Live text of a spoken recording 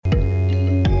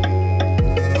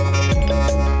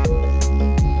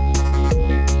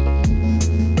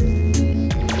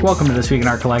Welcome to This Week in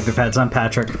Our Collective Heads. I'm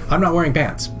Patrick. I'm not wearing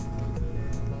pants.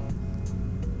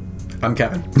 I'm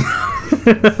Kevin.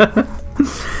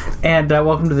 And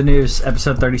welcome to the news,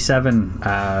 episode 37,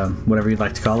 whatever you'd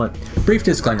like to call it. Brief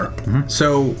disclaimer.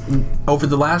 So, over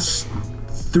the last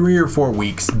 3 or 4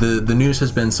 weeks, the news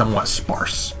has been somewhat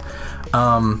sparse.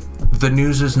 The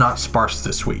news is not sparse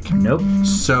this week. Nope.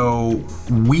 So,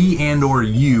 we and or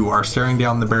you are staring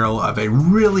down the barrel of a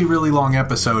really, really long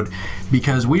episode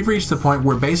because we've reached the point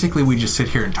where basically we just sit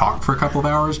here and talk for a couple of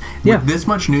hours. Yeah. With this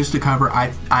much news to cover,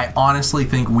 I honestly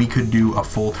think we could do a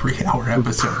full 3-hour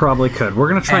episode. Probably could. We're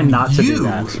going to try not to do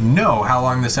that. You know how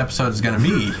long this episode is going to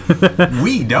be.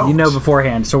 We don't. You know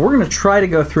beforehand. So we're going to try to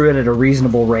go through it at a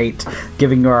reasonable rate,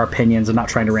 giving you our opinions and not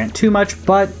trying to rant too much,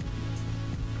 but...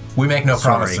 we make no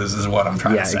promises is what I'm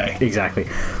trying to say. Exactly.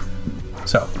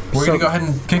 So, we're going to go ahead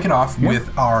and kick it off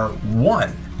with our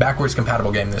one backwards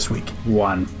compatible game this week.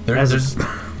 One.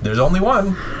 There's only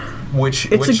one,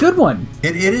 which... It's a good one.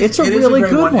 It is. It's a it really is a great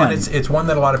good one. And it's one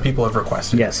that a lot of people have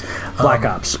requested. Yes. Black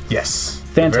Ops. Yes.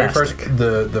 Fantastic.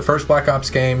 The first Black Ops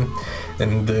game,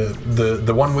 and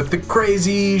the one with the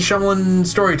crazy shoveling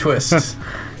story twist.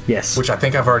 Yes. Which I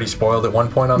think I've already spoiled at one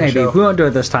point on the Maybe. show. We won't do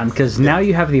it this time because now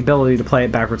you have the ability to play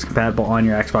it backwards compatible on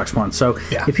your Xbox One. So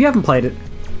if you haven't played it,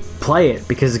 play it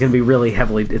because it's going to be really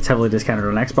heavily discounted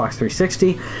on Xbox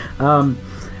 360.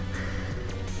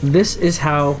 This is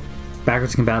how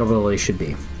backwards compatibility should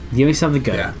be. Give me something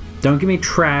good. Yeah. Don't give me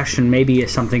trash and maybe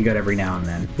something good every now and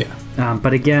then. Yeah.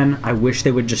 But again, I wish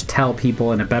they would just tell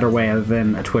people in a better way other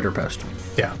than a Twitter post.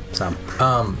 Yeah.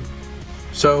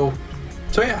 So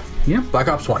yeah. Black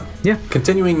Ops 1. Yeah.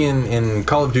 Continuing in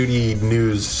Call of Duty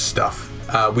news stuff,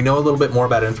 we know a little bit more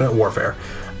about Infinite Warfare.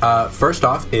 First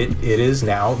off, it is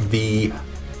now the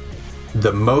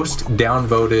most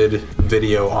downvoted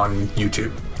video on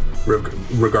YouTube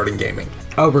regarding gaming.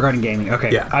 Oh, regarding gaming.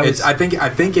 Okay. Yeah. I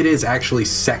think it is actually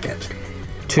second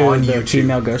to on the YouTube.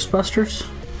 female Ghostbusters.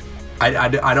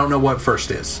 I don't know what first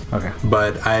is. Okay.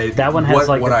 But that one has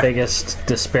the biggest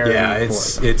disparity. Yeah,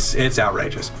 it's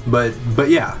outrageous. But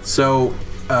yeah, so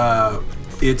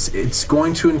it's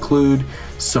going to include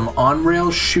some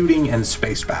on-rail shooting and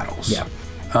space battles. Yeah.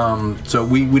 So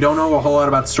we don't know a whole lot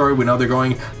about the story. We know they're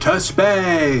going to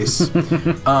space.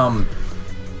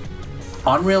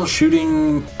 On-rail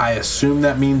shooting, I assume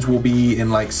that means we'll be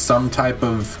in like some type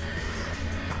of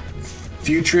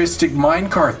futuristic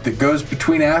minecart that goes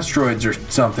between asteroids or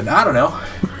something. I don't know.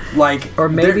 Or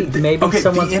maybe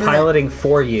someone's piloting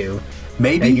for you.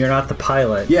 Maybe. And you're not the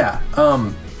pilot. Yeah.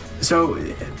 So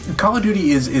Call of Duty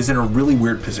is in a really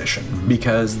weird position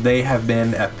because they have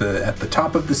been at the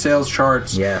top of the sales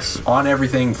charts. Yes. On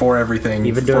everything, for everything.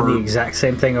 Even doing the exact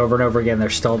same thing over and over again,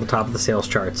 they're still at the top of the sales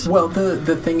charts. Well,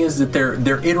 the thing is that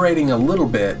they're iterating a little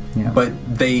bit, but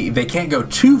they can't go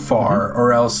too far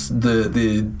or else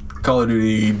the Call of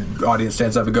Duty audience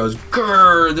stands up and goes,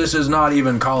 "Grr, this is not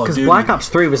even Call of Duty." Because Black Ops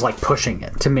 3 was like pushing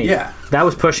it to me. Yeah. That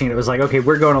was pushing it. It was like, okay,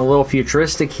 we're going a little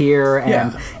futuristic here,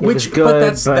 and it was good.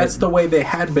 But that's the way they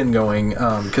had been going,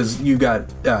 because you got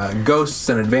Ghosts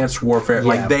and Advanced Warfare. Yeah.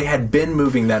 Like, they had been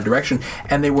moving that direction,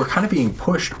 and they were kind of being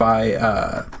pushed by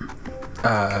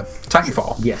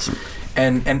Titanfall. Yes.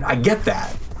 And I get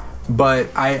that, but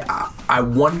I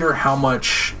wonder how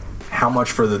much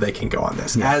further they can go on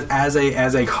this. Yeah. As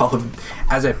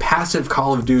a passive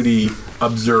Call of Duty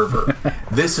observer,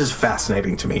 this is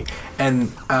fascinating to me.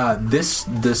 And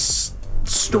this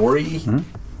story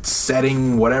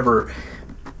setting, whatever,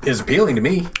 is appealing to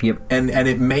me. Yep. And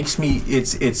it makes me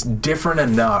it's different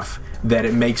enough that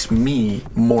it makes me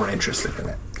more interested in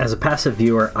it. As a passive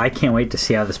viewer, I can't wait to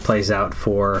see how this plays out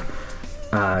for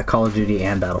Call of Duty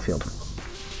and Battlefield.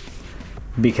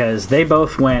 Because they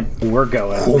both went, we're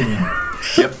going.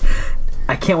 Yep.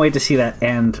 I can't wait to see that.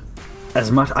 And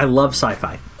as much, I love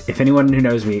sci-fi. If anyone who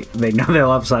knows me, they know that I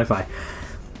love sci-fi.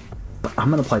 But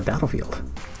I'm going to play Battlefield.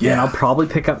 Yeah. And I'll probably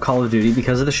pick up Call of Duty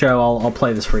because of the show. I'll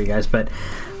play this for you guys. But,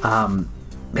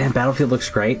 man, Battlefield looks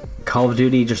great. Call of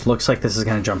Duty just looks like this is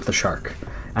going to jump the shark.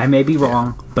 I may be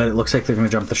wrong, but it looks like they're going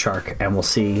to jump the shark. And we'll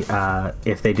see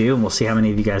if they do. And we'll see how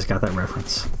many of you guys got that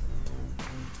reference.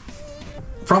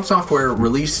 From Software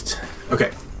released...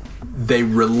 Okay. They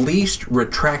released,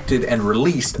 retracted, and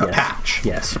released a patch.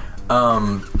 Yes.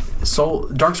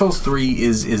 Dark Souls 3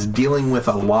 is dealing with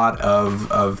a lot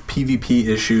of PvP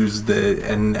issues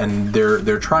and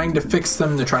they're trying to fix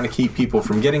them. They're trying to keep people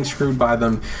from getting screwed by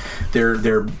them.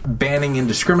 They're banning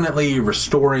indiscriminately,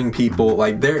 restoring people.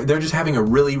 Like they're just having a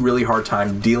really, really hard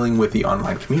time dealing with the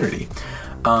online community.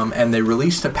 And they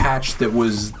released a patch that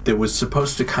was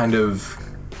supposed to kind of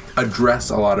address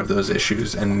a lot of those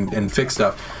issues and fix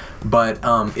stuff. but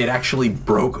it actually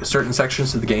broke certain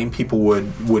sections of the game. People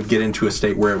would get into a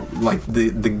state where like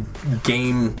the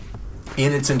game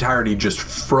in its entirety just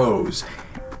froze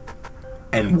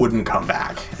and wouldn't come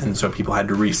back, and so people had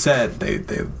to reset.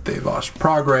 They lost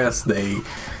progress. They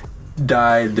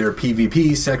died. Their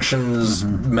PvP sections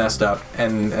messed up,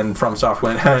 and From Soft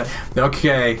went,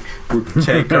 okay, we'll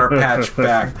take our patch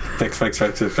back.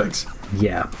 Fix.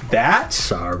 Yeah. That?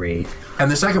 Sorry. And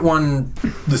the second one,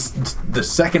 the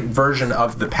second version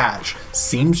of the patch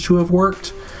seems to have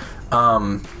worked. I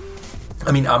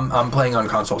mean, I'm playing on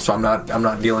console, so I'm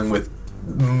not dealing with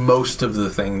most of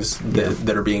the things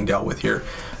that are being dealt with here.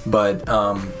 But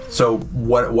so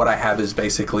what I have is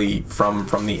basically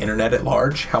from the internet at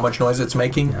large, how much noise it's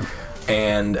making,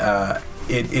 and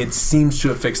it seems to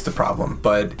have fixed the problem,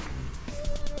 but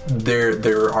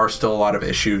there are still a lot of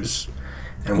issues,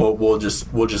 and we'll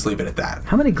just leave it at that.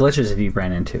 How many glitches have you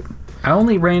ran into? I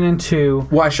only ran into.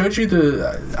 Well, I showed you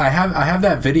I have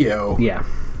that video. Yeah.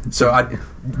 So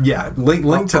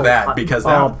link to that, because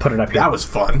I'll put it up here. That was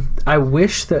fun. I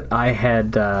wish that I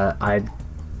had I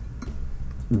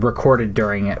recorded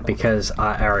during it, because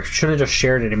I should have just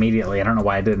shared it immediately. I don't know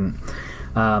why I didn't.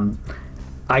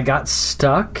 I got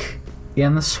stuck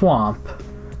in the swamp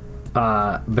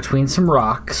between some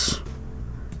rocks,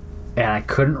 and I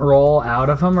couldn't roll out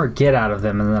of them or get out of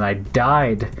them, and then I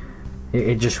died.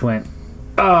 It just went,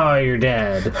 oh, you're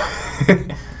dead.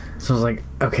 So I was like,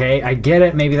 okay, I get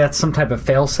it. Maybe that's some type of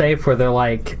failsafe where they're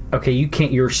like, okay,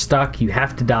 you're stuck. You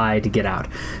have to die to get out.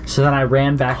 So then I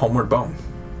ran back. Homeward Bone.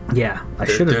 Yeah, I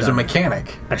should have. There's a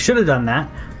mechanic. I should have done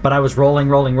that, but I was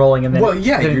rolling, and then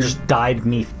it just died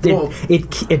me.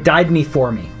 It died me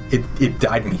for me. It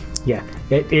died me. Yeah,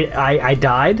 I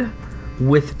died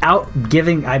without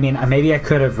giving. I mean, maybe I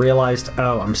could have realized,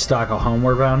 oh, I'm stuck. A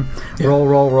Homeward Bound. Yeah.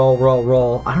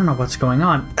 Roll. I don't know what's going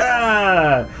on.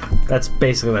 That's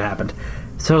basically what happened.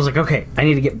 So I was like, okay, I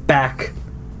need to get back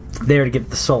there to get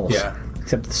the souls. Yeah.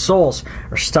 Except the souls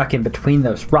are stuck in between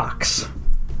those rocks.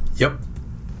 Yep.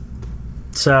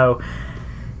 So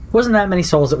it wasn't that many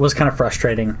souls. It was kind of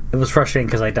frustrating. It was frustrating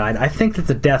because I died. I think that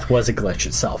the death was a glitch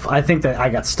itself. I think that I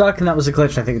got stuck and that was a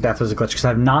glitch. I think the death was a glitch because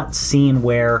I've not seen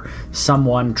where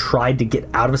someone tried to get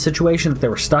out of a situation that they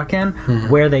were stuck in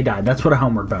where they died. That's what a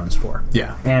Homeward Bone's for.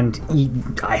 Yeah. And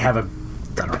I have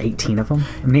 18 of them.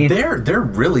 I mean, they're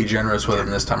really generous with them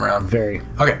this time around. Very.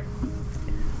 Okay.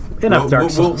 Enough Dark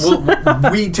Souls.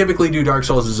 We typically do Dark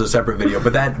Souls as a separate video,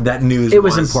 but that news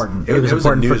was important. It was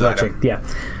important for glitching. Item. Yeah.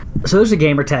 So there's a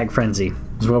gamer tag frenzy,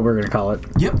 is what we're going to call it.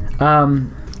 Yep.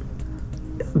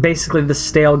 Basically, the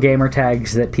stale gamer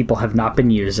tags that people have not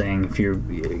been using. If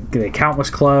the account was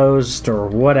closed or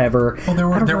whatever.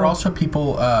 Well, there were also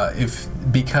people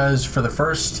because for the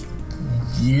first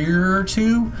year or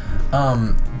two,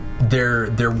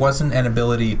 there wasn't an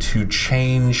ability to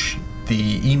change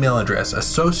the email address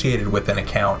associated with an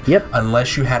account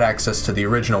unless you had access to the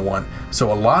original one.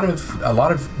 So a lot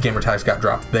of gamer tags got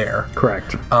dropped there.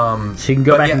 Correct. So you can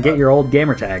go back and get your old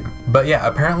gamer tag. But yeah,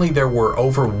 apparently there were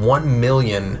over 1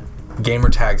 million gamer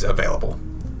tags available.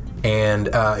 And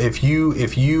apparently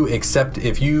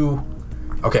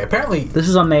this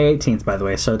is on May 18th, by the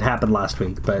way, so it happened last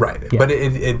week. But right, yeah. But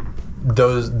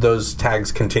those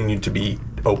tags continued to be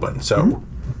open. So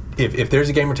if there's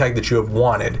a gamer tag that you have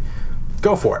wanted,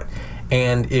 go for it.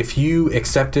 And if you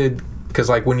accepted, because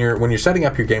like when you're setting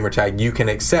up your gamer tag, you can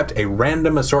accept a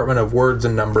random assortment of words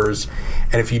and numbers,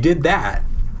 and if you did that,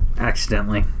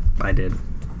 accidentally, I did.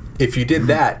 If you did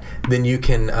that, then you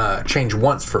can change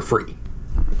once for free.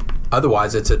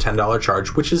 Otherwise, it's a $10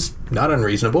 charge, which is not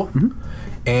unreasonable,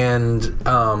 and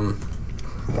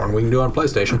more than we can do on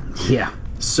PlayStation. Yeah.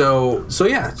 So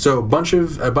a bunch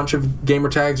of gamer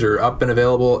tags are up and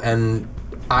available, and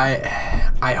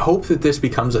I hope that this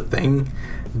becomes a thing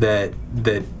that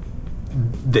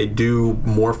they do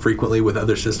more frequently with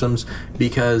other systems,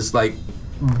 because like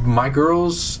my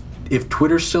girls, if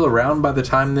Twitter's still around by the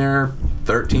time they're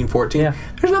 13, 14,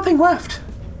 there's nothing left.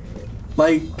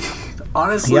 Like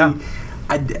honestly,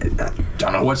 I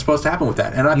don't know what's supposed to happen with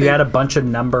that. And you had a bunch of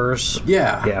numbers.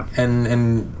 Yeah.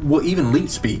 And well, even Leet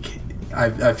Speak,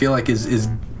 I feel like is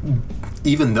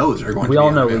even those are going to be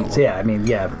all know available. Leets. Yeah, I mean,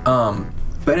 yeah.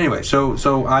 But anyway,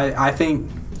 so I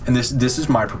think, and this is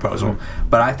my proposal,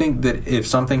 but I think that if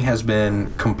something has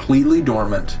been completely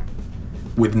dormant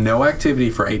with no activity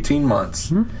for 18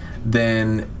 months,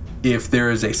 then if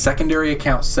there is a secondary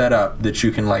account set up that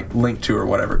you can like link to or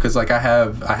whatever, because like I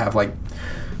have like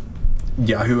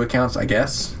Yahoo accounts, I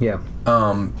guess. Yeah.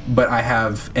 But I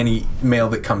have any mail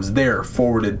that comes there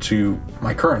forwarded to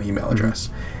my current email address.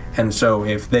 And so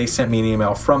if they sent me an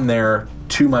email from there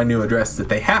to my new address that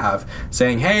they have,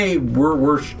 saying, "Hey,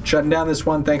 we're shutting down this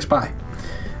one. Thanks, bye."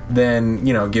 Then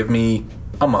give me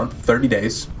a month, 30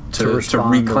 days to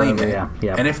reclaim it.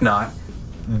 Yeah. And if not,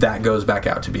 that goes back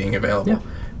out to being available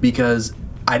because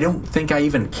I don't think I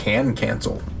even can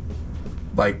cancel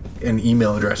like an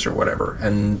email address or whatever.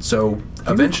 And so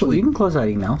eventually you can close out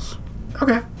emails.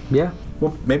 Okay. Yeah.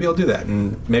 Well, maybe I'll do that,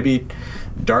 and maybe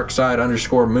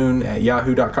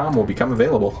darkside_moon@yahoo.com will become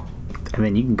available. And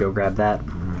then you can go grab that.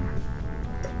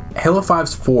 Halo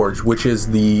 5's Forge, which is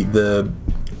the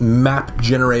map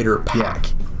generator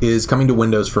pack, is coming to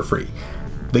Windows for free.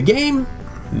 The game,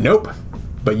 nope.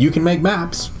 But you can make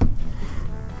maps,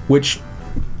 which,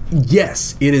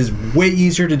 yes, it is way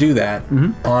easier to do that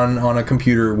on a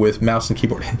computer with mouse and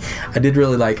keyboard. I did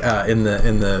really like in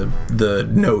the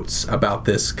notes about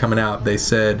this coming out, they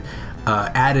said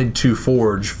added to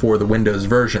Forge for the Windows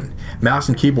version, mouse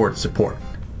and keyboard support.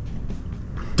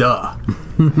 Duh.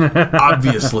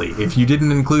 Obviously, if you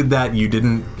didn't include that, you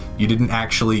didn't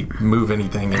actually move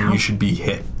anything, and you should be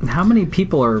hit. How many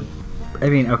people are? I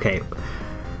mean, okay.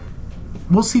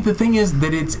 Well, see, the thing is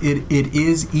that it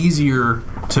is easier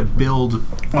to build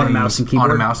on a mouse and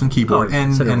keyboard,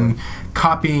 and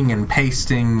copying and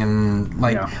pasting and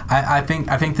I think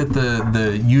that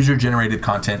the user generated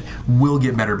content will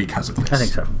get better because of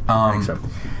this. I think so.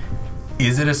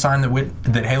 Is it a sign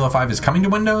that Halo 5 is coming to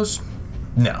Windows?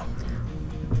 No.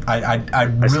 I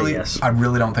really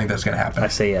don't think that's going to happen. I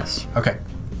say yes. Okay.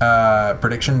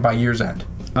 Prediction by year's end.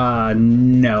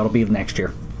 No, it'll be next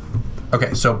year.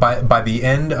 Okay, so by the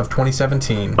end of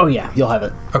 2017... Oh, yeah, you'll have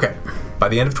it. Okay, by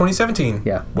the end of 2017,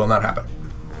 will not happen.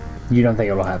 You don't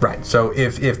think it'll happen? Right, so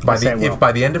if by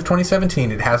the end of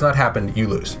 2017 it has not happened, you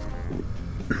lose.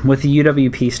 With the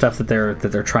UWP stuff that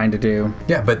they're trying to do...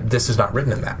 Yeah, but this is not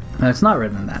written in that. No, it's not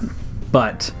written in that.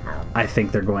 But I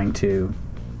think they're going to...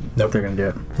 Nope. They're going to do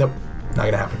it. Nope, not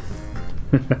going to happen.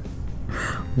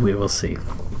 We will see.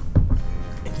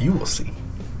 You will see.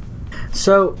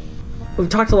 So... We've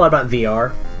talked a lot about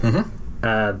VR.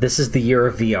 Mm-hmm. This is the year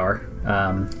of VR.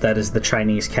 That is the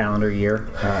Chinese calendar year.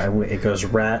 It goes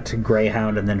Rat,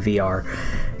 Greyhound, and then VR.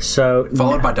 So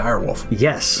followed by Direwolf.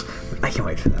 Yes, I can't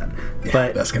wait for that.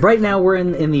 Yeah, but right now we're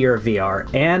in the year of VR,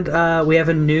 and we have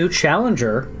a new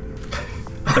challenger.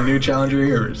 A new challenger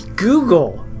yours.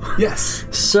 Google. Yes.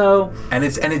 So and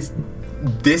it's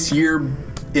this year.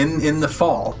 In the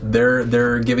fall,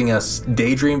 they're giving us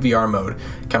Daydream VR mode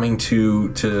coming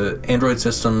to Android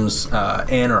systems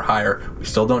N or higher. We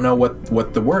still don't know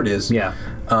what the word is. Yeah.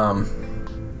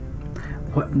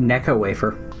 What Necco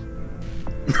wafer?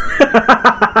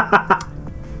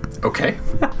 Okay.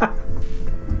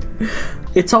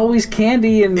 It's always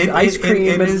candy and ice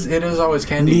cream. It is always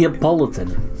candy. Neapolitan.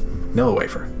 Nilla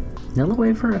wafer. Nilla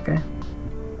wafer. Okay.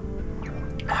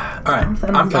 All right,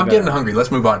 I'm getting hungry. Let's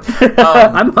move on.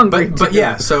 I'm hungry, but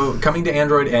yeah. So coming to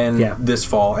Android N this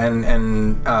fall, and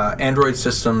Android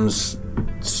systems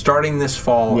starting this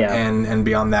fall and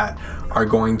beyond that are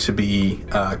going to be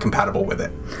compatible with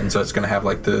it, and so it's going to have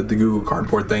like the Google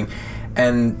Cardboard thing,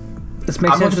 and this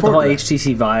makes sense with the whole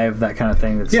HTC Vive, that kind of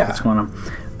thing that's going on.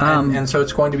 And so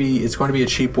it's going to be a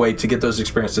cheap way to get those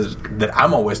experiences that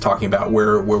I'm always talking about,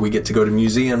 where we get to go to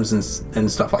museums and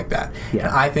stuff like that. Yeah.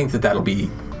 And I think that'll be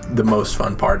the most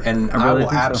fun part, and I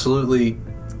will absolutely,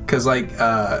 because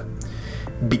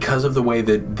because of the way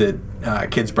that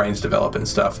kids' brains develop and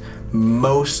stuff,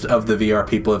 most of the VR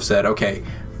people have said, okay,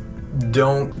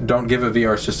 don't give a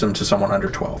VR system to someone under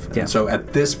 12. Yeah. And so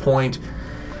at this point,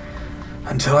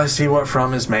 until I see what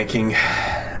From is making,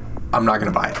 I'm not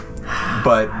going to buy it.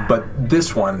 But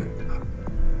this one,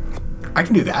 I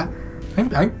can do that. I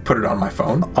can put it on my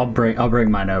phone. I'll bring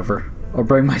mine over. I'll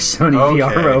bring my Sony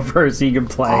VR over so you can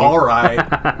play. All right,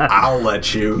 I'll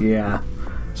let you. Yeah.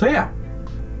 So yeah,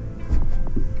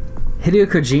 Hideo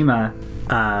Kojima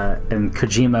and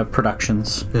Kojima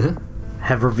Productions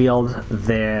have revealed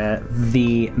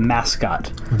the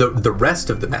mascot. The rest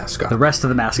of the mascot. The rest of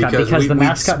the mascot because the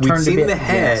mascot turned to be the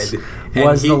head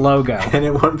was the logo. And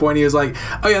at one point he was like,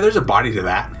 "Oh yeah, there's a body to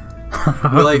that."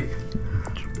 We're like,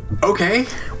 okay.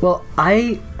 Well,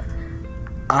 I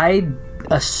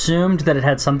assumed that it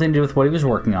had something to do with what he was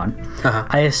working on.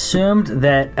 I assumed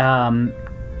that kind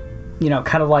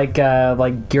of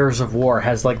like Gears of War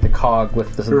has like the cog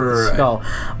with the skull,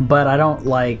 but I don't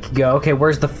go, okay,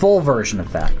 where's the full version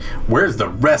of that? Where's the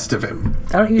rest of him?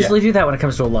 I don't usually do that when it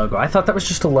comes to a logo. I thought that was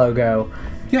just a logo.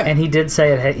 Yeah. And he did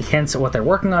say it hints at what they're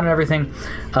working on and everything.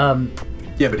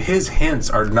 Yeah, but his hints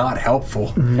are not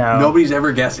helpful. No. Nobody's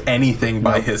ever guessed anything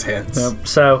by his hints. Nope.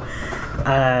 So,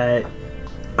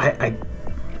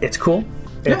 it's cool.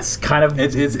 It's kind of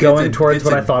It's going towards it's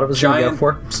what a I thought it was going to go giant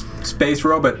for. Space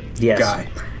robot Yes. guy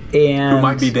And who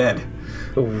might be dead.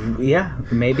 Yeah,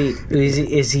 maybe.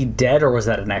 Is he dead, or was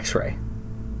that an X-ray?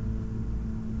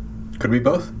 Could be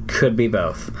both. Could be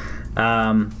both.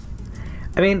 I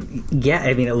mean, yeah.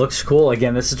 I mean, it looks cool.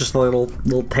 Again, this is just a little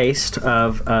taste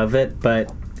of it,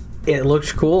 but it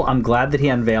looks cool. I'm glad that he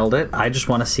unveiled it. I just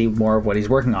want to see more of what he's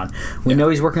working on. We know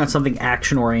he's working on something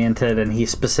action oriented, and he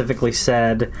specifically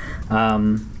said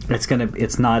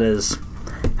it's not as.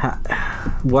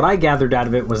 What I gathered out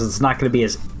of it was it's not going to be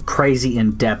as crazy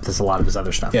in depth as a lot of his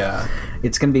other stuff. Yeah,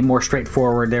 it's going to be more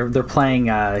straightforward. They're playing.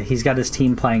 He's got his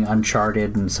team playing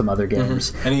Uncharted and some other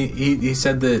games. And he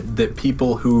said that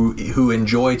people who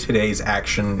enjoy today's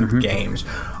action games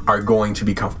are going to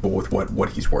be comfortable with what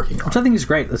he's working on. Which I think is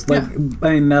great. It's like,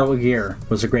 I mean, Metal Gear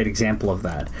was a great example of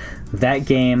that. That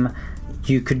game,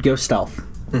 you could go stealth.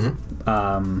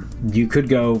 You could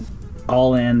go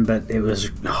all in, but it was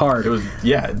hard. It was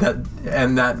the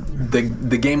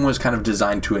game was kind of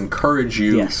designed to encourage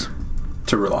you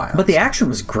to rely on. But the action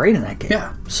was great in that game.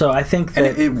 Yeah. So I think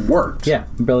that it worked. Yeah, it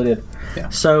really did. Yeah.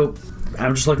 So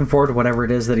I'm just looking forward to whatever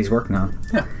it is that he's working on.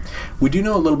 Yeah. We do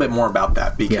know a little bit more about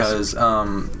that because a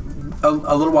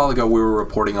little while ago we were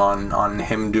reporting on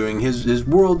him doing his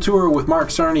world tour with Mark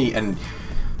Cerny, and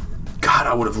God,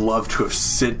 I would have loved to have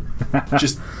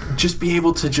just be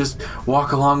able to just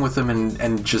walk along with them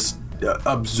and just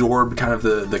absorb kind of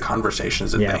the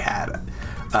conversations that they had.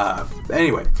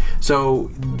 Anyway, so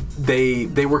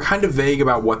they were kind of vague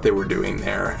about what they were doing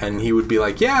there, and he would be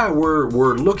like, "Yeah, we're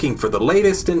looking for the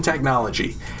latest in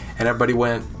technology," and everybody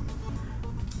went,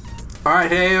 "All right,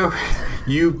 hey,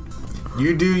 you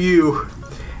do you."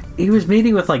 He was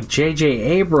meeting with like J.J.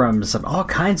 Abrams and all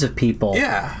kinds of people.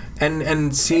 Yeah.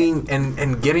 And seeing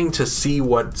and getting to see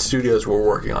what studios were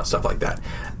working on, stuff like that,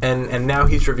 and now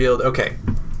he's revealed, okay,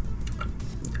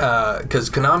 because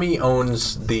Konami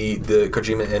owns the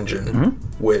Kojima engine,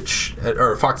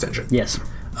 or Fox engine, yes,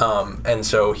 and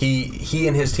so he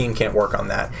and his team can't work on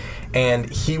that, and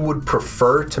he would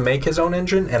prefer to make his own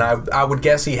engine, and I would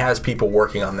guess he has people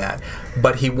working on that,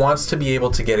 but he wants to be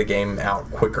able to get a game out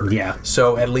quicker. Yeah.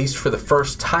 So at least for the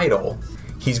first title,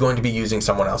 he's going to be using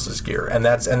someone else's gear, and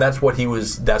that's what he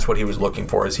was looking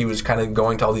for. Is he was kind of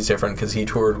going to all these different, because he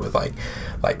toured with like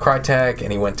Crytek,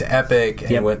 and he went to Epic, and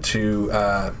he went to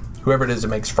whoever it is that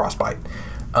makes Frostbite.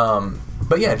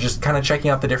 But yeah, just kind of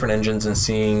checking out the different engines and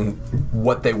seeing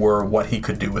what they were, what he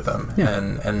could do with them,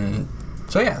 and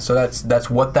so that's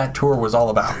what that tour was all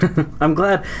about. I'm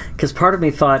glad, because part of me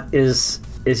thought, is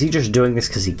he just doing this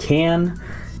because he can?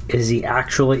 Is he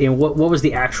actually? And what was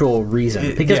the actual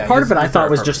reason? Because part of it I thought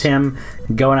was just him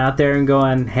going out there and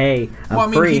going, "Hey,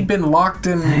 I'm free." He'd been locked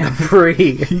in. I'm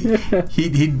free.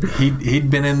 He'd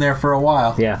been in there for a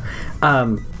while. Yeah.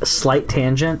 Slight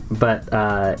tangent, but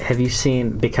have you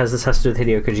seen? Because this has to do with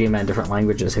Hideo Kojima in different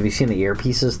languages. Have you seen the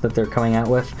earpieces that they're coming out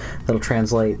with that'll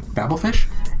translate? Babblefish?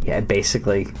 Yeah,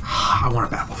 basically. I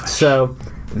want a Babblefish. So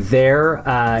there,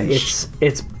 it's.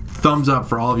 Thumbs up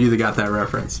for all of you that got that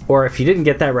reference. Or if you didn't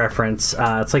get that reference,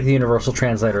 it's like the Universal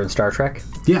Translator in Star Trek.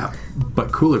 Yeah,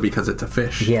 but cooler because it's a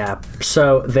fish. Yeah.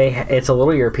 So it's a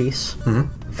little earpiece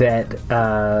that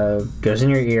goes in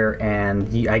your ear,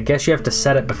 and I guess you have to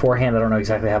set it beforehand. I don't know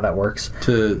exactly how that works.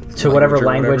 To whatever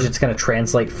language it's going to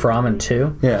translate from and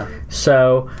to. Yeah.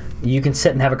 So you can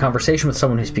sit and have a conversation with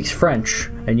someone who speaks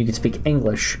French, and you can speak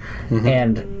English,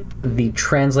 and the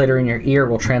translator in your ear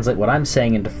will translate what I'm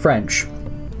saying into French.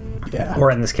 Yeah.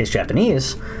 Or in this case,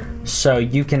 Japanese. So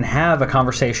you can have a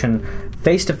conversation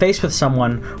face to face with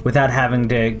someone without having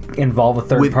to involve a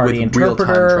third party interpreter.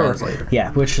 Real-time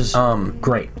translator. Which is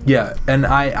great. Yeah, and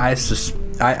I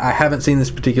haven't seen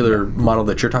this particular model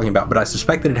that you're talking about, but I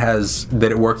suspect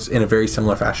that it works in a very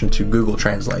similar fashion to Google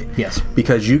Translate. Yes.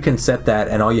 Because you can set that,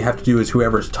 and all you have to do is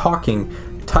whoever's talking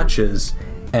touches,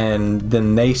 and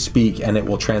then they speak, and it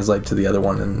will translate to the other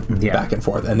one and back and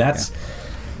forth. And that's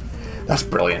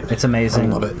brilliant. It's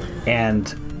amazing. I love it. And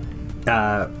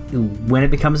when it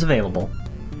becomes available,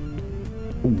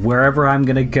 wherever I'm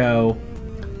going to go,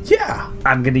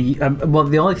 I'm going to... well,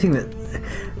 the only thing that...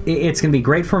 It's going to be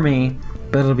great for me,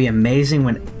 but it'll be amazing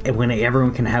when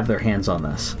everyone can have their hands on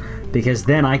this. Because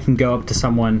then I can go up to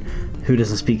someone who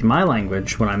doesn't speak my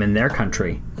language when I'm in their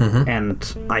country,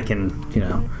 and I can,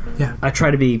 I try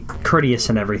to be courteous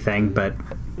and everything, but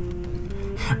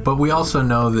we also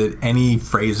know that any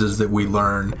phrases that we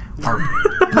learn are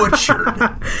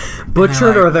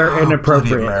butchered. Or they're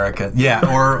inappropriate. American. Yeah,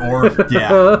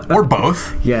 or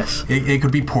both. Yes. It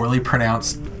could be poorly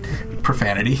pronounced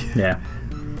profanity. Yeah.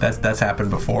 That's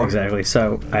happened before. Exactly.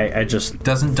 So I just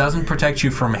Doesn't protect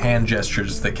you from hand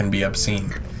gestures that can be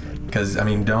obscene. Because, I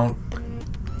mean, don't...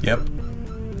 Yep.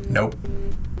 Nope.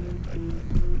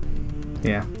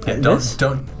 yeah.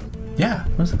 Don't... Yeah.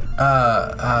 What's it?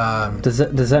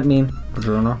 Does that mean?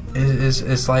 Bruno?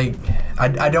 It's like...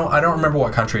 I don't remember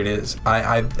what country it is.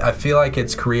 I feel like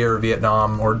it's Korea or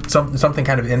Vietnam or something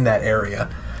kind of in that area.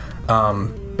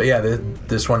 But yeah,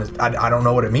 this one is... I don't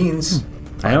know what it means.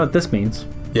 I know what this means.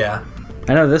 Yeah.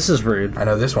 I know this is rude. I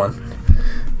know this one.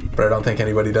 But I don't think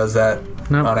anybody does that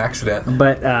on accident.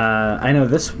 But I know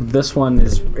this one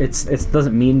is it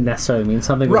doesn't necessarily mean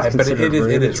something. Right, but it is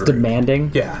rude. It's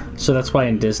demanding. Yeah. So that's why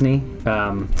in Disney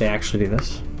they actually do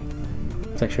this.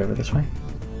 It's actually over this way.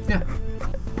 Yeah.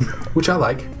 Which I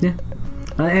like. Yeah.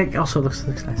 It also looks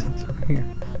nice. It's over here.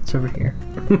 It's over here.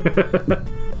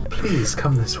 Please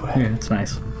come this way. Yeah, it's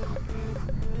nice.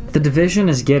 The Division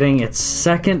is getting its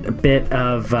second bit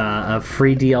of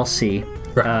free DLC.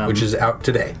 Right, which is out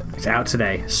today. It's out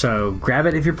today, so grab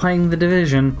it if you're playing The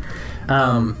Division.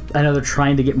 I know they're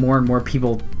trying to get more and more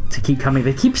people to keep coming.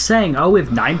 They keep saying, "Oh, we have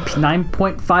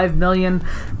 9.5 million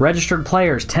registered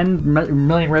players, 10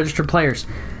 million registered players."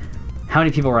 How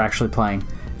many people are actually playing?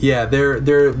 Yeah,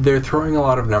 they're throwing a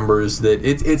lot of numbers that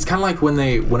it's kind of like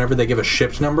whenever they give us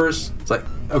shipped numbers. It's like,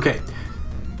 okay,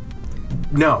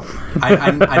 no,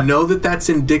 I know that's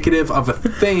indicative of a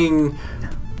thing.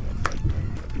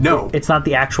 No, it's not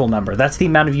the actual number. That's the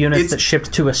amount of units that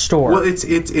shipped to a store. Well,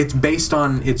 it's based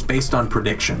on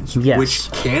predictions, yes,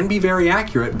 which can be very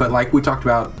accurate. But like we talked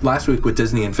about last week with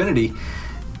Disney Infinity,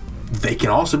 they can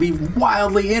also be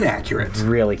wildly inaccurate. It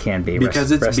really can be because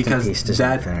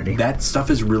that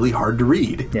stuff is really hard to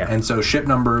read. Yeah. And so ship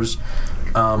numbers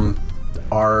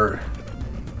are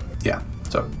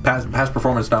so past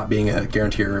performance not being a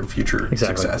guarantor of future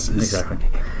success is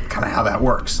kind of how that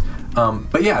works.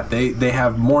 But yeah, they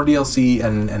have more DLC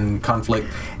and conflict,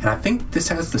 and I think this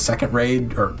has the second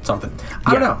raid or something.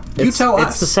 I don't know. You tell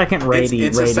us. It's the second raid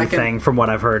thing from what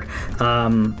I've heard.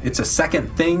 It's a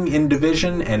second thing in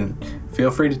Division, and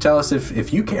feel free to tell us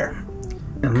if you care.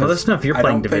 And let us know if you're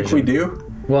playing Division. I don't think we do.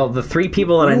 Well, the three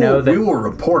people that I know that... We will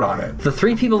report on it. The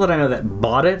three people that I know that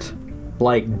bought it,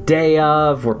 like, day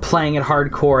of, were playing it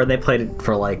hardcore, and they played it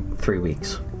for, like, 3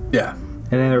 weeks. Yeah.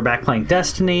 And then they were back playing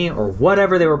Destiny or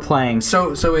whatever they were playing.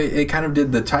 So it kind of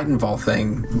did the Titanfall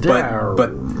thing,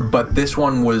 but this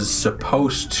one was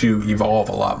supposed to evolve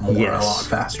a lot more, a lot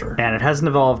faster. And it hasn't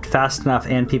evolved fast enough,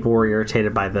 and people were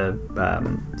irritated by the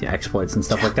exploits and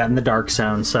stuff like that in the Dark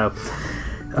Zone. So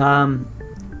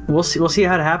we'll see. We'll see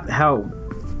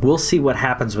we'll see what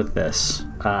happens with this.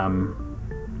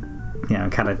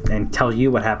 And tell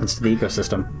you what happens to the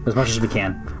ecosystem as much as we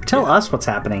can. Tell us what's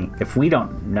happening if we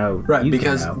don't know. Right,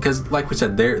 because like we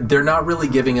said, they're not really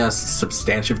giving us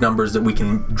substantive numbers that we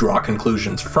can draw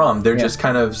conclusions from. They're just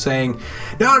kind of saying,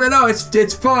 no,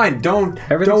 it's fine. Don't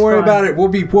worry about it. We'll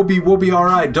be all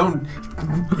right.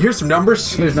 Here's some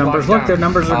numbers. Here's numbers. Look, their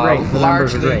numbers are great. The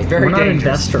numbers are great. We're not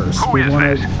investors. Who is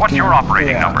this? What's your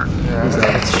operating number?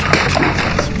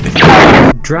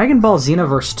 Dragon Ball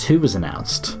Xenoverse 2 was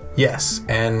announced. Yes,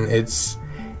 and it's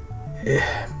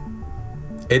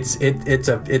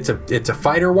a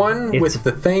fighter one with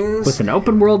the things with an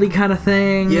open worldy kind of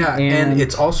thing. Yeah, and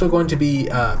it's also going to be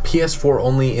PS4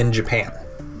 only in Japan.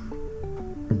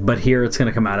 But here it's going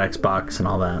to come out Xbox and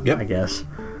all that. Yep. I guess.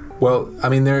 Well, I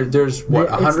mean, there's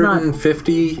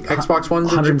 150 Xbox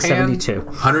Ones in Japan?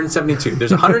 172.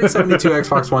 There's 172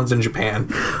 Xbox Ones in Japan.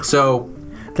 So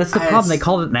that's the problem. They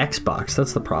called it an Xbox.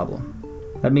 That's the problem.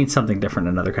 That means something different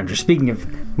in other countries. Speaking of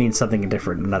means something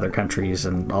different in other countries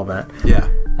and all that. Yeah.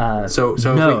 So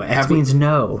no, X means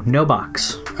no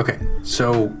box. Okay.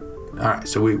 So all right.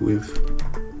 So we've.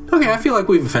 Okay, I feel like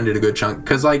we've offended a good chunk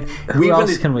because like we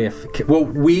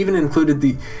even included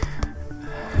the.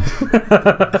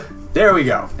 There we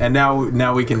go. And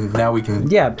now we can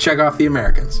check off the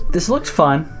Americans. This looks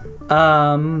fun.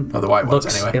 The white ones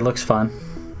anyway. It looks fun.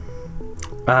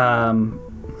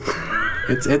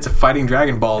 It's a fighting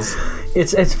Dragon Balls.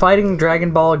 It's fighting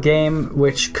Dragon Ball game,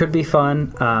 which could be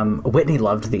fun. Whitney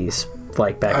loved these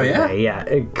like back in the day. Yeah,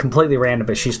 completely random,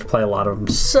 but she used to play a lot of them.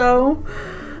 So,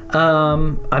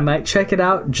 I might check it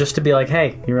out just to be like,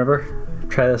 hey, you remember?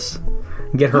 Try this.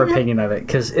 Get her opinion of it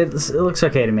because it looks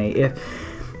okay to me.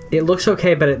 It looks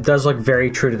okay, but it does look very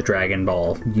true to the Dragon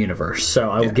Ball universe. So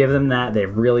I will give them that.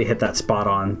 They've really hit that spot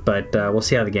on. But we'll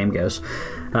see how the game goes.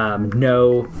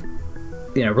 No,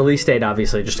 release date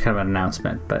obviously just kind of an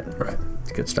announcement, but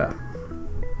it's good stuff.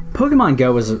 Pokemon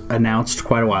Go was announced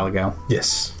quite a while ago.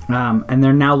 Yes. And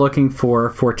they're now looking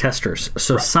for testers.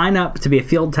 So sign up to be a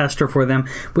field tester for them,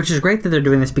 which is great that they're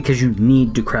doing this because you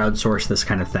need to crowdsource this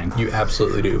kind of thing. You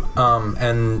absolutely do.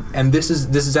 And this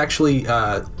is actually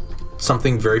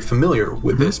something very familiar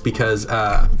with this because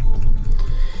the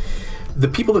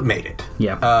people that made it,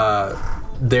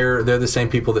 they're the same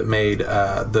people that made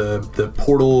the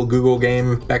Portal Google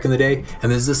game back in the day,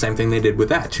 and this is the same thing they did with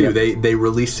that too. Yep. They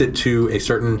released it to a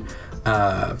certain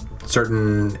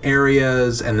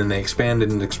areas, and then they expand,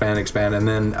 and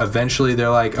then eventually they're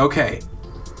like, okay,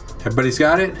 everybody's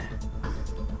got it.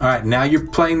 All right, now you're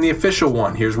playing the official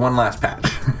one. Here's one last patch,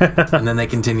 and then they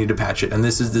continue to patch it, and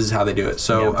this is how they do it.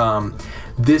 So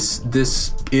this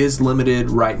is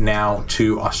limited right now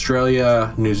to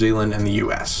Australia, New Zealand, and the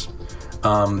U.S.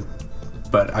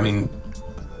 But I mean,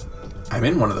 I'm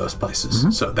in one of those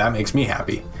places, so that makes me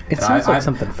happy. It sounds like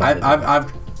something fun.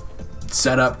 I've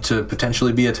set up to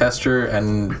potentially be a tester,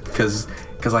 and because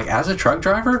like as a truck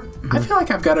driver, I feel like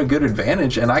I've got a good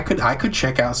advantage, and I could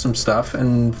check out some stuff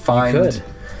and find,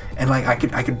 and like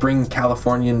I could bring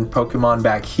Californian Pokemon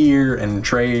back here and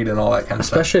trade and all that kind of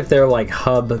stuff. Especially if they're like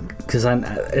hub, because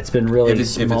it's been really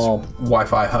small. If it's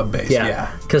Wi-Fi hub based,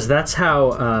 yeah. Because that's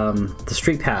how the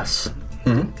Street Pass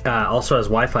also has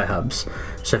Wi-Fi hubs.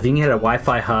 So if you can hit a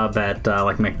Wi-Fi hub at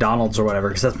like McDonald's or whatever,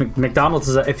 because that's McDonald's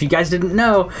is if you guys didn't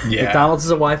know, McDonald's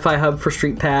is a Wi-Fi hub for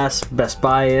Street Pass. Best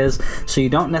Buy is, so you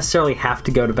don't necessarily have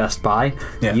to go to Best Buy.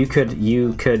 Yeah. You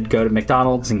could go to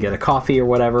McDonald's and get a coffee or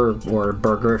whatever, or a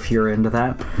burger if you're into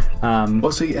that.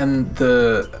 Well, see, and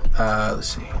the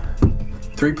let's see,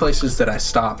 3 places that I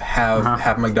stop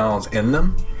have McDonald's in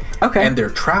them. Okay, and they're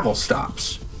travel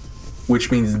stops.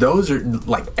 Which means those are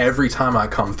like every time I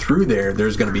come through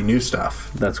there's going to be new stuff.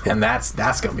 That's cool, and that's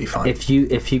going to be fun. If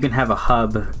you can have a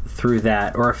hub through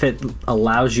that, or if it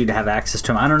allows you to have access to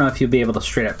them. I don't know if you'll be able to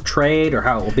straight up trade or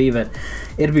how it will be, but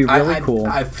it'll be really cool.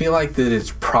 I feel like that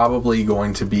it's probably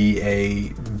going to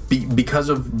be because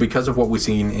of what we've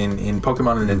seen in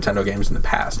Pokemon and Nintendo games in the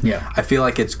past. Yeah, I feel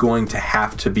like it's going to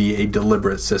have to be a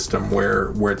deliberate system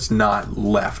where it's not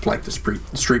left like the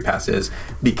Street Pass is,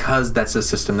 because that's a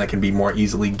system that can be more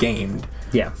easily gamed.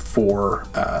 For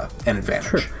an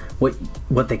advantage. Sure.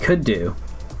 What they could do.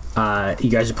 You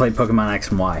guys have played Pokemon X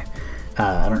and Y.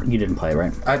 You didn't play,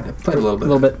 right? I played a little bit.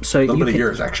 A little bit. So a little bit of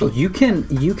yours, actually. You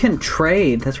can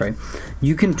trade. That's right.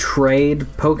 You can trade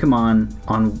Pokemon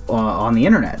on the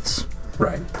internets.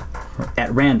 Right.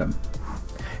 At random.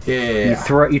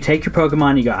 Yeah. You take your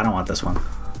Pokemon. You go, I don't want this one.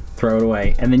 Throw it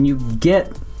away, and then you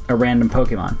get a random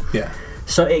Pokemon. Yeah.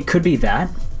 So it could be that.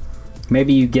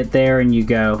 Maybe you get there and you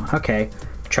go, okay,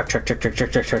 chuck, and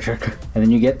then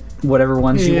you get whatever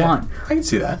ones you want. I can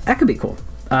see that. That could be cool.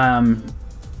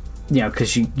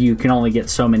 Because you can only get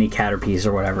so many Caterpies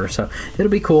or whatever, so it'll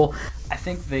be cool. I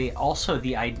think I like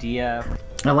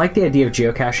the idea of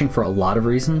geocaching for a lot of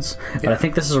reasons, but I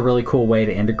think this is a really cool way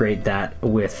to integrate that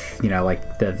with,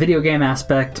 like the video game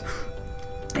aspect,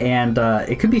 and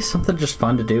it could be something just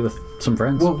fun to do with some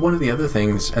friends. Well, one of the other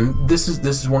things, and this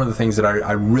is one of the things that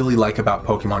I really like about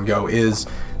Pokemon Go, is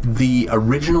the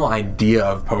original idea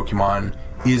of Pokemon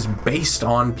is based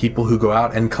on people who go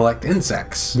out and collect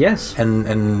insects. Yes.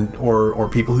 Or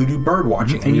people who do bird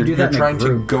watching. And you're trying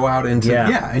to go out into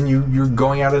and you're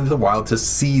going out into the wild to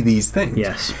see these things.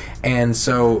 Yes. And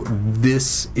so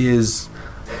this is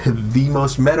the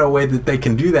most meta way that they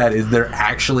can do that, is they're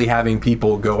actually having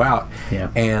people go out. Yeah.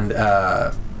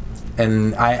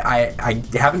 And I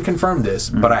haven't confirmed this,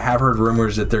 but I have heard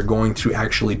rumors that they're going to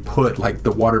actually put like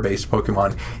the water-based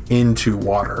Pokemon into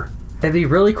water. It'd be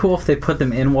really cool if they put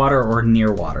them in water or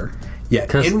near water.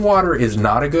 Yeah, in water is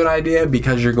not a good idea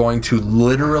because you're going to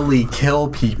literally kill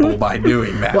people by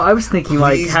doing that. Well, I was thinking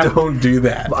Please don't do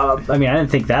that. I mean, I didn't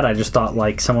think that. I just thought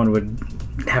like someone would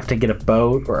have to get a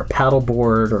boat or a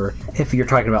paddleboard, or if you're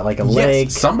talking about like a lake.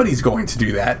 Yes, somebody's going to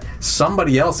do that.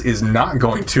 Somebody else is not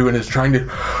going to, and is trying to...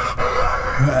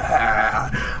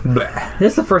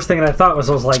 This is the first thing that I thought was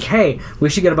like, hey, we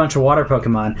should get a bunch of water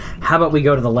Pokemon. How about we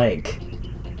go to the lake?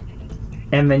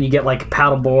 And then you get like a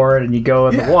paddleboard and you go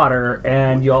in the water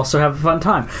and you also have a fun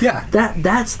time. Yeah.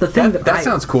 That's the thing that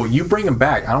sounds cool. You bring them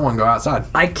back. I don't want to go outside.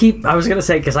 I was going to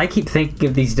say, because I keep thinking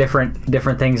of these different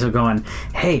things of going,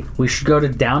 hey, we should go to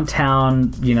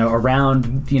downtown,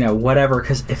 around, whatever.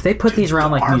 Because if they put these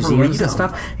around like museums and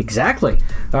stuff. Exactly.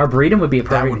 Arboretum would be a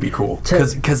perfect. That would be cool.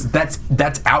 Because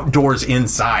that's outdoors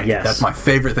inside. Yes. That's my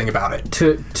favorite thing about it.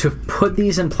 To put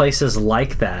these in places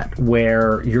like that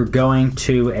where you're going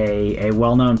to a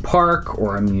well-known park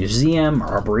or a museum, or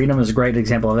Arboretum is a great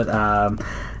example of it.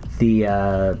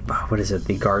 the what is it?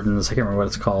 The gardens. I can't remember what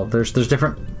it's called. There's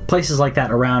different places like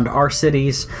that around our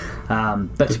cities,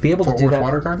 but to be able Fort to do Worth that,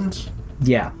 Water Gardens?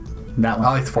 yeah, that one.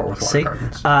 I like the Fort Worth Water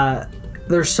Gardens.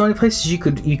 There's so many places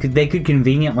they could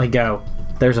conveniently go.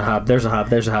 There's a hub. There's a hub.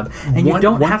 There's a hub, and you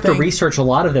don't have to research a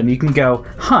lot of them. You can go,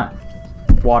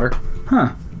 water,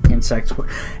 insects,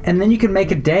 and then you can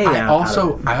make a day. I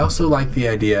also like the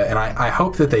idea, and I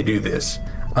hope that they do this.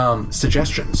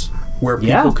 Suggestions where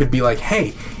people could be like,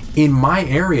 hey, in my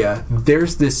area,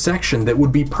 there's this section that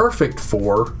would be perfect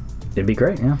for. It'd be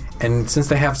great, yeah. And since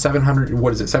they have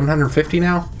 750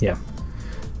 now? Yeah.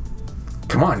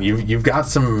 Come on, you've got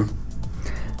some.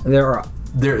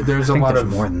 There's a lot of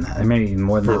more than that. Maybe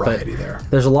more than variety that, but there.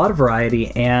 There's a lot of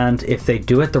variety, and if they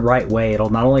do it the right way,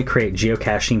 it'll not only create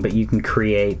geocaching, but you can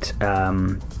create.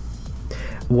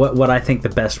 What I think the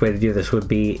best way to do this would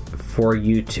be for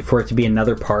it to be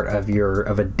another part of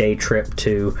a day trip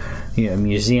to, a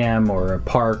museum or a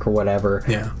park or whatever.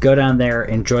 Yeah. Go down there,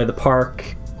 enjoy the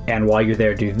park, and while you're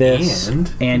there, do this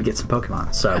and get some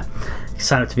Pokemon. So,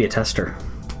 sign up to be a tester.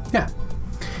 Yeah.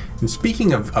 And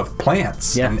speaking of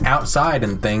plants and outside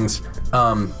and things,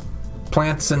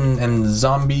 plants and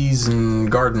zombies and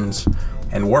gardens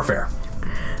and warfare.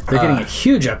 They're getting a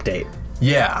huge update.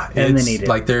 Yeah, and it's they need it.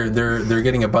 Like they're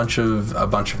getting a bunch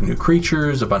of new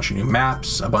creatures, a bunch of new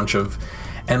maps, a bunch of,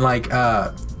 and like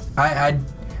I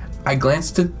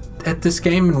glanced at this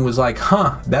game and was like,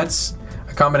 that's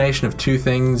a combination of two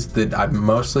things that I'm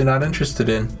mostly not interested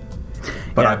in.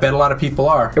 But I bet a lot of people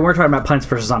are. And we're talking about Plants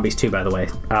vs. Zombies 2, by the way.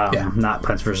 Not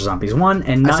Plants vs. Zombies 1.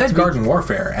 And not I said Garden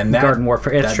Warfare. And Garden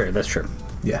Warfare. That's true.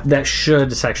 Yeah. That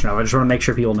should section of. I just want to make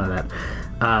sure people know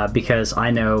that. Because I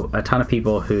know a ton of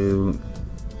people who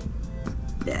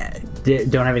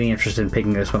don't have any interest in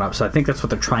picking this one up. So I think that's what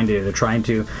they're trying to do. They're trying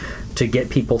to get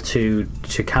people to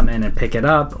come in and pick it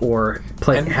up or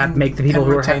play make the people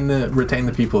who retain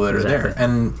the people that are there.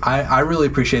 And I really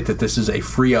appreciate that this is a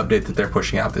free update that they're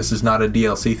pushing out. This is not a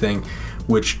DLC thing,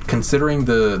 which, considering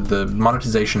the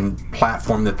monetization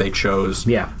platform that they chose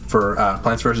for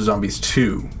Plants vs. Zombies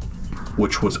 2,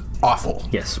 which was awful.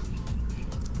 Yes.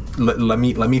 Let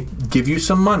me give you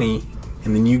some money,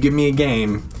 and then you give me a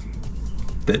game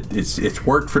that it's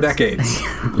worked for decades.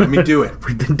 Let me do it.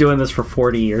 We've been doing this for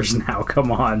 40 years now.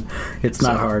 Come on. It's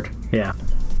not hard. Yeah.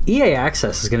 EA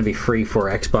Access is going to be free for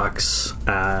Xbox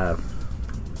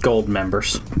Gold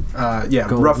members.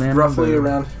 Roughly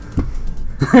around.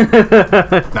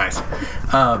 Nice.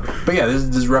 But yeah, this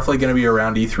is roughly going to be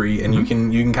around E3, and you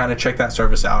can kind of check that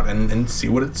service out and see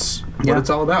what it's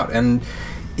all about. And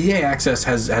EA Access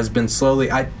has been slowly.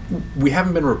 We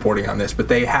haven't been reporting on this, but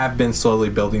they have been slowly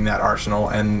building that arsenal,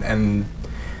 and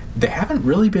they haven't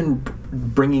really been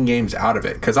bringing games out of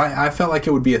it, because I felt like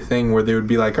it would be a thing where they would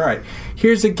be like, all right,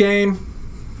 here's a game.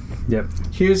 Yep.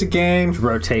 Here's a game.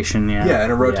 Rotation, yeah. Yeah,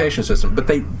 and a rotation system. But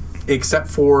they, except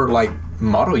for like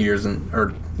model years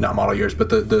or not model years, but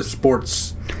the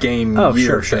sports game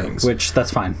year things. Which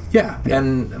that's fine. Yeah,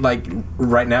 and like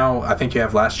right now, I think you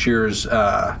have last year's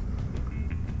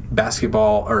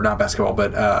basketball, or not basketball,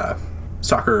 but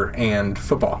soccer and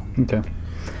football. Okay.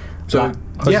 So I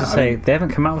was going to say, they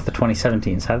haven't come out with the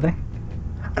 2017s, have they?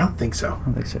 I don't think so. I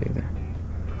don't think so either.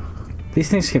 These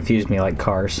things confuse me like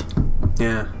cars.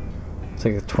 Yeah. It's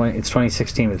like it's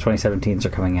 2016, but the 2017s are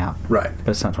coming out. Right.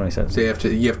 But it's not 2017. So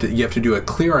you have to do a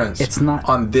clearance. It's not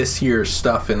on this year's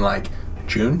stuff in like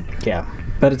June. Yeah.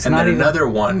 But it's and not then even another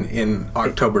one in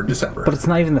October, December. But it's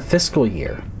not even the fiscal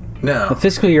year. No. The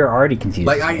fiscal year already confuses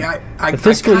me. The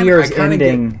fiscal year is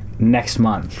ending next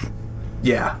month.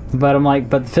 Yeah. But I'm like,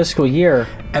 but the fiscal year.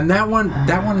 And that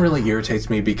one really irritates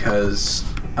me because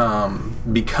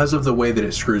of the way that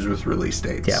it screws with release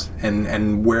dates. Yeah.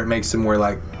 And where it makes them where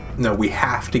like, no, we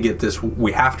have to get this,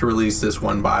 we have to release this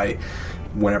one by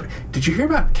whenever. Did you hear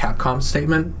about Capcom's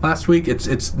statement last week?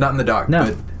 It's not in the doc.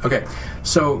 No. But, okay.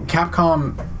 So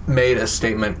Capcom made a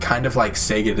statement kind of like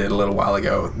Sega did a little while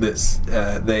ago.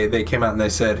 They came out and they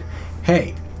said,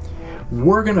 hey,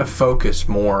 we're going to focus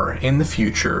more in the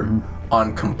future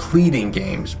on completing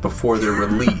games before they're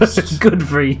released. Good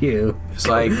for you. It's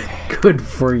like, good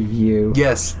for you.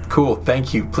 Yes, cool.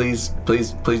 Thank you. Please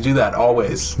do that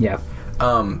always. Yeah.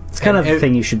 It's kind of the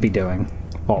thing you should be doing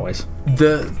always.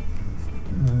 The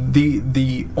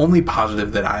only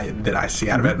positive that I see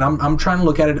out of it, and I'm trying to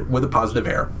look at it with a positive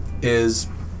air, is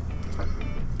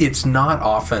it's not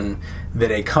often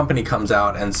that a company comes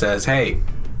out and says, "Hey,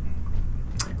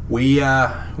 we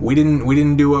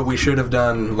didn't do what we should have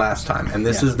done last time," and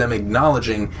this is them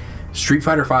acknowledging Street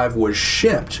Fighter V was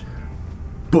shipped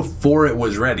before it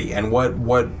was ready, and what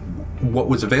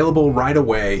was available right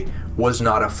away was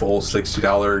not a full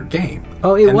 $60 game.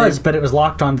 Oh, it And was, they- but it was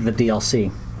locked onto the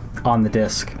DLC on the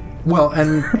disc. Well,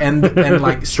 and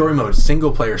like story mode,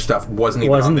 single player stuff wasn't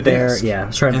even on the there. disc. Yeah, I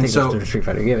was trying to And think so- of Street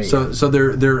Fighter giving. So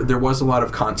there was a lot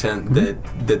of content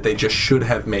that they just should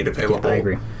have made available. I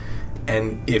agree.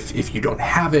 And if you don't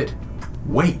have it,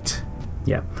 wait.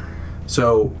 Yeah.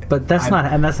 So, But that's not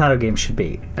how games should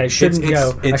be. I shouldn't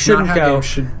it's- go. it's I shouldn't not how go. games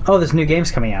should- Oh, this new game's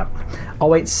coming out. I'll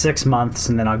wait 6 months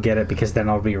and then I'll get it because then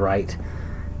I'll be right.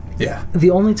 yeah.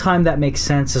 The only time that makes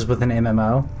sense is with an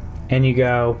MMO, and you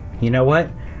go, you know what?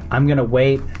 I'm gonna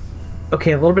wait.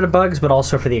 Okay, a little bit of bugs, but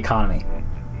also for the economy.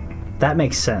 That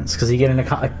makes sense because you get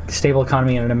a stable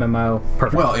economy in an MMO.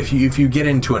 Perfect. Well, if you get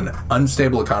into an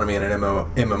unstable economy in an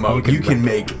MMO, you can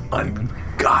make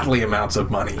ungodly amounts of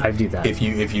money. I do that. if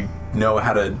you know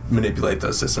how to manipulate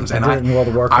those systems. And did it in World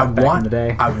of Warcraft back in the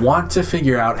day. I want to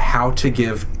figure out how to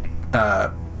give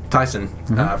Tyson,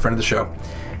 Mm-hmm. friend of the show.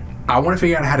 I want to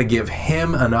figure out how to give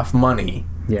him enough money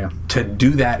yeah. to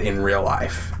do that in real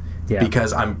life. Yeah.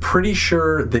 Because I'm pretty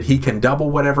sure that he can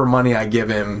double whatever money I give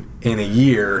him in a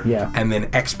year, Yeah. and then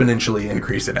exponentially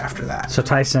increase it after that. So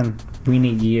Tyson, we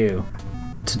need you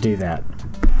to do that.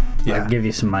 Yeah, I'll give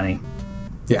you some money.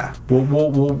 yeah.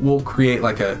 We'll create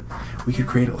we could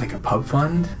create like a pub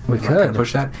fund. We Like, could. kinda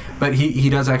push that, but he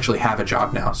does actually have a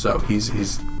job now, so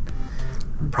he's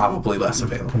probably less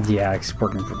available. Yeah, he's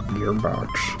working for Gearbox.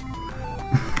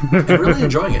 And really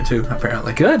enjoying it too,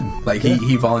 apparently. Good. Like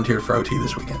he volunteered for OT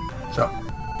this weekend. So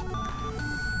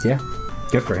Yeah,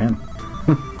 good for him.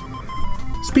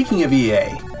 speaking of EA,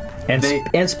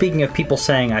 And speaking of people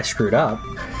saying I screwed up,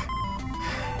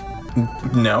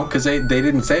 no, because they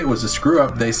didn't say it was a screw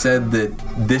up. They said that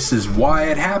this is why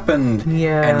it happened,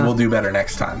 Yeah. and we'll do better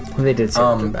next time. they did say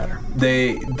something better.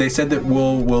 They said that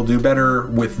we'll do better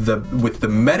with the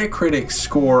Metacritic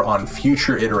score on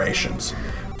future iterations,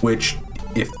 which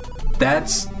if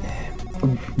that's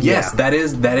yes, Yeah.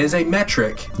 that is a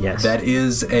metric. Yes. that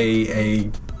is a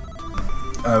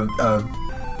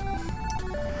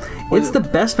It's the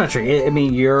best metric. I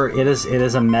mean, it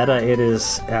is a meta. It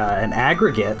is an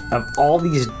aggregate of all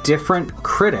these different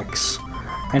critics,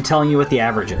 and telling you what the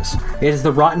average is. It is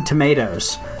the Rotten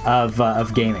Tomatoes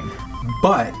of gaming.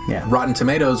 But Yeah. Rotten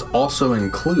Tomatoes also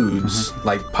includes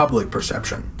like public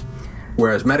perception,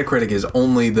 whereas Metacritic is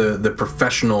only the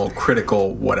professional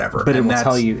critical whatever. But it And will that's-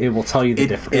 tell you. It will tell you the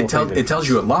difference. It tells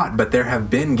you a lot, but there have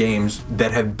been games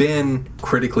that have been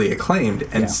critically acclaimed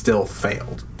and Yeah. still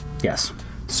failed. Yes.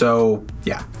 So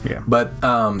yeah. Yeah. But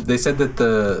they said that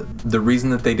the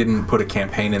reason that they didn't put a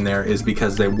campaign in there is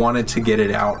because they wanted to get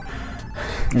it out.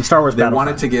 In Star Wars They Battlefront.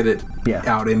 wanted to get it Yeah.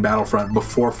 out in Battlefront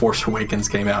before Force Awakens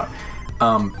came out.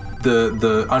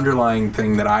 The underlying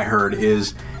thing that I heard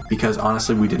is because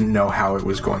honestly we didn't know how it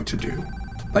was going to do.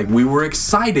 Like we were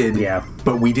excited, Yeah.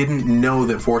 but we didn't know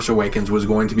that Force Awakens was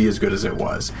going to be as good as it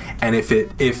was. And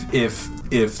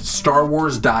if Star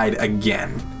Wars died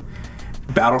again,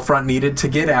 Battlefront needed to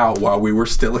get out while we were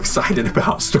still excited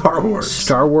about Star Wars.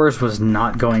 Star Wars was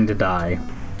not going to die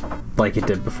like it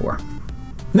did before.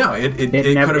 No, it never-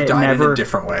 could have it died in never- a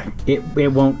different way.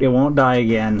 It won't die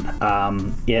again.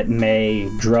 It may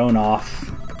drone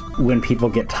off when people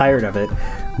get tired of it,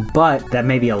 but that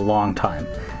may be a long time.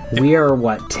 We are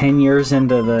 10 years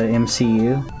into the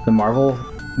MCU, the Marvel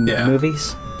Yeah.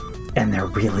 movies, and they're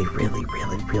really, really,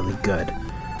 really, really good.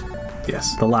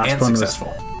 Yes. The last and one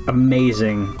successful. was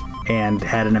amazing and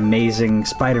had an amazing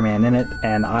Spider-Man in it,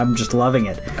 and I'm just loving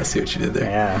it. I see what you did there.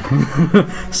 Yeah.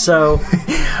 So,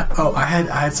 Oh, I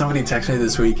had somebody text me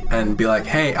this week and be like,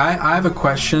 "Hey, I have a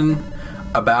question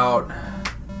about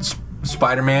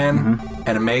Spider-Man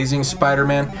and Amazing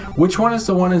Spider-Man. Which one is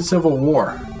the one in Civil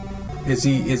War? Is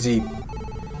he?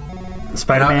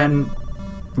 Spider-Man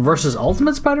versus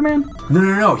Ultimate Spider-Man?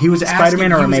 No. He was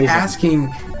Spider-Man asking. or He was Amazing?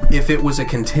 asking if it was a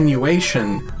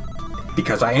continuation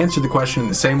because I answered the question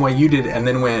the same way you did, and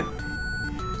then went,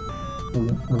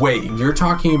 "Wait, you're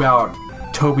talking about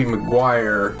Tobey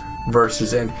Maguire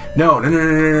versus and no.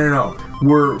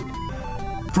 We're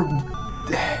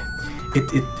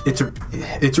it's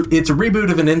a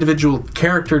reboot of an individual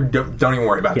character. Don't even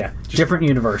worry about Yeah. it. Different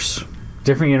universe.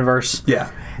 Yeah.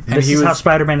 And This he is was, how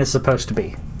Spider-Man is supposed to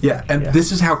be. yeah, and Yeah.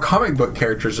 this is how comic book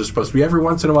characters are supposed to be. Every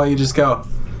once in a while, you just go,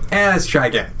 let's try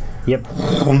again, Yep.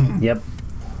 Yep.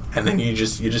 and then you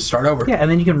just start over. Yeah, and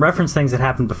then you can reference things that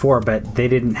happened before, but they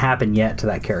didn't happen yet to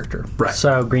that character. Right.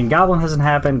 So Green Goblin hasn't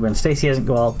happened. Gwen Stacy hasn't.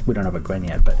 Well, we don't know about Gwen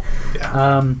yet, but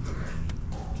Yeah.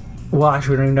 well,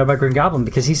 actually, we don't even know about Green Goblin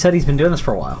because he said he's been doing this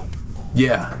for a while.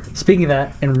 Yeah. Speaking of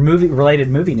that, in related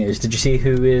movie news, did you see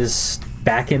who is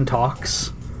back in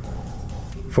talks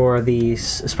for the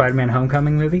Spider-Man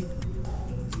Homecoming movie?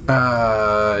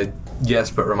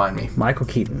 Yes, but remind me. Michael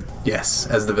Keaton. Yes,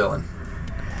 as the villain.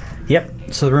 Yep.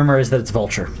 So the rumor is that it's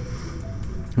Vulture,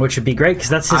 which would be great because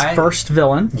that's his first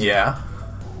villain. Yeah.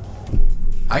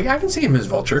 I can see him as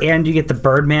Vulture. And you get the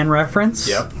Birdman reference.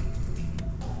 Yep.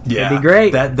 Yeah. That'd be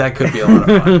great. That could be a lot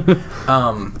of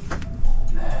fun.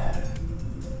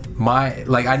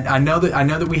 I know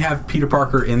that we have Peter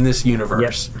Parker in this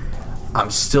universe. Yep. I'm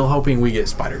still hoping we get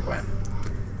Spider-Gwen.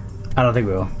 I don't think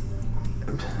we will.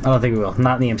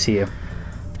 Not in the MCU.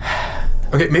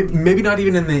 Okay, maybe not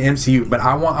even in the MCU, but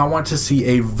I want to see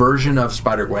a version of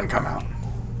Spider-Gwen come out,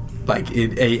 like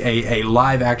a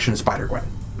live action Spider-Gwen.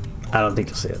 I don't think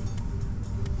you'll see it.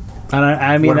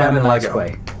 I mean that in a nice Lego?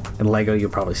 way. In Lego, you'll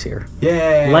probably see her.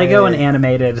 Yeah. Lego and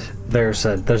animated, there's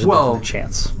a definite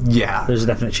chance. Yeah. There's a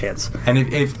definite chance. And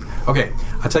if okay,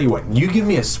 I'll tell you what. You give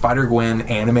me a Spider-Gwen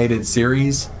animated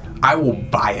series, I will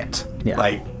buy it. Yeah.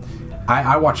 Like,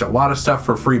 I watch a lot of stuff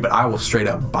for free, but I will straight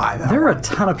up buy that. There are a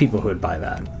ton of people who would buy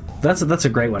that. That's a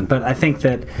great one. But I think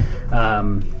that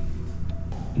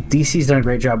DC's done a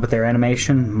great job with their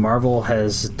animation. Marvel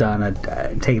has taken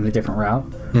a different route.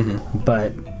 Mm-hmm.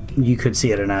 But you could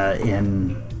see it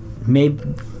in maybe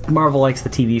Marvel likes the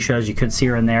TV shows. You could see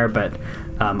her in there, but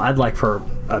I'd like for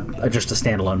just a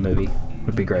standalone movie.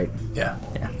 Would be great. Yeah,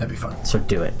 that'd be fun. So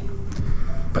do it.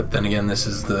 But then again, this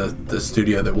is the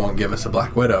studio that won't give us a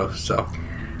Black Widow, so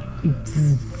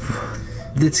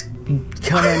It's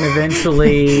coming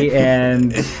eventually,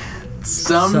 and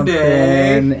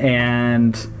someday.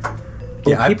 And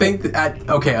yeah, I think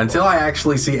until I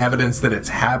actually see evidence that it's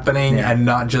happening and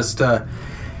not just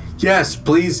yes,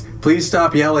 please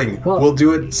stop yelling. Well, we'll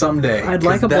do it someday. I'd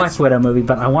like a Black Widow movie,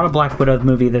 but I want a Black Widow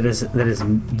movie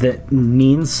that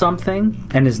means something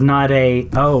and is not a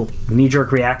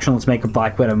knee-jerk reaction. Let's make a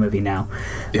Black Widow movie now.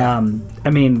 Yeah. I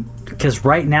mean, because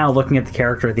right now, looking at the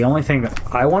character, the only thing that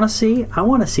I want to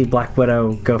see Black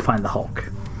Widow go find the Hulk.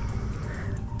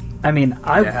 I mean,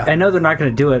 I know they're not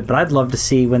going to do it, but I'd love to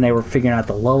see when they were figuring out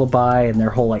the lullaby and their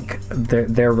whole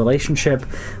their relationship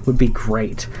would be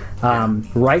great.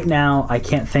 Right now, I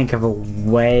can't think of a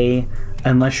way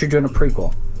unless you're doing a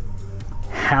prequel.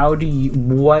 How do you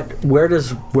where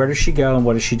does she go and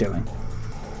what is she doing?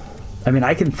 I mean,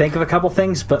 I can think of a couple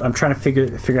things, but I'm trying to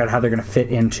figure out how they're going to fit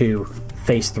into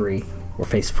Phase 3 or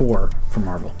Phase 4 for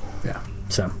Marvel. Yeah.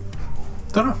 So,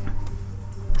 don't know.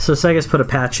 So Sega's put a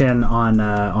patch in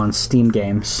on Steam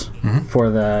games for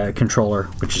the controller,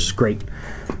 which is great.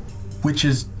 Which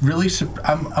is really,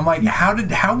 I'm like,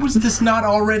 how was this not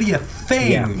already a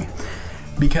thing? Yeah.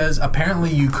 Because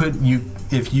apparently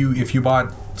if you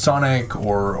bought Sonic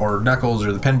or Knuckles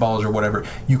or the pinballs or whatever,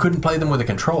 you couldn't play them with a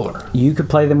controller. You could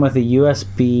play them with a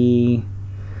USB.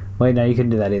 Wait, no, you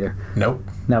couldn't do that either. Nope.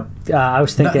 I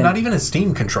was thinking not even a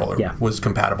Steam controller was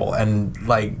compatible, and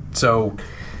so.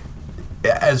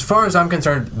 As far as I'm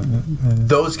concerned,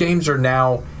 those games are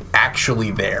now actually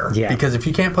there. Yeah. Because if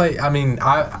you can't play, I mean,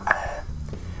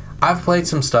 I've played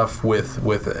some stuff with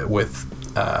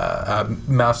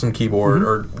mouse and keyboard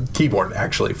or keyboard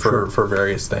actually for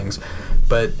various things,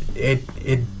 but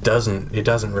it doesn't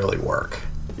really work.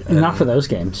 And not for those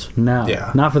games. No.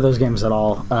 Yeah. Not for those games at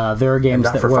all. There are games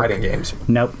not that for work. fighting games.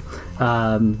 Nope.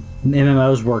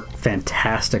 MMOs work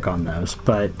fantastic on those,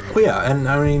 but and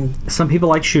I mean, some people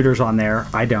like shooters on there.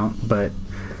 I don't, but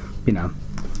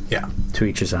yeah, to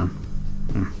each his own.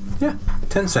 Yeah,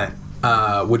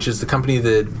 Tencent, which is the company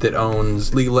that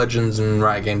owns League of Legends and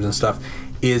Riot Games and stuff,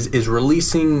 is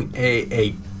releasing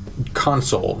a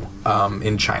console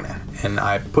in China, and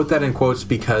I put that in quotes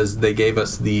because they gave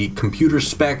us the computer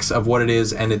specs of what it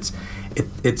is, and it's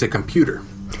a computer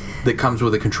that comes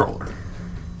with a controller.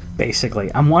 Basically,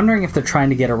 I'm wondering if they're trying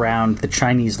to get around the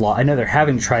Chinese law. I know they're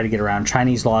having to try to get around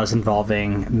Chinese laws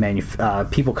involving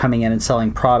people coming in and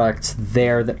selling products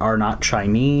there that are not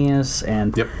Chinese.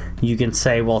 And you can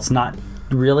say, well, it's not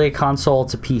really a console;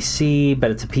 it's a PC, but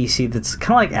it's a PC that's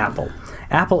kind of like Apple.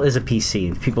 Apple is a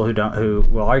PC. People who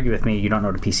will argue with me, you don't know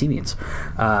what a PC means.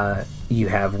 You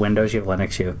have Windows, you have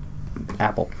Linux, you have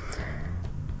Apple.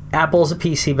 Apple is a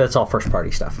PC, but it's all first-party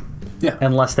stuff. Yeah.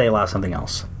 Unless they allow something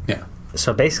else. Yeah.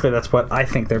 So basically, that's what I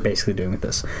think they're basically doing with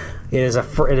this. It is a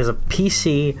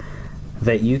PC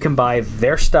that you can buy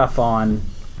their stuff on,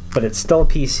 but it's still a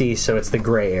PC, so it's the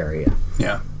gray area.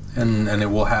 Yeah, and it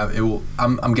will.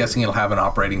 I'm guessing it'll have an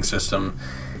operating system,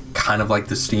 kind of like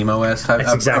the SteamOS type.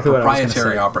 That's exactly what I was going to say.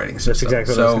 Proprietary operating system. That's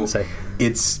exactly what I was going to say.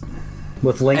 It's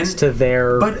with links to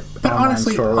their. But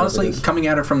honestly, coming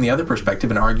at it from the other perspective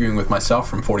and arguing with myself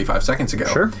from 45 seconds ago.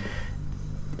 Sure.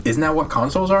 Isn't that what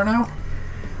consoles are now?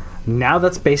 Now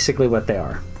that's basically what they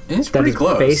are. It's That pretty is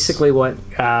close. basically what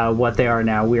they are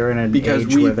now. We are in an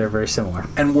age where they're very similar.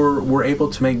 And we're able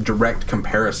to make direct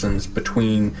comparisons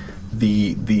between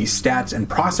the stats and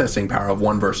processing power of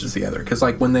one versus the other. Because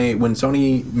like when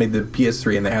Sony made the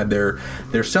PS3 and they had their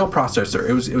cell processor,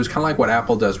 it was kind of like what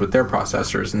Apple does with their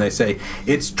processors, and they say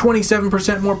it's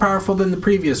 27% more powerful than the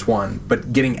previous one,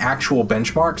 but getting actual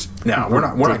benchmarks, no, we're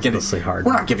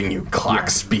not giving you clock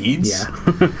speeds.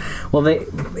 Yeah. Well,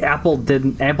 Apple doesn't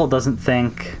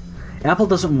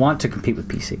want to compete with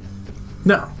PC.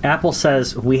 No. Apple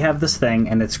says we have this thing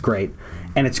and it's great,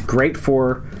 and it's great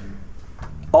for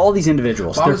all these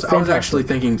individuals. Well, I was actually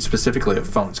thinking specifically of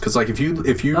phones, because like if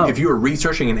you are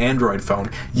researching an Android phone,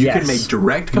 you can make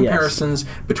direct comparisons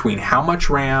between how much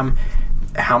RAM,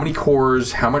 how many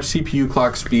cores, how much CPU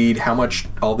clock speed, how much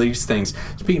all these things.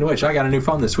 Speaking of which, I got a new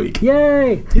phone this week.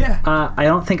 Yay! Yeah. I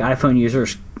don't think iPhone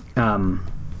users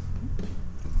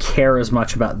care as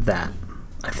much about that.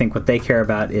 I think what they care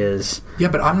about is... Yeah,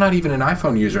 but I'm not even an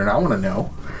iPhone user, and I want to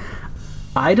know.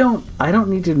 I don't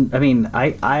need to... I mean,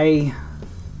 I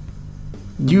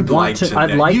I'd like to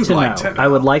know. I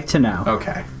would like to know.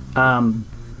 Okay.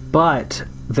 But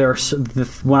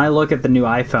when I look at the new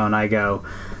iPhone, I go,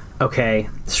 okay,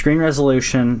 screen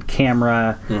resolution,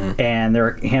 camera, and there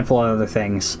are a handful of other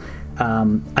things.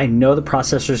 I know the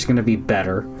processor is going to be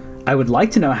better. I would like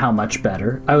to know how much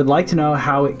better. I would like to know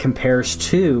how it compares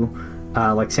to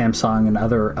like Samsung and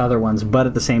other ones. But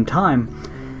at the same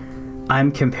time,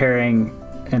 I'm comparing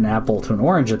an apple to an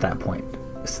orange at that point.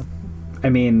 I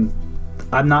mean...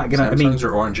 I'm not gonna. Samsungs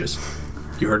are oranges.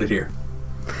 You heard it here.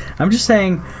 I'm just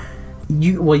saying,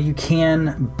 you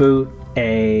can boot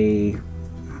a.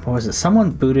 What was it?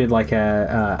 Someone booted like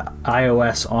a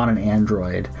iOS on an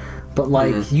Android, but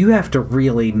like you have to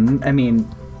really. I mean.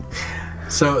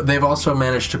 So they've also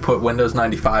managed to put Windows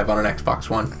 95 on an Xbox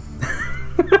One.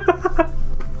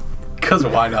 Because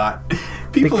why not?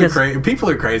 People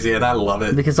are crazy, and I love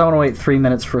it. Because I want to wait 3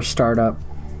 minutes for a startup,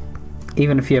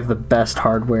 even if you have the best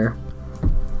hardware.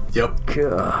 Yep.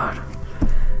 God.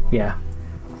 Yeah.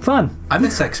 Fun. I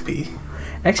miss XP.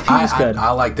 XP is good.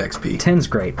 I liked XP. 10's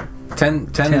great.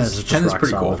 10 is pretty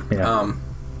solid. cool. Yeah.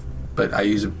 But I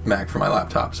use a Mac for my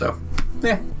laptop, so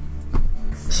yeah.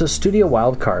 So Studio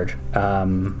Wildcard,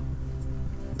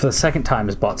 for the second time,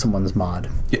 has bought someone's mod.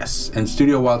 Yes, and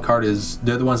Studio Wildcard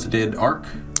they're the ones that did Ark.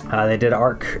 They did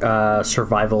Ark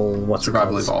Survival.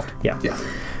 Survival Evolved. Yeah.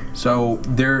 So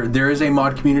there is a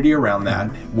mod community around that,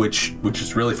 which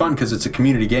is really fun because it's a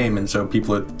community game, and so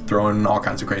people are throwing all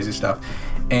kinds of crazy stuff.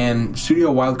 And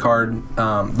Studio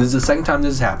Wildcard, this is the second time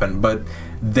this has happened, but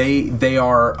they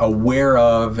are aware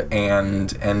of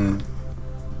and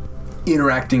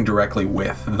interacting directly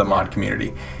with the mod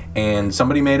community. And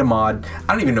somebody made a mod.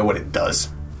 I don't even know what it does,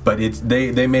 but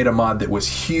they made a mod that was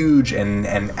huge and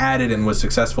added and was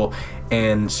successful.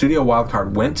 And Studio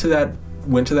Wildcard went to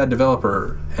that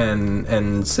developer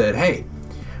and said, hey,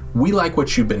 we like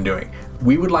what you've been doing.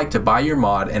 We would like to buy your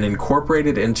mod and incorporate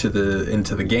it into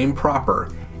the game proper,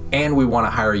 and we want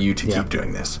to hire you to keep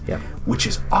doing this. Yeah. Which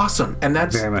is awesome. And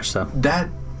that's very much so. That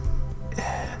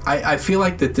I feel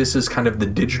like that this is kind of the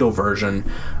digital version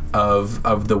of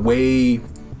the way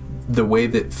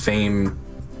that Fame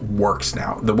works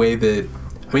now. The way that,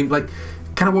 I mean, like,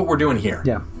 kind of what we're doing here.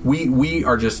 Yeah. We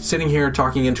are just sitting here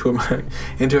talking into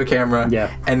a camera.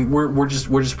 Yeah. And we're just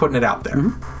putting it out there.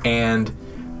 Mm-hmm. And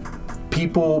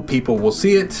people will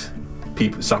see it.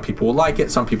 Some people will like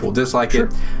it, some people will dislike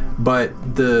it. But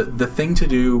the thing to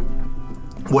do,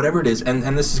 whatever it is,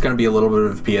 and this is going to be a little bit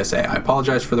of a PSA. I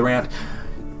apologize for the rant.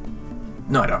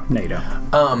 No, I don't. No, you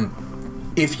don't.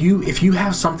 If you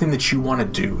have something that you want to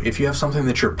do, if you have something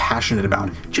that you're passionate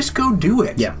about, just go do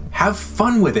it. Yeah. Have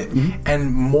fun with it. Mm-hmm.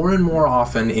 And more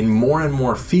often, in more and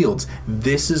more fields,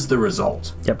 this is the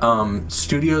result. Yep.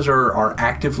 Studios are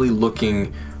actively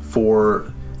looking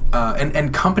for,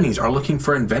 and companies are looking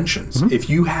for inventions. Mm-hmm. If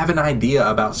you have an idea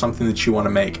about something that you want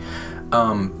to make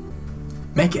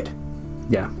it.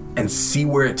 Yeah. And see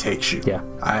where it takes you. Yeah.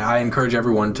 I encourage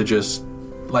everyone to just,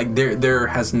 like, there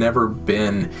has never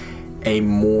been a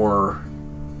more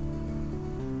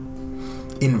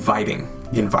inviting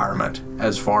environment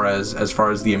as far as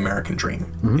the American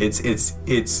dream. Mm-hmm.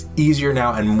 It's easier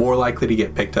now and more likely to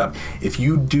get picked up. If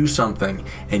you do something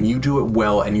and you do it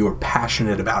well and you are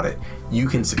passionate about it, you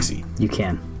can succeed. You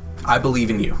can. I believe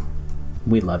in you.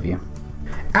 We love you.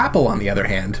 Apple, on the other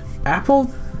hand.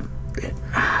 Apple.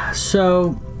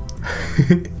 So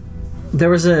there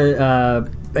was a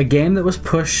game that was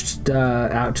pushed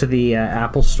out to the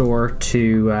Apple Store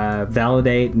to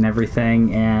validate and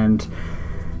everything, and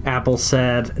Apple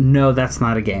said, no, that's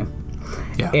not a game.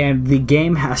 Yeah. And the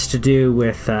game has to do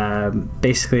with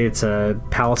basically it's a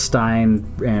Palestine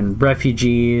and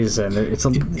refugees, and it's a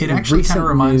It actually kind of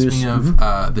reminds me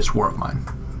of This War of Mine.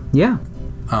 Yeah.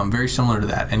 Very similar to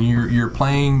that, and you're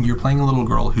playing a little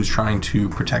girl who's trying to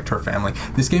protect her family.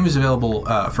 This game is available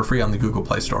for free on the Google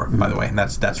Play Store, by the way, and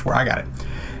that's where I got it.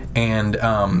 And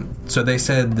so they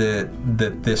said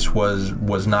that this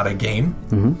was not a game,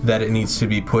 that it needs to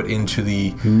be put into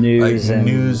the news and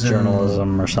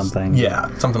journalism or something.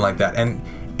 Yeah, something like that, and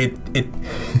it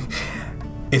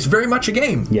it's very much a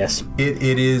game. Yes,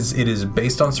 it is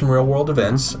based on some real world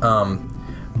events,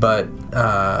 but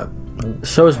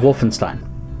so is Wolfenstein.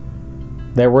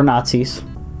 There were Nazis.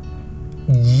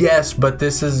 Yes, but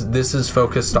this is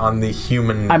focused on the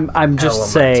human. I'm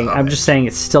just saying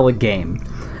it's still a game.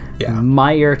 Yeah.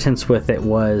 My irritance with it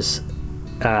was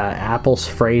Apple's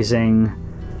phrasing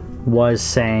was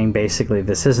saying basically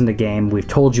this isn't a game. We've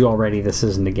told you already this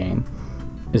isn't a game.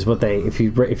 Is what they if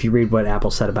you read what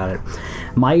Apple said about it.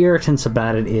 My irritance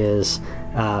about it is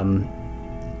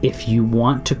if you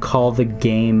want to call the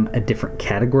game a different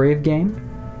category of game.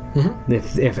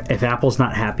 If Apple's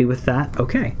not happy with that,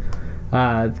 okay,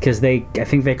 because I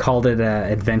think they called it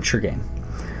an adventure game.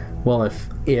 Well,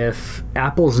 if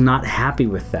Apple's not happy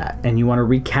with that, and you want to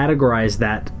recategorize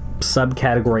that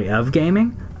subcategory of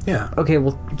gaming, yeah, okay,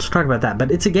 well, let's talk about that.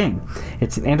 But it's a game.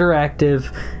 It's an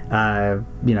interactive,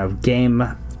 game.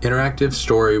 Interactive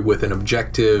story with an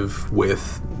objective,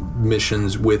 with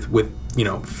missions, with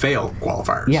fail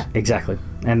qualifiers. Yeah, exactly,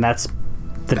 and that's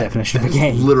the definition of a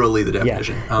game. Literally the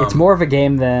definition. Yeah. It's more of a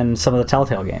game than some of the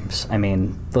Telltale games. I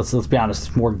mean, let's be honest,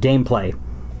 it's more gameplay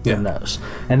than those.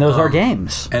 And those are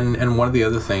games. And one of the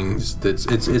other things that's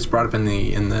it's brought up in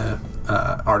the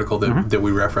article that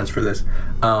we referenced for this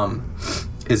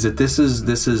is that this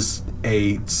is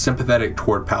a sympathetic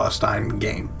toward Palestine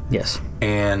game. Yes.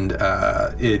 And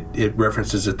it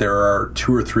references that there are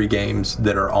 2 or 3 games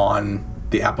that are on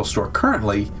the Apple Store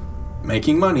currently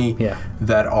making money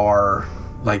that are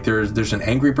like there's an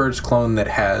Angry Birds clone that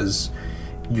has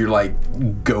your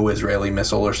like Go Israeli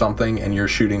missile or something, and you're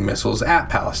shooting missiles at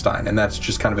Palestine, and that's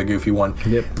just kind of a goofy one.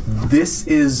 Yep. This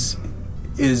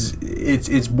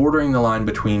it's bordering the line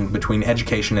between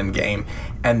education and game,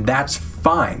 and that's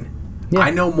fine. Yeah. I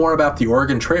know more about the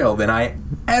Oregon Trail than I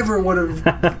ever would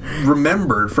have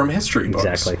remembered from history books.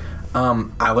 Exactly.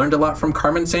 I learned a lot from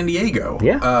Carmen Sandiego.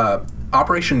 Yeah.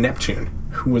 Operation Neptune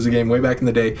was a game way back in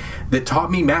the day that taught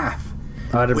me math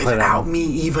without me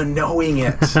even knowing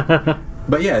it.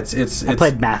 But yeah, it's I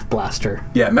played Math Blaster.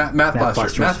 Yeah, Math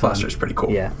Blaster. Math Blaster is pretty cool.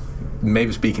 Yeah.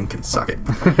 Mavis Beacon can suck it.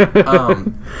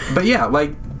 But yeah,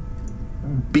 like,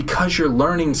 because you're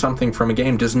learning something from a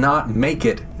game does not make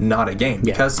it not a game.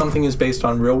 Yeah. Because something is based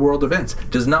on real world events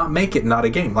does not make it not a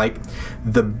game. Like,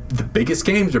 the biggest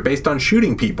games are based on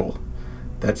shooting people.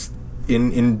 That's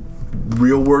in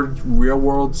real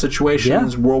world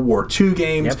situations. Yeah. World War II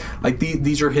games. Yep. Like,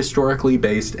 these are historically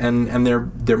based, and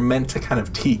they're meant to kind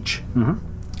of teach.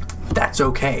 That's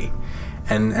okay.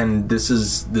 And this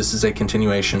is a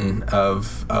continuation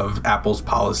of Apple's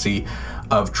policy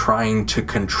of trying to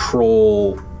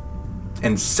control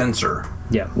and censor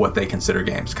what they consider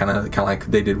games, kind of like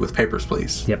they did with Papers,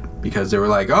 Please. Yep. Because they were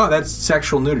like, oh, that's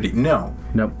sexual nudity. No.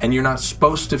 Nope. And you're not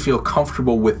supposed to feel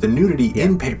comfortable with the nudity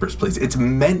in Papers, Please. It's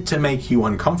meant to make you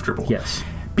uncomfortable. Yes.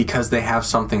 Because they have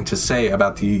something to say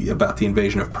about the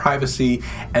invasion of privacy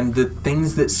and the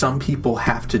things that some people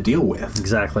have to deal with.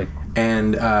 Exactly.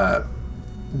 And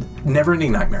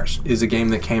Neverending Nightmares is a game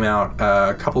that came out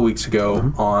a couple of weeks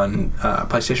ago on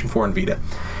PlayStation 4 and Vita,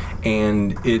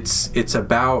 and it's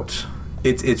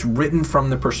written from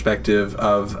the perspective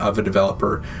of a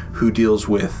developer who deals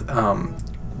with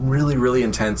really, really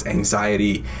intense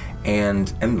anxiety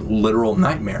and literal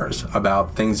nightmares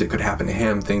about things that could happen to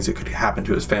him, things that could happen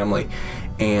to his family,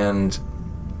 and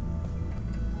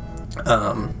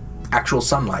Actual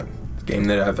Sunlight, game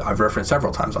that I've referenced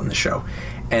several times on this show,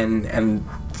 and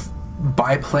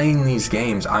by playing these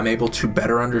games, I'm able to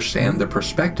better understand the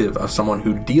perspective of someone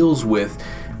who deals with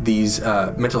these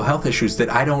mental health issues that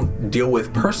I don't deal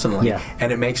with personally,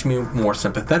 and it makes me more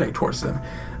sympathetic towards them.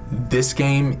 This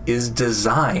game is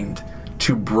designed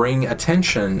to bring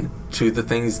attention to the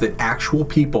things that actual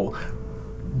people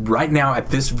right now at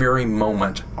this very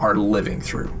moment are living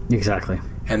through. Exactly.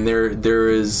 And there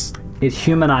is... It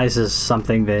humanizes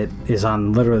something that is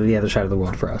on literally the other side of the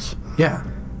world for us. Yeah.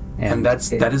 And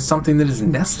that is something that is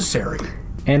necessary.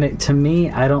 And to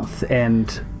me, I don't...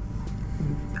 and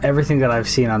everything that I've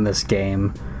seen on this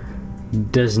game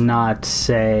does not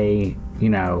say,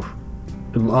 oh,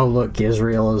 look,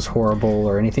 Israel is horrible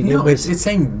or anything. No, it's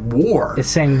saying war. It's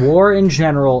saying war in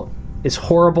general is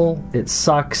horrible. It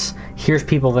sucks. Here's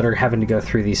people that are having to go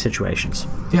through these situations.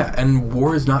 Yeah, and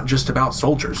war is not just about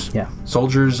soldiers. Yeah.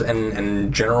 Soldiers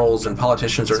and generals and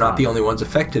politicians are not the only ones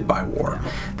affected by war.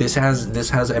 Yeah. This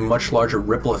has a much larger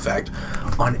ripple effect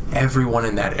on everyone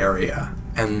in that area.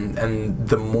 And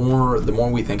the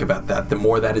more we think about that, the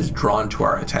more that is drawn to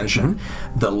our attention,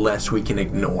 the less we can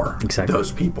ignore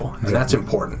those people. And that's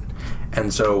important.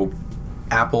 And so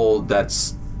Apple,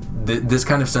 this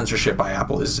kind of censorship by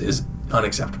Apple is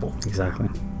unacceptable. Exactly.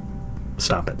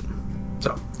 Stop it.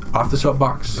 So, off the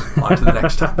soapbox, on to the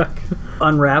next topic.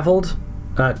 Unraveled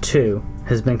 2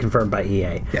 has been confirmed by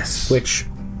EA. Yes. Which,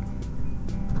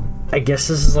 I guess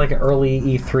this is like an early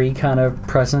E3 kind of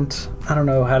present. I don't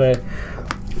know how to...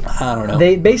 I don't know.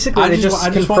 They basically I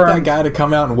just want that guy to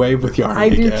come out and wave with Yarny I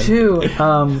do again. too.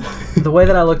 The way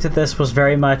that I looked at this was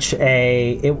very much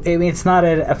it's not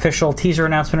an official teaser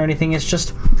announcement or anything. It's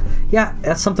just, yeah,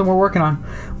 that's something we're working on.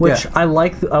 Which I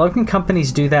like when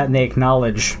companies do that and they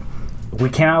acknowledge we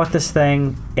came out with this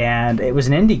thing and it was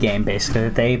an indie game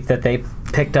basically that they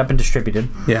picked up and distributed.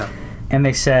 Yeah. And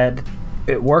they said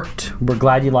it worked. We're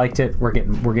glad you liked it. We're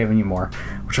giving you more,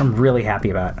 which I'm really happy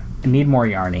about. I need more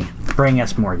Yarny. Bring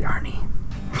us more Yarny,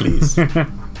 please.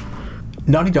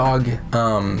 Naughty Dog.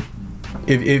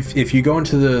 If you go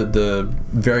into the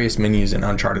various menus in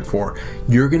Uncharted 4,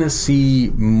 you're gonna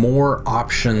see more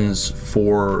options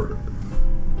for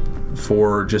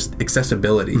just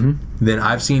accessibility than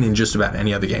I've seen in just about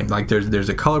any other game. Like there's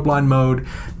a colorblind mode,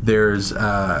 there's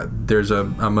a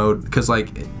mode because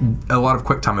like a lot of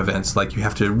QuickTime events, like you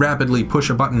have to rapidly push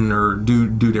a button or do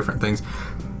different things,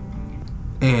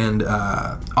 and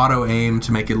auto aim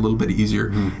to make it a little bit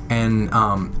easier. And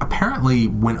apparently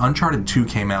when Uncharted 2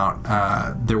 came out,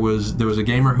 there was a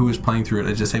gamer who was playing through it,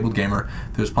 a disabled gamer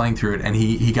that was playing through it, and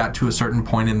he got to a certain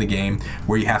point in the game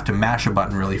where you have to mash a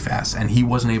button really fast, and he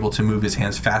wasn't able to move his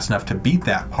hands fast enough to beat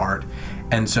that part,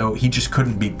 and so he just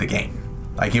couldn't beat the game.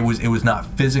 Like it was not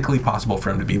physically possible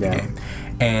for him to beat the game.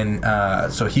 And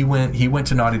so he went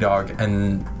to Naughty Dog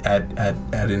and at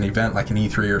an event like an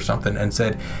E3 or something and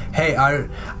said, "Hey,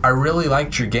 I really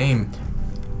liked your game.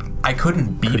 I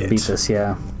couldn't beat it. Beat this,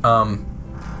 yeah.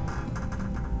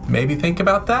 Maybe think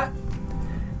about that."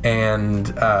 And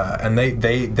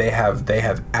they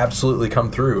have absolutely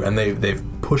come through, and they've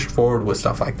pushed forward with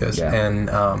stuff like this. Yeah.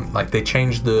 And like they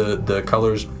changed the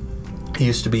colors. It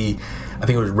used to be, I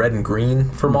think it was red and green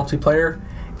for multiplayer,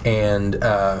 and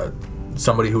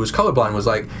somebody who was colorblind was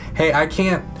like, "Hey, I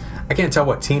can't tell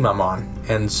what team I'm on."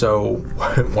 And so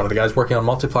one of the guys working on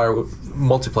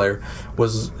multiplayer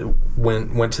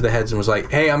went to the heads and was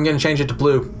like, "Hey, I'm going to change it to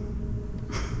blue."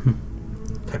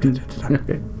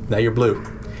 Now you're blue.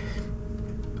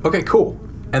 Okay, cool.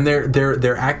 And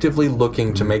they're actively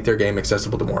looking to make their game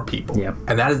accessible to more people. Yeah.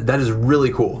 And that is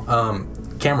really cool.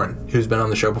 Cameron, who's been on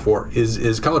the show before,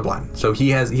 is colorblind, so he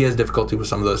has difficulty with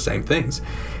some of those same things,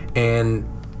 and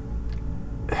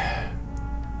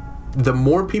the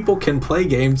more people can play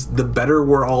games, the better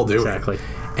we're all doing. Exactly.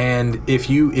 And if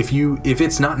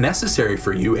it's not necessary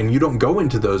for you and you don't go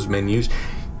into those menus,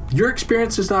 your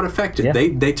experience is not affected. Yeah.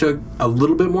 They took a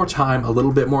little bit more time, a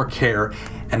little bit more care,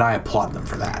 and I applaud them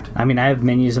for that. I mean, I have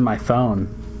menus in my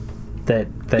phone that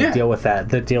deal with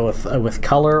that deal with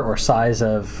color or size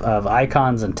of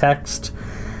icons and text.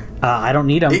 I don't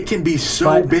need them. It can be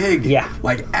so big. Yeah.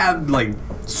 Like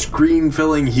screen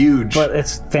filling huge. But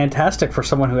it's fantastic for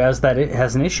someone who has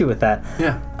an issue with that.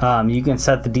 Yeah. You can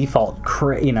set the default,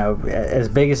 as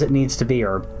big as it needs to be,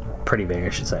 or pretty big, I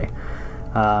should say.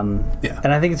 Yeah.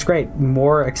 And I think it's great.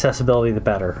 More accessibility, the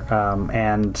better.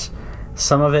 And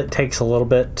some of it takes a little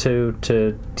bit to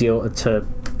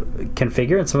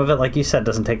configure, and some of it, like you said,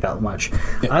 doesn't take that much.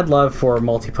 Yeah. I'd love for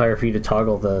multiplayer for you to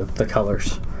toggle the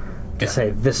colors to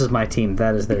say this is my team,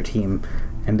 that is their team,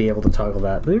 and be able to toggle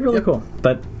that. It'd be really cool.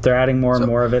 But they're adding more and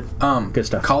more of it. Good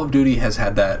stuff. Call of Duty has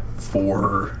had that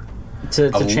for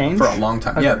change for a long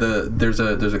time. Okay. Yeah, there's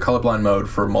a colorblind mode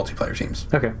for multiplayer teams.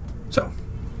 Okay. So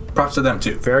props to them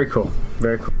too. Very cool.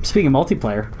 Very cool. Speaking of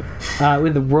multiplayer,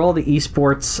 with the World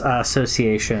Esports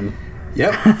Association.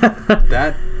 Yep.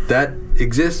 that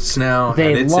exists now,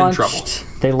 and it's in trouble.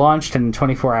 They launched in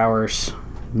 24 hours.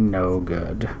 No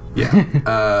good.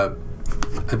 Yeah.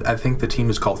 I think the team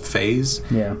is called FaZe.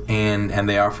 Yeah. And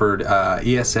they offered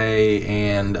ESA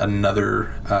and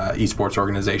another esports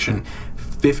organization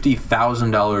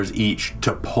 $50,000 each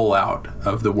to pull out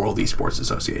of the World Esports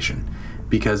Association,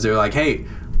 because they're like, hey,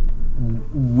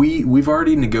 we've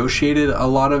already negotiated a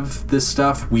lot of this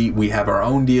stuff. We have our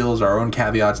own deals, our own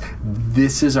caveats.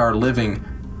 This is our living.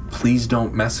 Please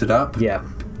don't mess it up. Yeah.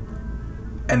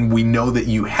 and we know that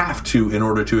you have to in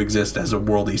order to exist as a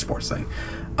world esports thing.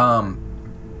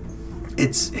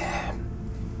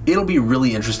 It'll be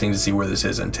really interesting to see where this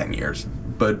is in 10 years.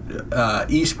 But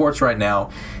esports right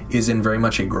now is in very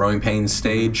much a growing pains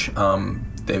stage.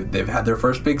 They've had their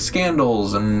first big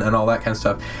scandals and all that kind of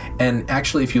stuff. And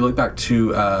actually, if you look back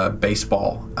to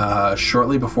baseball,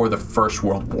 shortly before the First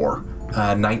World War,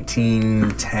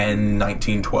 1910,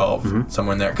 1912,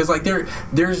 somewhere in there. Because like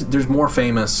there's more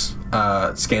famous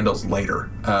scandals later.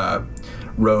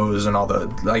 Rose and all the,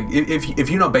 like, if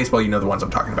you know baseball, you know the ones I'm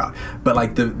talking about. But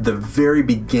like the very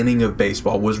beginning of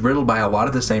baseball was riddled by a lot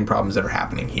of the same problems that are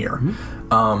happening here.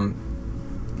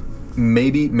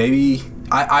 Maybe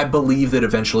I believe that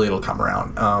eventually it'll come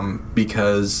around,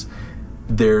 because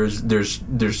there's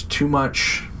too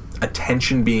much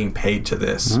attention being paid to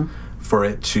this for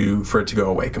it to go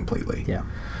away completely. Yeah.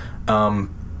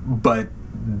 But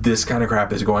this kind of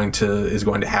crap is going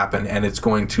to happen, and it's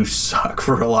going to suck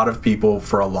for a lot of people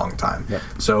for a long time. Yep.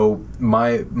 So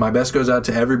my best goes out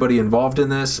to everybody involved in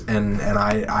this, and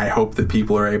I hope that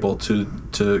people are able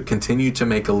to continue to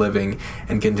make a living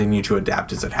and continue to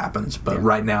adapt as it happens. But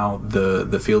right now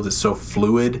the field is so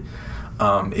fluid.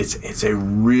 It's a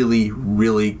really,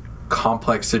 really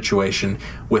complex situation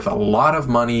with a lot of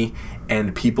money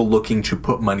and people looking to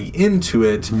put money into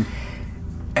it.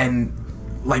 And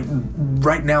like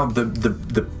right now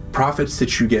the profits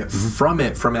that you get from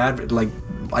it, from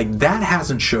like that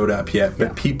hasn't showed up yet,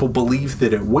 but people believe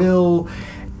that it will.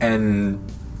 And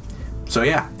so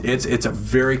it's a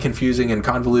very confusing and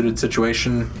convoluted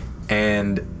situation,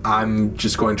 and I'm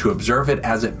just going to observe it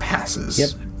as it passes.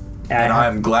 Yep. And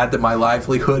I'm glad that my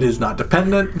livelihood is not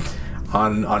dependent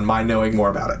on my knowing more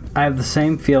about it. I have the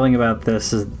same feeling about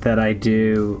this as that I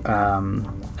do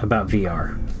about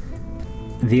VR.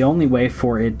 The only way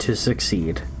for it to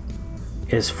succeed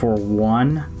is for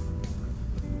one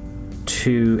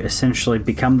to essentially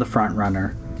become the front runner,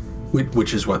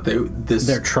 which is what this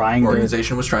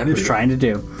organization was trying to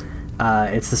do.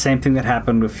 It's the same thing that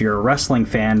happened if you're a wrestling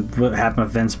fan. What happened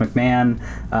with Vince McMahon,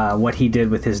 what he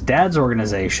did with his dad's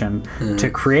organization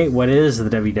to create what is the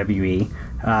WWE,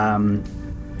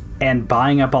 and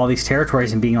buying up all these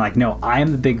territories and being like, no, I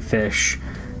am the big fish.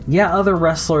 Yeah, other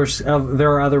wrestlers,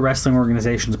 there are other wrestling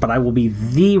organizations, but I will be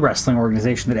the wrestling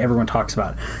organization that everyone talks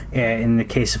about. In the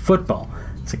case of football,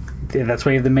 it's like, that's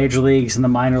why you have the major leagues and the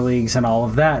minor leagues and all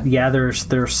of that. Yeah,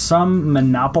 there's some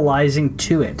monopolizing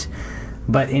to it.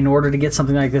 But in order to get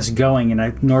something like this going, and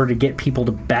in order to get people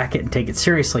to back it and take it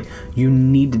seriously, you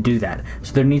need to do that.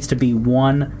 So there needs to be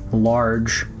one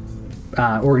large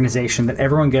organization that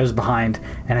everyone goes behind,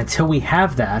 and until we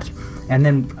have that, and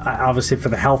then obviously for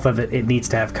the health of it, it needs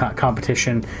to have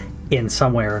competition in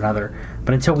some way or another.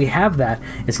 But until we have that,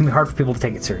 it's going to be hard for people to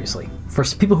take it seriously. For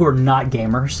people who are not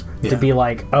gamers, to be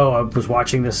like, oh, I was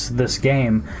watching this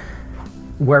game,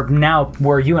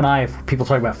 where you and I, if people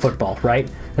talk about football, right?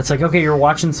 It's like, okay, you're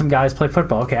watching some guys play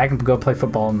football. Okay, I can go play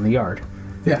football in the yard.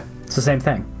 Yeah. It's the same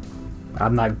thing.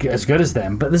 I'm not as good as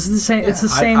them, but this is the same. Yeah. It's the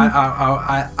same.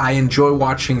 I enjoy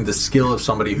watching the skill of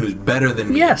somebody who's better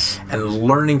than me. Yes. And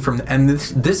learning from. And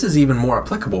this is even more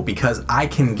applicable because I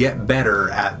can get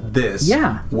better at this.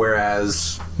 Yeah.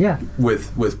 Whereas. Yeah.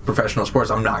 With professional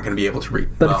sports, I'm not going to be able to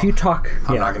read. But if you talk,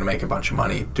 I'm not going to make a bunch of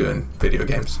money doing video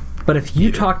games. But if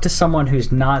you talk to someone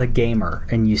who's not a gamer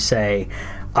and you say,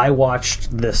 I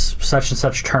watched this such and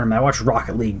such tournament, I watched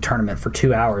Rocket League tournament for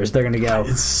 2 hours, they're going to go,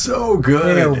 it's so good.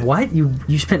 They're going to go, what?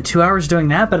 You spent 2 hours doing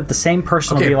that? But the same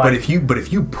person will be like... But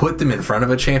if you put them in front of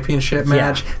a championship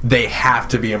match, they have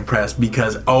to be impressed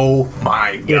because, oh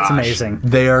my gosh. It's amazing.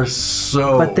 They are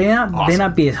so But they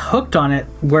not be hooked on it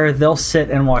where they'll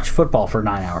sit and watch football for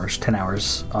 9 hours, 10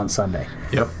 hours on Sunday.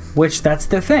 Yep. Which, that's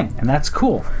their thing, and that's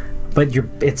cool. But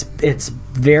it's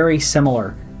very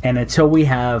similar, and until we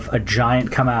have a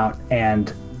giant come out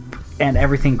and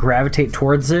everything gravitate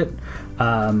towards it,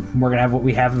 we're gonna have what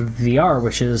we have in VR,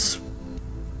 which is,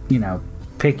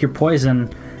 pick your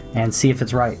poison and see if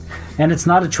it's right. And it's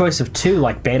not a choice of two,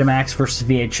 like Betamax versus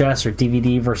VHS or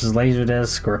DVD versus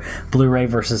Laserdisc or Blu-ray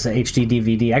versus HD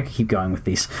DVD. I could keep going with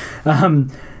these.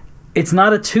 It's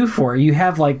not a 2-4. You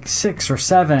have like 6 or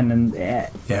 7, and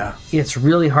it's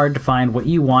really hard to find what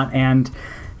you want. And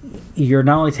you're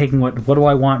not only taking what do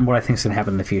I want and what I think is going to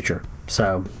happen in the future.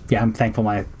 So yeah, I'm thankful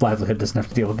my livelihood doesn't have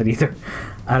to deal with it either.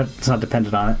 It's not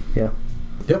dependent on it. Yeah.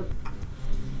 Yep.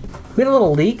 We had a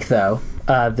little leak though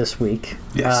this week,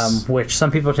 which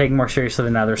some people are taking more seriously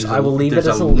than others. I will leave it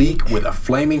as a leak with a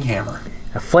flaming hammer.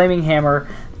 A flaming hammer.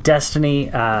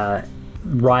 Destiny.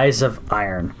 Rise of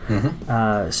Iron.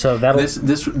 So that'll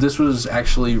This was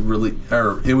actually really,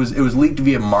 or it was leaked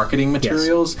via marketing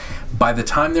materials. Yes. By the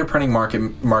time they're printing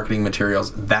marketing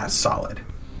materials, that's solid.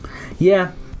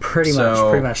 Yeah, pretty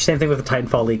much. Same thing with the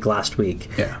Titanfall leak last week.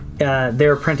 Yeah, they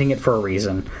were printing it for a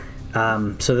reason.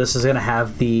 So this is going to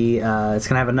have it's going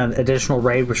to have an additional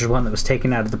raid, which is one that was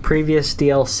taken out of the previous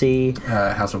DLC.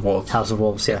 House of Wolves. House of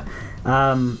Wolves, yeah.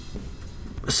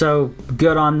 So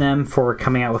good on them for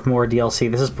coming out with more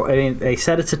DLC. They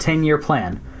said it's a 10-year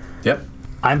plan. Yep.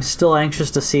 I'm still anxious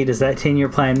to see, does that 10-year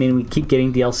plan mean we keep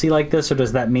getting DLC like this, or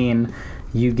does that mean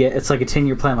it's like a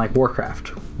 10-year plan like World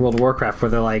of Warcraft,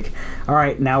 where they're like, all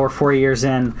right, now we're 4 years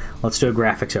in, let's do a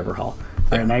graphics overhaul.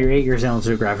 All right, now you're 8 years in, let's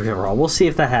do a graphics overhaul. We'll see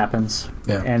if that happens.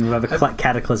 Yeah. And we'll have a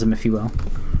cataclysm, if you will.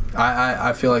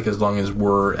 I feel like as long as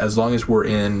we're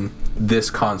in this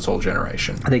console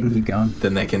generation, they can keep going.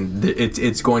 Then they can.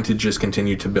 It's going to just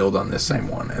continue to build on this same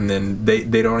one, and then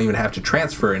they don't even have to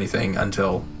transfer anything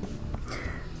until.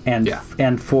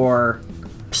 And for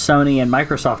Sony and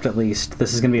Microsoft, at least,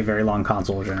 this is going to be a very long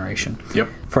console generation. Yep.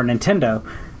 For Nintendo,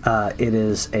 it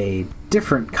is a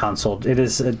different console. It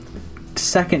is a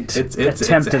second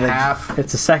attempt at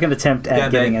it's a second attempt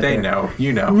at getting it there. They know,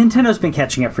 you know. Nintendo's been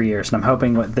catching up for years, and I'm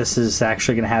hoping what this is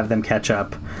actually going to have them catch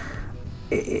up.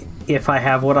 If I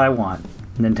have what I want,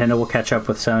 Nintendo will catch up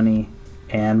with Sony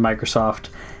and Microsoft,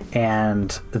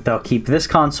 and they'll keep this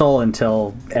console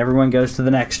until everyone goes to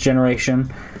the next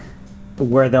generation,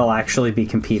 where they'll actually be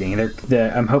competing.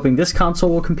 I'm hoping this console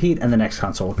will compete and the next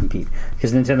console will compete,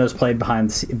 because Nintendo's played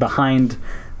behind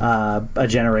a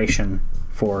generation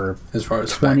for as far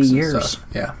as 20 years.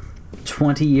 Yeah.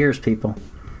 20 years, people.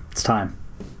 It's time.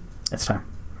 It's time.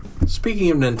 Speaking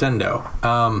of Nintendo,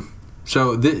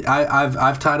 so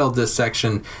I've titled this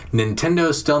section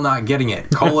 "Nintendo's Still Not Getting It: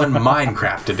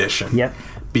 Minecraft Edition." Yep.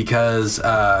 Because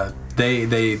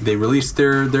they released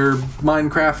their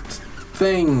Minecraft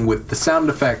thing with the sound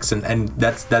effects, and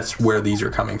that's where these are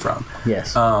coming from.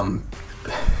 Yes. But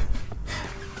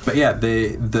yeah,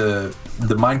 the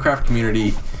Minecraft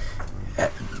community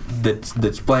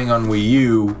that's playing on Wii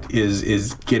U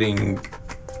is getting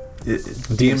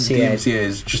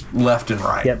DMCA's just left and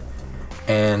right. Yep.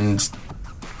 And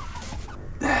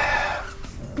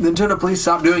Nintendo, please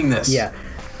stop doing this. Yeah.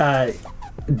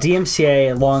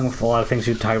 DMCA, along with a lot of things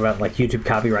we talk about, like YouTube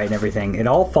copyright and everything, it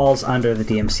all falls under the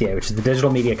DMCA, which is the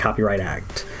Digital Media Copyright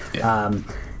Act. Yeah.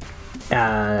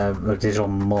 Digital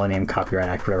Millennium Copyright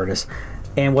Act, whatever it is.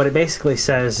 And what it basically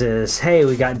says is, hey,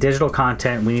 we got digital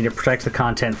content, we need to protect the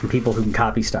content from people who can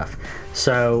copy stuff.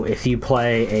 So if you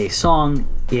play a song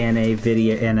in a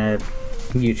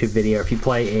YouTube video, if you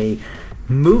play a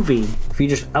movie, if you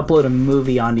just upload a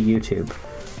movie onto YouTube,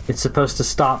 it's supposed to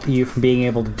stop you from being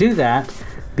able to do that,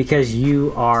 because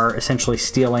you are essentially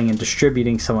stealing and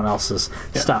distributing someone else's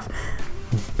stuff.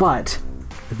 But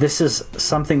this is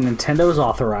something Nintendo has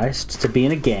authorized to be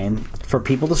in a game for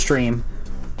people to stream.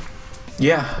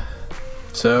 Yeah.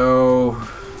 So...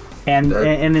 And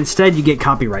instead you get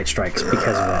copyright strikes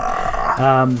because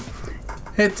of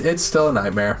it. It's still a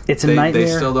nightmare. It's a nightmare.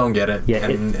 They still don't get it. Yeah,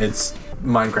 and it's...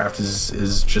 Minecraft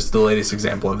is just the latest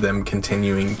example of them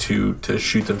continuing to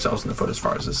shoot themselves in the foot as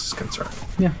far as this is concerned.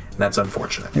 Yeah. And that's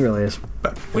unfortunate. It really is.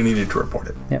 But we needed to report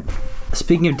it. Yep.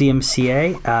 Speaking of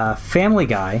DMCA, Family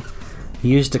Guy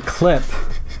used a clip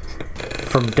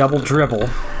from Double Dribble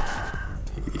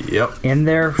in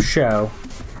their show,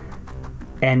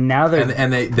 and now they're...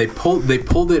 And they pulled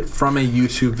it from a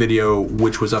YouTube video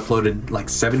which was uploaded like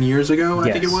 7 years ago,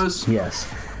 I think it was. Yes.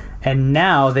 And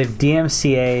now they've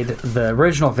DMCA'd the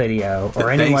original video,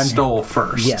 or anyone they stole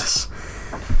first. Yes.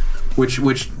 Which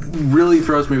really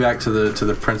throws me back to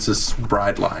the Princess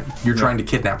Bride line. You're trying to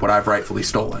kidnap what I've rightfully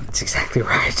stolen. That's exactly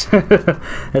right.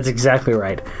 That's exactly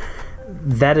right.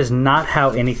 That is not how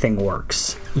anything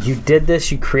works. You did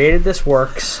this. You created this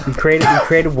works. You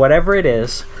created whatever it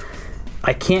is.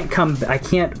 I can't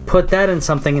put that in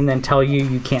something and then tell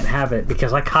you can't have it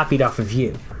because I copied off of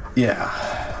you.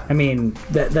 Yeah. I mean,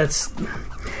 that's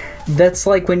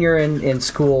like when you're in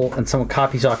school and someone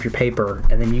copies off your paper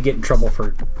and then you get in trouble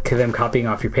for them copying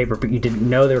off your paper, but you didn't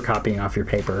know they were copying off your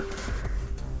paper.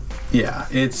 Yeah,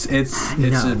 it's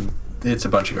a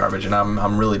bunch of garbage, and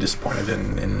I'm really disappointed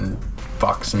in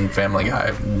Fox and Family Guy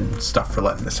and stuff for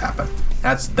letting this happen.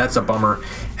 That's a bummer,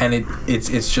 and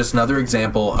it's just another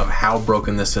example of how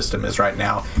broken this system is right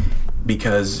now.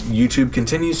 Because YouTube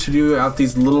continues to do out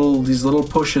these little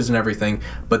pushes and everything,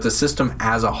 but the system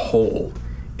as a whole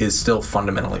is still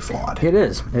fundamentally flawed. It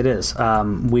is.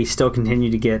 We still continue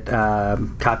to get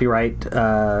copyright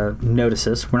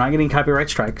notices. We're not getting copyright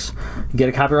strikes. You get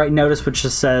a copyright notice which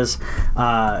just says,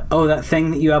 "Oh, that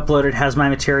thing that you uploaded has my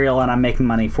material, and I'm making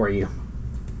money for you.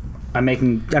 I'm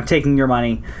taking your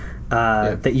money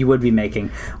that you would be making,"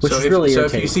 which is really irritating.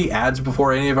 So if you see ads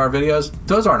before any of our videos,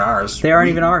 those aren't ours. They aren't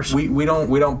even ours. We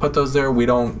don't put those there. We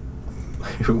don't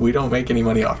make any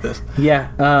money off this. Yeah.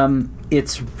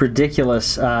 It's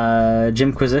ridiculous.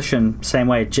 Jimquisition, same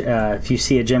way. If you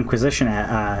see a Jimquisition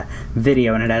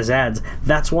video and it has ads,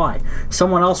 that's why.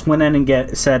 Someone else went in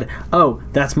and said, "Oh,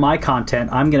 that's my content.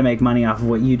 I'm going to make money off of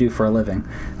what you do for a living."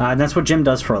 And that's what Jim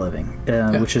does for a living,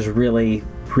 which is really,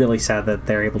 really sad that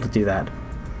they're able to do that.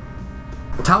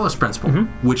 Talos Principle,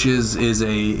 which is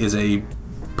a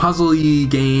puzzly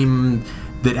game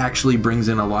that actually brings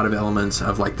in a lot of elements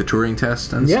of like the Turing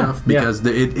test and stuff, because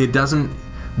it doesn't.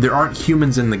 There aren't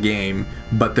humans in the game,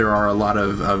 but there are a lot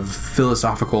of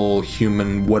philosophical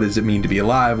human. What does it mean to be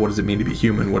alive? What does it mean to be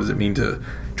human? What does it mean to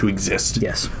exist?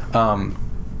 Yes. So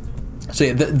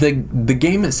yeah, the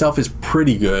game itself is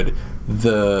pretty good.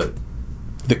 The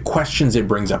questions it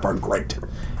brings up are great,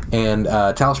 and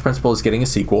Talos Principle is getting a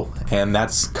sequel, and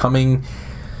that's coming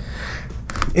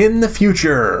in the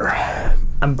future.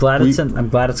 I'm glad it's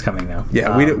coming though.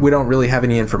 Yeah, we don't really have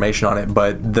any information on it,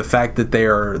 but the fact that they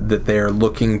are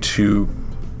looking to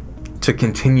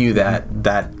continue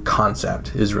that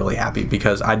concept is really happy,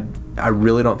 because I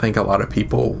really don't think a lot of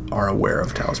people are aware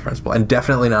of Talos Principle, and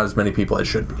definitely not as many people as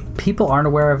should be. People aren't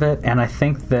aware of it, and I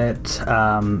think that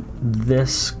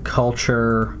this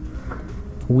culture,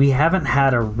 we haven't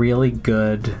had a really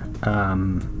good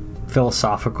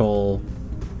philosophical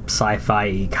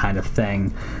sci-fi kind of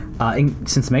thing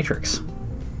since Matrix.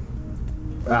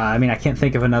 I mean, I can't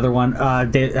think of another one.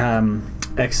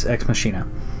 Ex Machina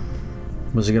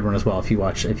was a good one as well. If you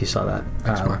saw that.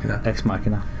 Ex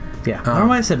Machina. Yeah, I don't know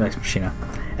why I said Ex Machina.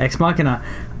 Ex Machina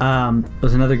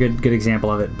was another good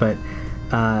example of it. But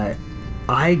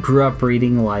I grew up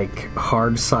reading like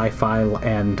hard sci-fi,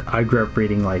 and I grew up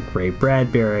reading like Ray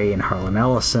Bradbury and Harlan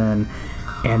Ellison.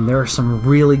 And there's some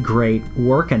really great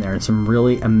work in there, and some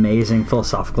really amazing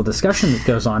philosophical discussion that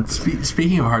goes on.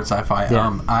 Speaking of hard sci-fi,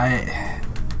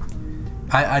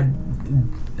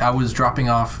 I was dropping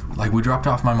off, like we dropped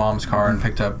off my mom's car and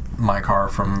picked up my car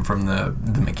from the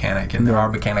mechanic, and our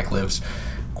mechanic lives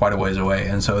quite a ways away,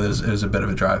 and so it was a bit of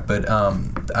a drive. But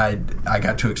I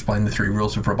got to explain the 3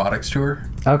 rules of robotics to her.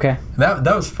 Okay. That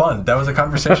was fun. That was a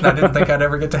conversation I didn't think I'd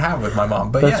ever get to have with my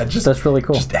mom. But that's really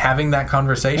cool. Just having that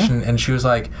conversation, and she was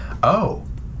like, "Oh,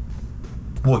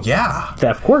 well, yeah,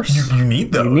 of course, you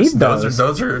need those. You need those.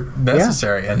 Those are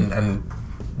necessary." Yeah. And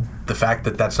the fact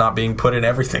that that's not being put in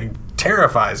everything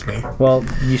terrifies me. Well,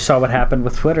 you saw what happened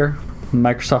with Twitter,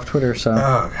 Microsoft Twitter. So.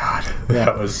 Oh God,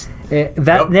 that was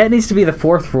that needs to be the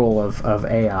 4th rule of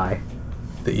AI.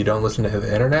 That you don't listen to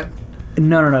the internet.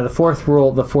 No. The fourth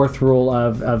rule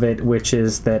of it, which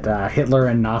is that Hitler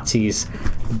and Nazis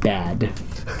bad.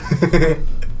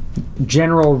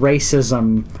 General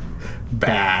racism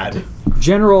bad.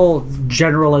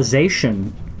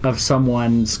 Generalization of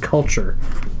someone's culture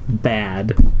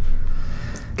bad.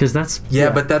 Because that's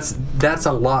but that's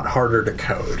a lot harder to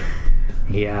code.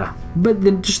 Yeah, but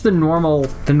then just the normal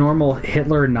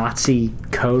Hitler Nazi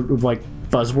code, like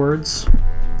buzzwords.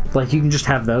 Like, you can just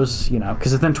have those,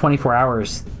 because within 24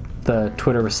 hours, the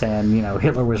Twitter was saying,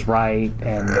 Hitler was right,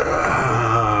 and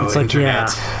it's like, internet.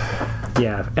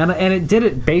 Yeah, and it did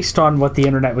it based on what the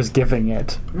internet was giving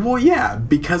it. Well, yeah,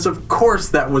 because of course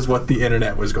that was what the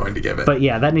internet was going to give it. But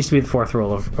yeah, that needs to be the 4th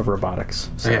rule of robotics.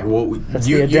 So okay, well, that's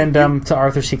the addendum to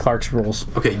Arthur C. Clarke's rules.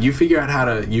 Okay, you figure out how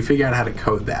to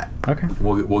code that. Okay,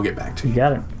 we'll get back to you. You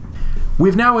got it.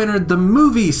 We've now entered the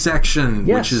movie section,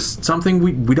 which is something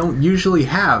we don't usually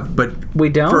have, but we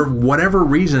don't. For whatever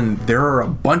reason, there are a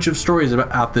bunch of stories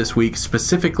out this week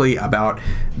specifically about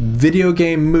video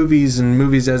game movies and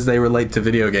movies as they relate to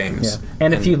video games. Yeah.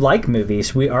 And if you like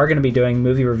movies, we are going to be doing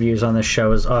movie reviews on this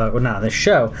show, well, not on this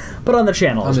show, but on the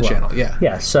channel as well. On the channel, yeah.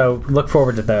 Yeah, so look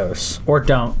forward to those. Or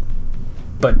don't,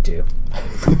 but do.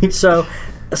 So,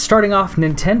 starting off,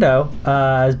 Nintendo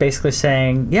is basically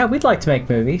saying, yeah, we'd like to make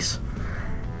movies.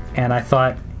 And I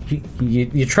thought,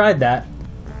 you tried that.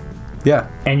 Yeah.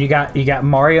 And you got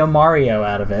Mario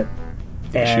out of it.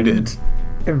 And yes,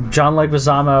 you did. John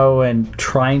Leguizamo and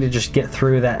trying to just get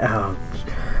through that. Oh.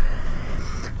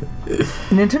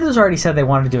 Nintendo's already said they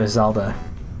wanted to do a Zelda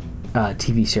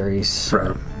TV series.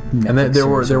 Right. And there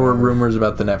were rumors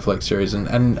about the Netflix series,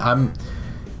 and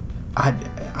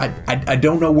I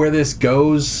don't know where this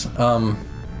goes.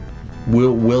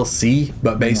 We'll see,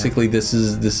 but basically this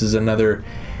is another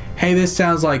hey, this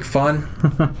sounds like fun,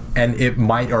 and it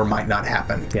might or might not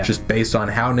happen, just based on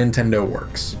how Nintendo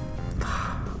works.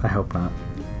 I hope not.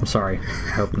 I'm sorry. I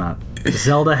hope not.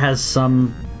 Zelda has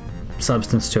some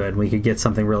substance to it. We could get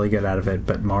something really good out of it,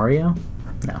 but Mario?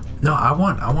 No. No, I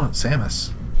want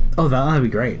Samus. Oh, that'd be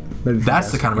great.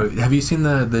 That's the kind of movie. Have you seen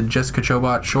the Jessica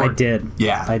Chobot short? I did.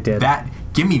 Yeah, I did.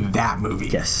 Give me that movie.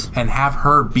 Yes. And have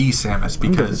her be Samus,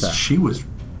 because she was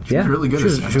really good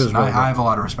as Samus. She was really I have a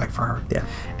lot of respect for her. Yeah.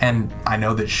 And I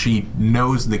know that she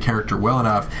knows the character well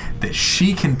enough that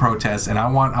she can protest, and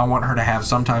I want her to have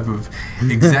some type of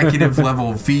executive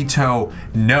level veto.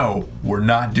 No, we're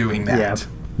not doing that.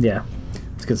 Yeah.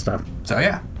 It's good stuff. So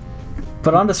yeah.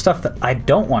 But on to stuff that I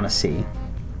don't want to see.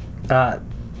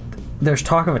 There's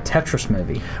talk of a Tetris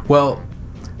movie. Well,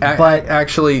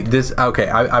 actually,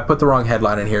 I put the wrong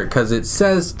headline in here because it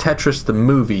says Tetris the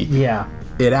movie. Yeah.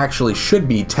 It actually should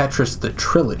be Tetris the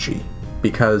trilogy,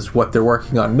 because what they're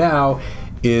working on now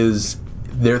is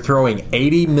they're throwing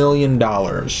 $80 million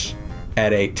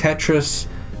at a Tetris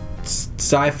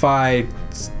sci-fi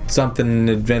something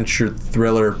adventure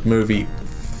thriller movie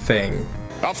thing.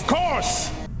 Of course!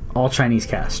 All Chinese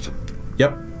cast.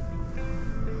 Yep.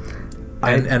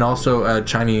 And also a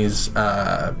Chinese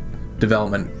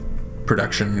development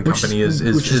production company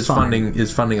is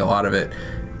funding a lot of it,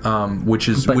 which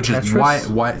is Tetris?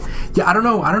 why I don't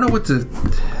know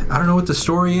what the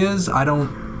story is. I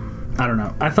don't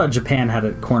know. I thought Japan had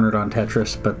it cornered on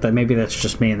Tetris, but maybe that's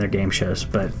just me and their game shows.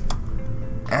 But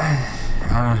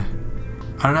I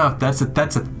don't know. That's a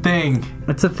thing.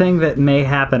 It's a thing that may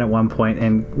happen at one point,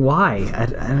 and why? I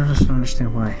don't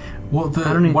understand why. Well,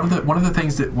 one of the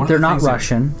things that they're not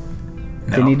Russian.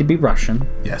 No. They need to be Russian.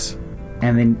 Yes.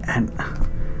 And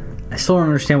I still don't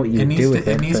understand what you do with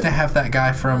it. It needs to have that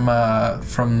guy from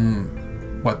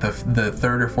what the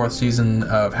third or fourth season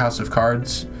of House of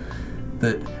Cards.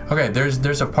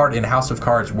 There's a part in House of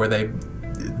Cards where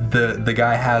the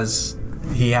guy has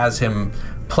him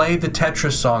play the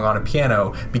Tetris song on a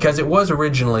piano, because it was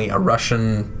originally a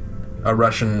Russian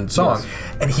song,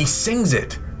 and he sings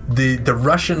it. The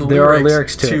Russian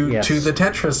lyrics to the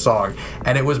Tetris song,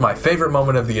 and it was my favorite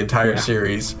moment of the entire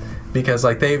series, because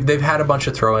like they've had a bunch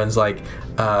of throw-ins, like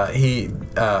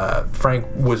Frank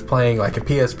was playing like a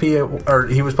PSP or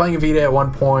he was playing a Vita at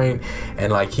one point,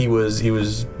 and like he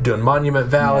was doing Monument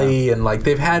Valley, and like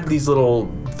they've had these little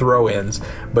throw-ins,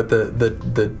 but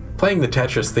the playing the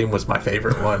Tetris theme was my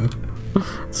favorite one.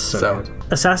 So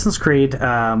Assassin's Creed,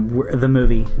 the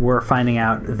movie, we're finding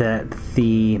out that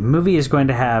the movie is going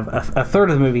to have a third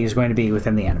of the movie is going to be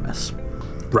within the Animus.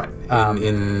 Right.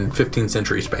 In 15th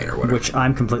century Spain or whatever. Which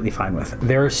I'm completely fine with.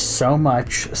 There is so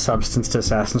much substance to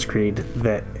Assassin's Creed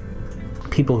that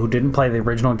people who didn't play the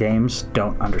original games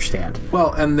don't understand.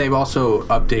 Well, and they've also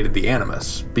updated the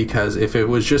Animus, because if it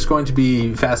was just going to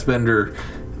be Fassbender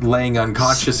laying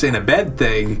unconscious in a bed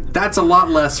thing, that's a lot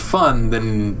less fun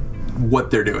than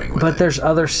what they're doing with it. But there's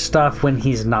other stuff when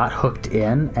he's not hooked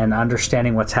in, and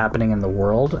understanding what's happening in the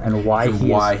world and why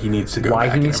he needs to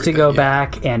go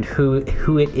back, and who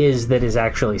it is that is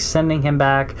actually sending him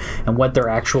back, and what their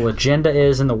actual agenda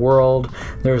is in the world.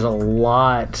 There's a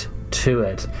lot to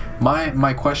it.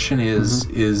 My question is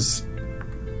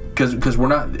because we're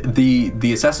not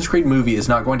the Assassin's Creed movie is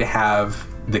not going to have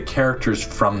the characters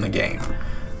from the game.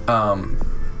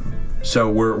 So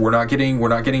we're not getting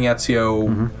Ezio.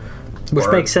 Mm-hmm. Which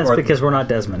makes sense because we're not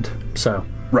Desmond, so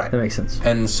right. That makes sense.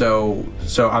 And so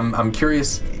I'm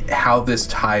curious how this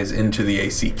ties into the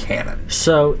AC canon.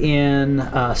 So in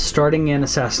starting in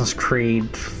Assassin's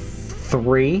Creed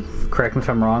 3, correct me if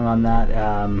I'm wrong on that.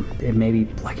 It may be,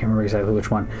 I can't remember exactly which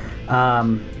one.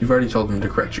 You've already told them to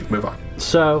correct you. Move on.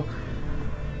 So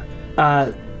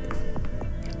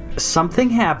something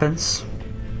happens,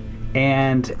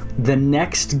 and the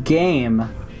next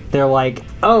game, they're like,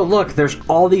 oh, look, there's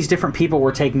all these different people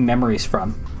we're taking memories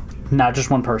from, not just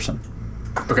one person.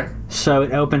 Okay. So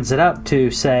it opens it up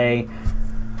to say,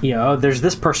 there's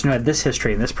this person who had this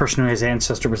history, and this person whose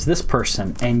ancestor was this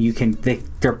person, and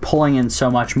they're pulling in so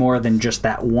much more than just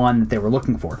that one that they were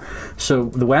looking for. So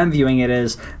the way I'm viewing it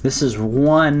is, this is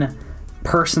one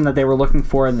person that they were looking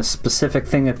for in the specific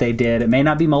thing that they did. It may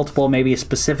not be multiple, maybe a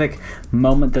specific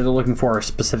moment that they're looking for, or a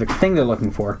specific thing they're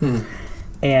looking for.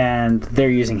 And they're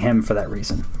using him for that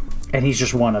reason, and he's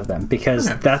just one of them, because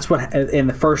that's what in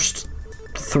the first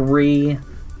three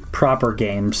proper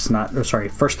games,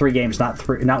 first three games, not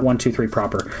 1, 2, 3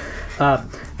 proper.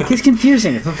 It gets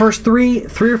confusing. The first three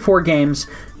or four games,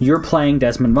 you're playing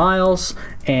Desmond Miles,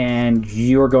 and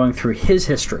you're going through his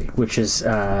history, which is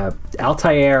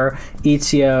Altair,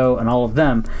 Ezio, and all of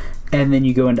them. and then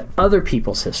you go into other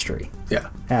people's history Yeah.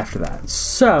 after that.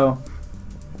 So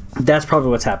that's probably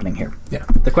what's happening here. Yeah.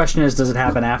 The question is, does it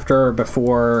happen after or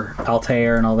before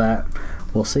Altair and all that?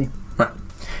 We'll see. Right.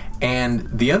 And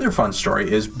the other fun story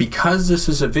is, because this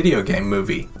is a video game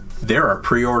movie, there are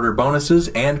pre-order bonuses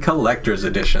and collector's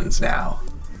editions now.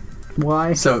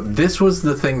 Why? So this was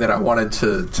the thing that I wanted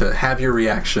to have your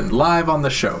reaction live on the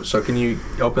show. So can you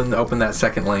open that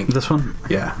second link? This one?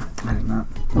 Yeah. I did not.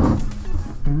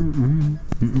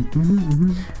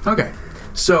 Okay.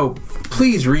 So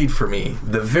please read for me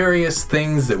the various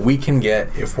things that we can get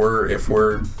if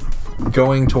we're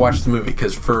going to watch the movie.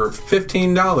 Because for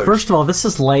 $15, First of all, this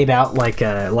is laid out like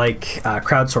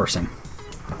crowdsourcing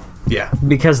yeah,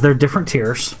 because they're different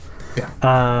tiers. yeah,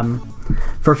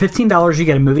 For $15, you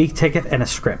get a movie ticket and a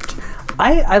script.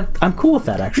 I'm cool with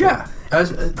that, actually. yeah.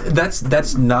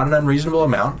 That's not an unreasonable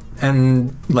amount,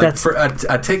 and like That's- for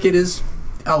a ticket is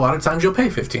a lot of times you'll pay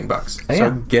 $15. Yeah.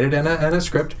 So get it in a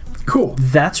script. Cool.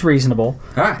 That's reasonable.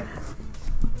 All right.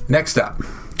 Next up.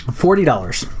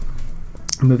 $40.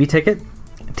 Movie ticket,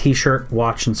 t-shirt,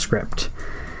 watch, and script.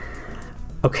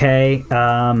 Okay.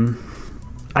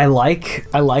 I like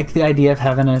the idea of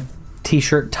having a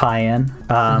t-shirt tie-in.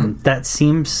 That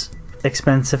seems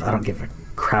expensive. I don't give a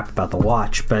crap about the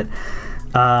watch, but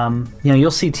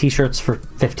you'll see t-shirts for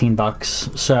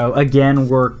 $15. So again,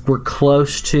 we're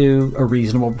close to a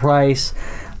reasonable price.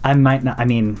 I might not. I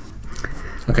mean,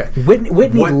 Okay. Whitney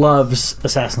What- loves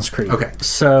Assassin's Creed. Okay.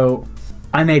 So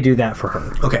I may do that for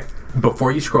her. Okay.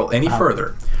 Before you scroll any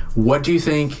further, what do you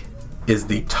think is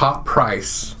the top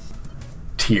price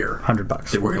tier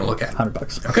 $100 that we're going to look at?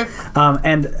 $100. Okay.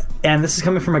 And this is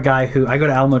coming from a guy who I go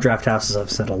to Alamo Draft House, as I've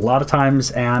said a lot of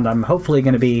times, and I'm hopefully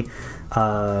going to be.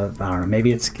 I don't know.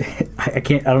 Maybe it's. I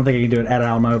can't. I don't think I can do it at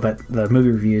Alamo, but the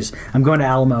movie reviews. I'm going to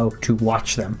Alamo to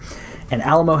watch them, and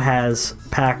Alamo has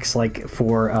packs like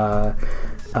for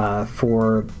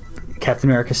Captain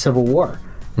America: Civil War.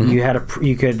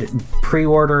 You could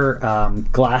pre-order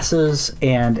glasses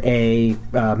and a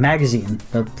magazine,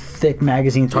 a thick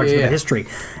magazine talking about Yeah. history,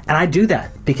 and I do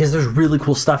that because there's really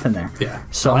cool stuff in there. Yeah.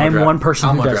 So I am one person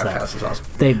who Alamo does Draft that. House is awesome.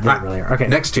 They All right. really are. Okay.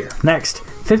 Next tier. Next,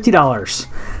 $50.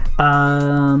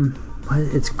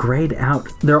 It's grayed out.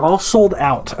 They're all sold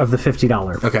out of the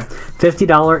 $50. Okay.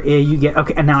 $50, you get.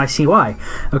 Okay, and now I see why.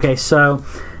 Okay, so.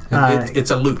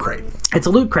 It's a loot crate. It's a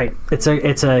loot crate. It's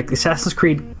a Assassin's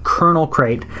Creed kernel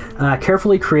crate,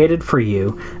 carefully created for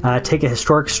you. Take a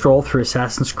historic stroll through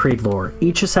Assassin's Creed lore.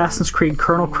 Each Assassin's Creed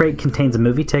kernel crate contains a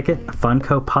movie ticket, a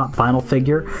Funko Pop vinyl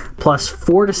figure, plus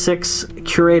 4 to 6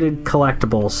 curated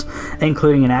collectibles,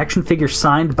 including an action figure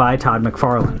signed by Todd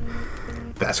McFarlane.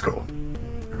 That's cool.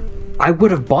 I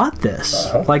would have bought this.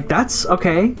 Like, that's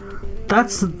okay.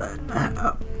 That's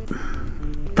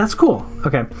cool.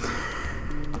 Okay.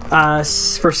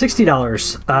 For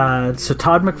 $60, so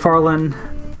Todd McFarlane,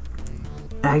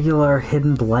 Aguilar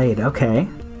Hidden Blade. Okay.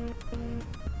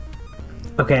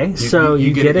 So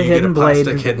you get a hidden blade,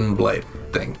 plastic hidden blade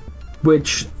thing.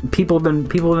 which people have been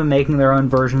making their own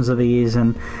versions of these,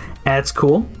 and it's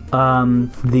cool.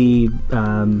 It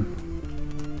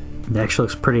actually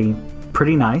looks pretty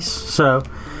nice. So,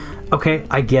 okay,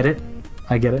 I get it.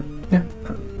 Yeah.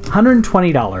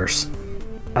 $120.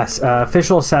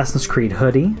 Official Assassin's Creed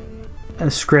hoodie,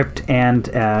 a script, and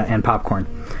popcorn.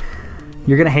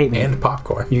 You're gonna hate me. And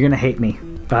popcorn. You're gonna hate me.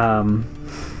 I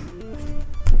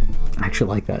actually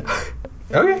like that.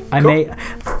 Okay.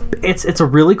 It's a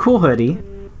really cool hoodie.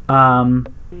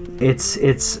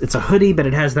 It's a hoodie, but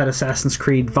it has that Assassin's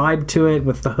Creed vibe to it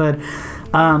with the hood.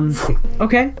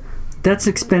 Okay, that's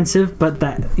expensive, but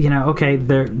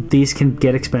these can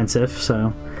get expensive,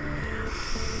 so.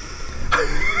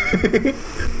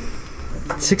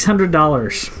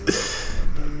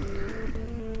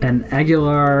 $600. An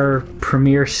Aguilar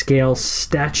Premier Scale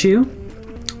statue.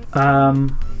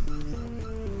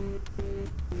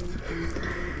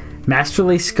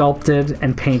 Masterly sculpted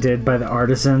and painted by the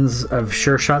artisans of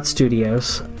Sure Shot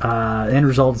Studios. The end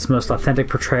result is the most authentic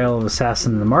portrayal of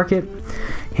Assassin in the market.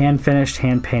 Hand finished,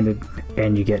 hand painted,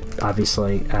 and you get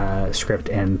obviously script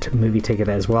and movie ticket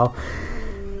as well.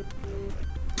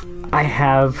 I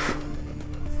have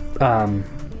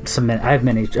not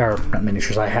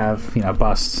miniatures. I have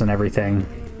busts and everything.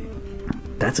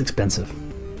 That's expensive.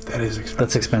 That is expensive.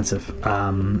 That's expensive.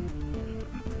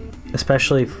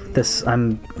 Especially if this.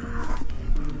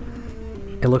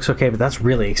 It looks okay, but that's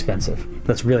really expensive.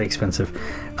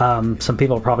 Some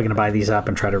people are probably going to buy these up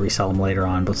and try to resell them later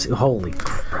on. But holy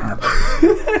crap!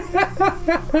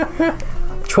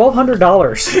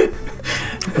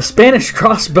 $1,200. A Spanish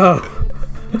crossbow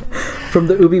from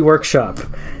the Ubi Workshop.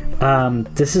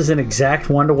 This is an exact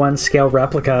 1-to-1 scale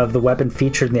replica of the weapon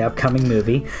featured in the upcoming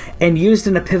movie and used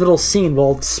in a pivotal scene.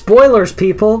 Well, spoilers,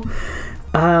 people.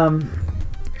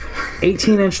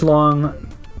 18-inch long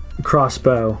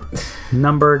crossbow,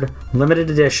 numbered, limited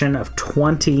edition of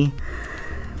 20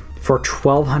 for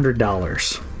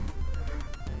 $1,200.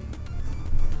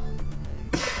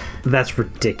 That's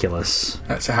ridiculous.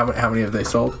 So how many have they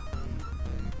sold?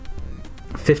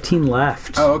 15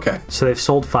 left. Oh, okay. So they've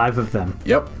sold 5 of them.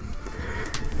 Yep.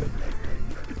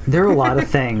 There are a lot of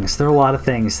things.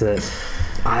 That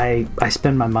I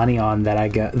spend my money on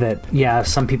that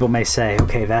some people may say,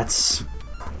 okay, that's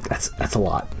a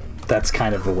lot. That's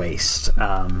kind of a waste.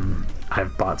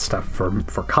 I've bought stuff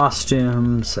for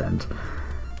costumes and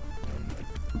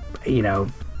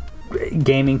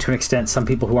gaming to an extent. Some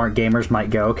people who aren't gamers might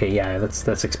go, okay, yeah,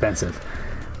 that's expensive.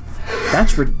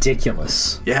 That's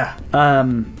ridiculous. Yeah.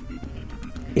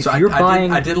 If you're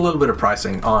buying, I did a little bit of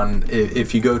pricing on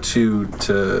if you go to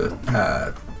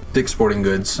Dick's Sporting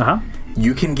Goods,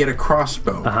 you can get a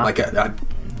crossbow, like a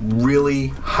really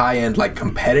high end, like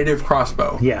competitive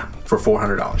crossbow, for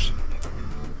 $400.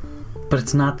 But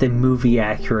it's not the movie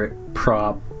accurate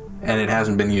prop, and it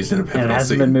hasn't been used in a pivotal scene. And it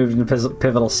hasn't been moved in a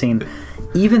pivotal scene.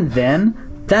 Even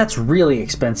then, that's really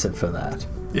expensive for that.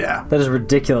 Yeah, that is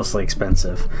ridiculously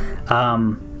expensive.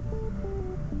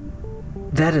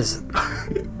 That is...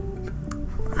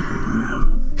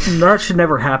 that should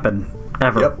never happen,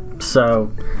 ever. Yep.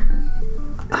 So...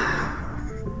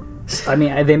 I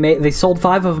mean, they sold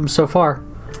 5 of them so far.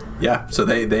 Yeah, so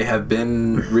they have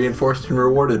been reinforced and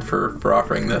rewarded for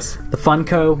offering this. The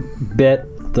Funko bit,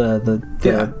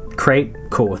 the crate,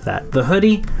 cool with that. The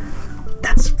hoodie,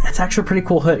 that's actually a pretty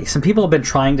cool hoodie. Some people have been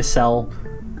trying to sell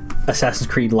Assassin's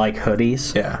Creed like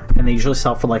hoodies, and they usually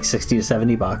sell for like $60 to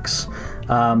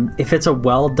 $70. If it's a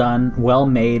well done, well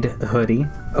made hoodie,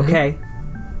 okay,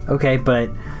 but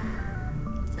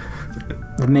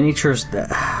the miniatures,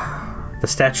 the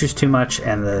statue's too much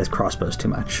and the crossbow's too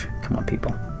much. Come on,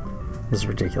 people, this is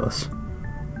ridiculous.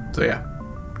 So yeah,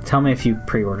 tell me if you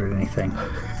pre-ordered anything,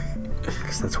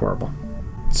 because that's horrible.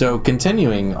 So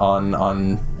continuing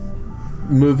on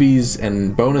movies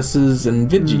and bonuses and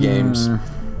video games.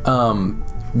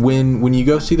 When you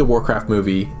go see the Warcraft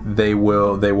movie, they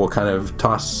will kind of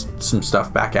toss some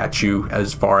stuff back at you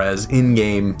as far as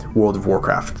in-game World of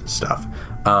Warcraft stuff.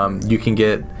 You can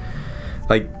get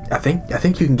I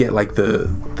think you can get like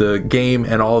the game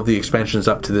and all of the expansions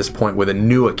up to this point with a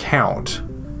new account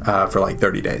for like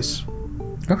 30 days.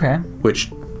 Okay.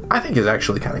 Which I think is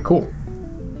actually kind of cool.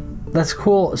 That's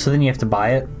cool. So then you have to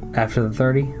buy it after the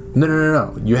 30?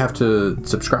 No. You have to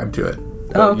subscribe to it.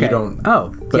 Oh, okay. You don't.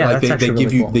 Oh, but yeah. Like that's they give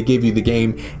really you cool. They give you the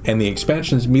game and the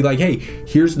expansions and be like, hey,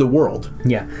 here's the world.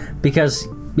 Yeah, because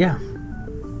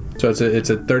So it's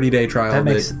a 30-day trial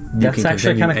that's you can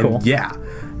actually kind of cool. Yeah,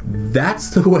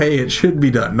 that's the way it should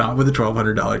be done, not with a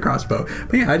 $1,200 crossbow.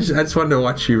 But yeah, I just wanted to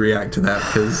watch you react to that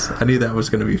because I knew that was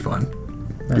going to be fun.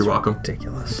 You're welcome.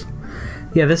 Ridiculous.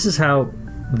 Yeah, this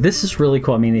is really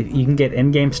cool. I mean, you can get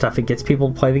in-game stuff. It gets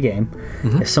people to play the game.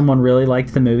 If someone really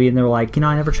liked the movie and they're like,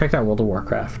 I never checked out World of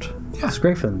Warcraft. Yeah. It's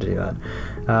great for them to do that.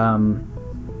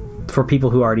 For people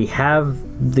who already have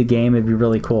the game, it'd be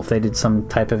really cool if they did some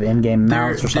type of in-game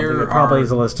mounts or something. There probably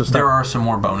is a list of stuff. There are some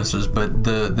more bonuses, but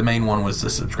the main one was the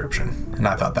subscription, and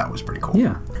I thought that was pretty cool.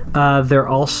 Yeah. They're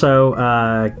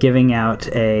also giving out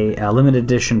a limited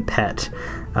edition pet.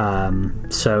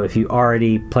 So if you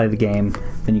already play the game,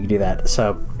 then you can do that.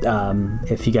 So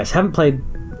if you guys haven't played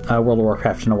World of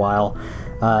Warcraft in a while,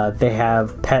 they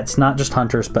have pets, not just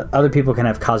hunters, but other people can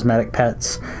have cosmetic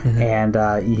pets, and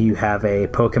you have a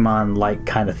Pokemon-like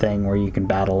kind of thing where you can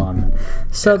battle them.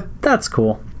 So that's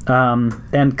cool.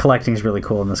 And collecting is really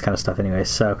cool and this kind of stuff anyway.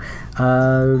 So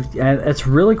and it's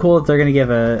really cool that they're going to give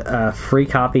a free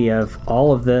copy of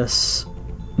all of this,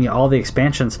 all the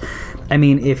expansions. I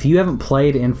mean, if you haven't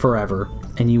played in forever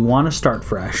and you want to start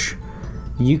fresh,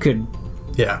 you could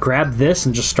grab this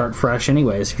and just start fresh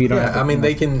anyways. If you don't have I mean,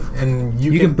 they can, and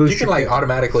you can like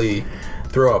automatically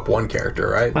throw up one character,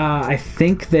 right? I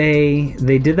think they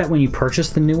did that when you purchase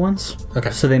the new ones. Okay.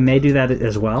 So they may do that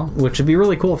as well, which would be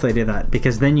really cool if they did that,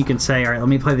 because then you can say, all right, let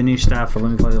me play the new stuff or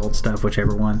let me play the old stuff,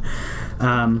 whichever one.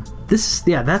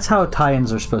 That's how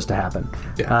tie-ins are supposed to happen.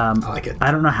 Yeah, I like it.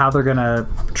 I don't know how they're going to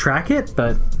track it,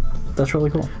 but that's really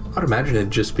cool. I'd imagine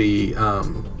it'd just be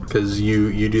because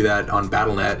you do that on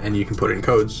Battle.net and you can put in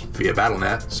codes via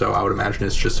Battle.net, so I would imagine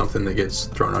it's just something that gets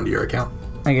thrown onto your account.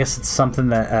 I guess it's something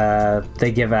that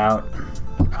they give out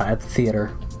at the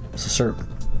theater. So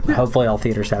hopefully all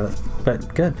theaters have it,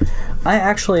 but good. I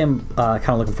actually am kind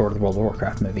of looking forward to the World of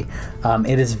Warcraft movie.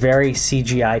 It is very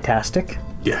CGI-tastic.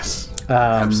 Yes,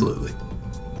 absolutely.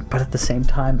 But at the same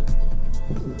time,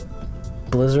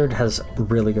 Blizzard has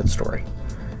really good story.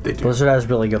 They do. Blizzard has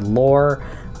really good lore,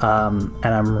 and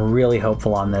I'm really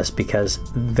hopeful on this because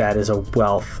that is a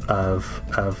wealth of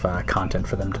content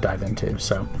for them to dive into.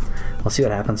 So we'll see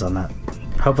what happens on that.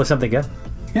 Hopefully something good.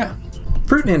 Yeah.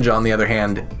 Fruit Ninja, on the other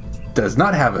hand, does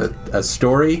not have a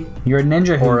story. You're a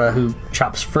ninja who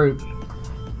chops fruit.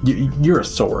 You're a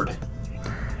sword.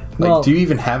 Well, do you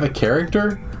even have a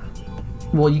character?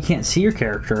 Well, you can't see your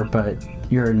character, but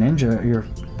you're a ninja. You're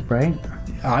right.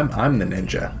 I'm the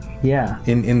ninja. Yeah.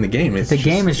 In the game, it's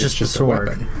just the sword.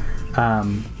 A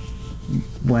weapon.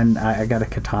 When I got a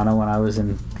katana when I was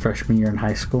in freshman year in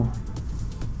high school,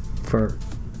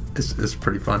 It's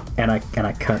pretty fun. And I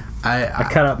cut I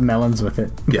cut up melons with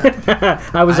it. Yeah.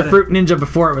 I was a fruit ninja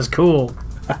before it was cool.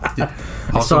 Yeah.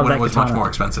 Also, when it was much more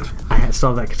expensive. I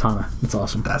still have that katana. It's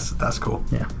awesome. That's cool.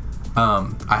 Yeah.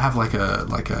 I have like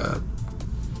a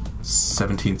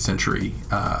 17th century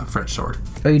French sword.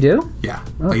 Oh, you do? Yeah.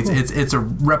 Oh, like cool. it's a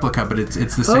replica, but it's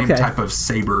the same type of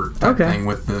saber type thing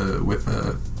with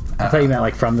the. I thought you meant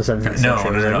like from the 17th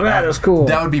century. No. That was cool.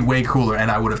 That would be way cooler,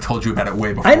 and I would have told you about it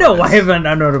way before. I know. I haven't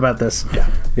known about this.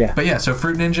 Yeah. But yeah, so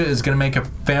Fruit Ninja is going to make a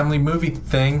family movie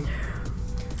thing,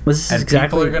 This is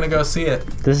people are going to go see it.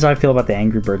 This is how I feel about the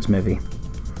Angry Birds movie.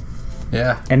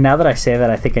 Yeah. And now that I say that,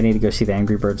 I think I need to go see the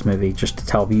Angry Birds movie just to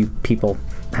tell you people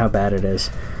how bad it is.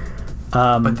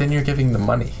 But then you're giving them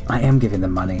money. I am giving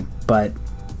them money, but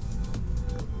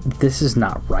this is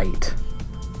not right.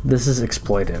 This is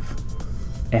exploitive,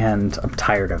 and I'm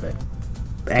tired of it.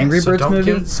 The Angry Birds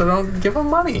movie. So don't give them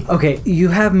money. Okay, you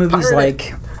have movies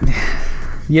like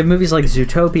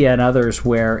Zootopia and others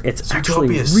where it's actually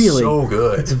really so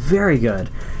good. It's very good.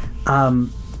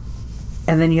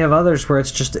 And then you have others where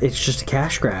it's just a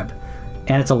cash grab,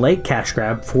 and it's a late cash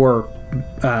grab for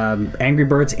Angry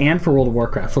Birds and for World of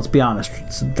Warcraft. Let's be honest,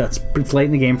 it's late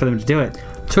in the game for them to do it.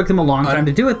 It took them a long time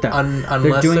to do it, though.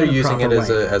 Unless they're using it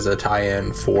as a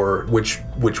tie-in for which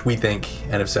we think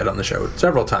and have said on the show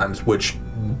several times, which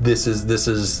this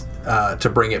is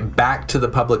to bring it back to the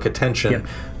public attention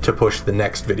to push the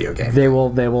next video game. They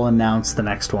will announce the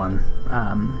next one.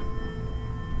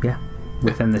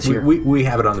 Within this year. We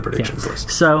have it on the predictions list.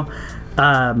 So,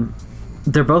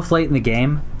 they're both late in the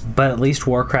game, but at least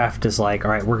Warcraft is like,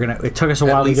 all right, it took us a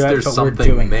while to do it, but we're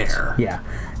doing there. It. Yeah.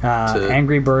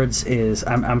 Angry Birds is,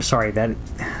 I'm sorry, that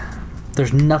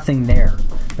there's nothing there.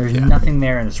 There's nothing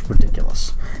there, and it's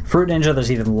ridiculous. Fruit Ninja,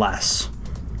 there's even less.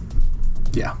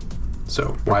 Yeah.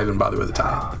 So, why even bother with the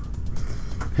tie?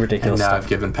 Ridiculous And now stuff. I've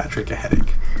given Patrick a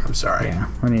headache. I'm sorry. Yeah,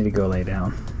 I need to go lay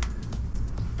down.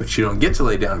 But you don't get to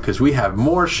lay down because we have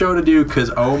more show to do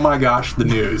because, oh my gosh, the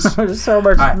news. There's so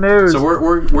much news. So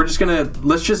we're just going to,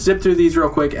 let's just zip through these real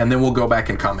quick and then we'll go back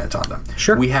and comment on them.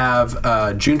 Sure. We have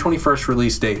June 21st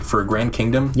release date for Grand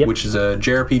Kingdom, which is a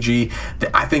JRPG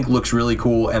that I think looks really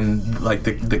cool, and like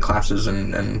the classes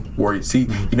and warriors. See,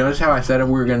 you notice how I said we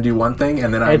were going to do one thing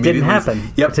and then it didn't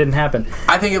happen. Yep. It didn't happen.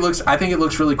 I think it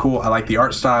looks really cool. I like the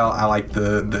art style. I like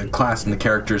the class and the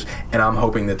characters, and I'm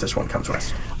hoping that this one comes to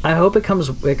us. I hope it comes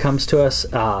to us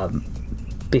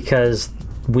because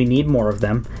we need more of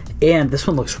them, and this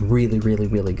one looks really, really,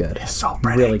 really good. It's so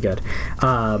pretty. Really good.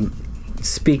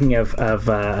 Speaking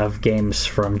of games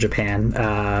from Japan,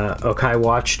 Okai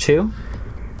Watch 2.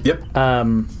 Yep.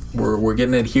 We're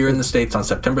getting it here in the States on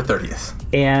September 30th.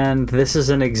 And this is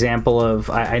an example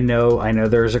of I know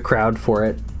there's a crowd for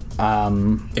it.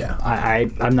 I'm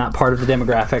not part of the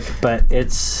demographic, but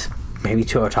it's maybe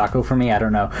too otaku for me. I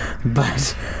don't know,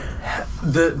 but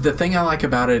the thing I like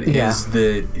about it is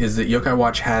that Yokai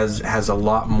Watch has a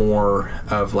lot more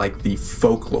of like the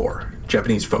folklore,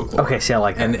 Japanese folklore. Okay, see, I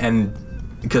like that. And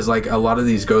because like a lot of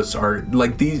these ghosts are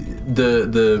like the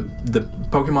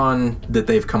Pokemon that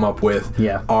they've come up with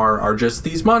are just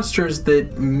these monsters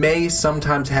that may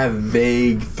sometimes have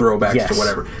vague throwbacks to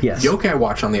whatever. Yes. Yokai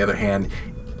Watch, on the other hand,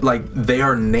 like they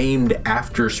are named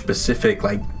after specific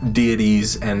like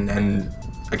deities and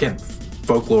again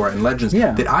folklore and legends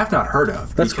that I've not heard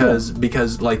of. That's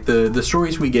because like the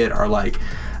stories we get are like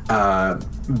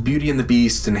Beauty and the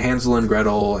Beast and Hansel and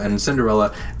Gretel and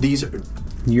Cinderella. These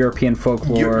European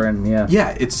folklore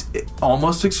it's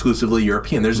almost exclusively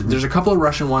European. There's a couple of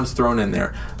Russian ones thrown in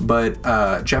there, but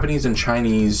Japanese and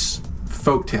Chinese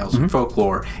folk tales and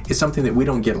folklore is something that we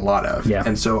don't get a lot of.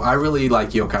 And so I really like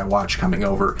Yokai Watch coming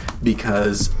over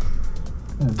because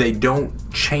they don't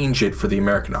change it for the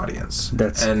American audience.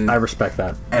 I respect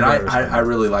that. And I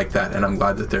really like that, and I'm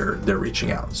glad that they're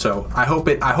reaching out. So I hope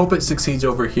it succeeds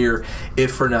over here,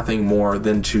 if for nothing more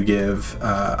than to give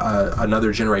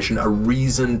another generation a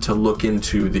reason to look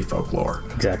into the folklore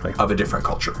of a different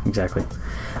culture. Exactly.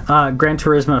 Gran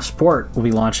Turismo Sport will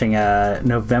be launching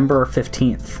November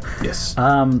 15th. Yes.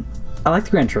 I like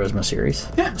the Gran Turismo series.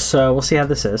 Yeah. So we'll see how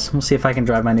this is. We'll see if I can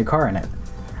drive my new car in it.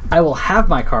 I will have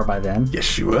my car by then.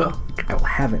 Yes, you will. I will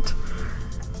have it.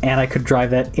 And I could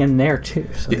drive that in there too.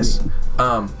 So yes.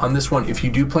 On this one, if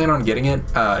you do plan on getting it,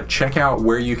 check out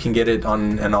where you can get it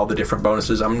and all the different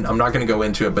bonuses. I'm not going to go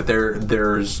into it, but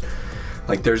there's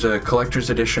a collector's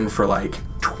edition for like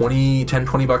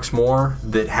 $20 more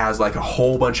that has like a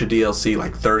whole bunch of DLC,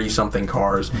 like 30 something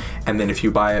cars. And then if you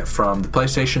buy it from the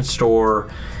PlayStation Store,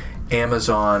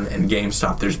 Amazon, and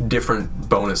GameStop, there's different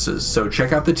bonuses. So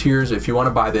check out the tiers. If you want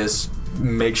to buy this,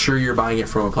 make sure you're buying it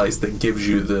from a place that gives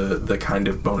you the kind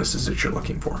of bonuses that you're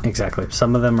looking for. Exactly.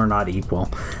 Some of them are not equal.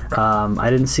 Right. I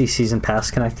didn't see Season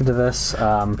Pass connected to this.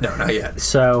 No, not yet.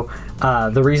 So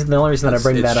the only reason that I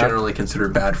bring that up... It's generally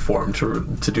considered bad form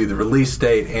to do the release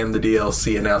date and the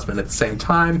DLC announcement at the same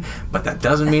time, but that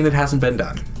doesn't mean it hasn't been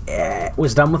done. It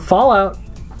was done with Fallout.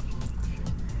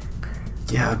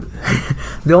 Yeah.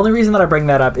 The only reason that I bring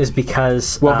that up is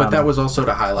because... but that was also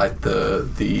to highlight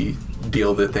the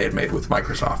deal that they had made with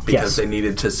Microsoft, because they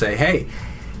needed to say, hey,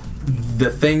 the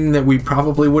thing that we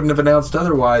probably wouldn't have announced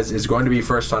otherwise is going to be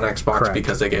first on Xbox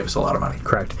because they gave us a lot of money.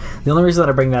 Correct. The only reason that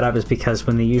I bring that up is because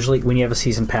when you have a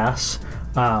season pass,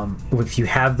 if you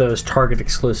have those Target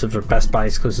exclusives or Best Buy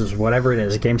exclusives, whatever it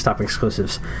is, GameStop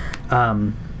exclusives,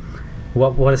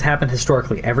 what has happened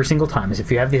historically every single time is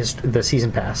if you have the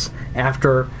season pass,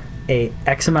 after a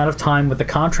X amount of time with the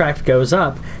contract goes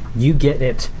up, you get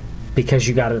it because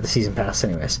you got it at the season pass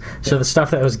anyways. So the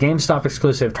stuff that was GameStop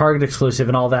exclusive, Target exclusive,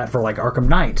 and all that for like Arkham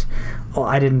Knight, well,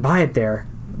 I didn't buy it there,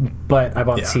 but I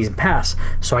bought the season pass,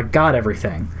 so I got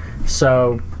everything.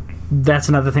 So that's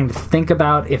another thing to think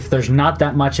about. If there's not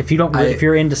that much, if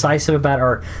you're indecisive about,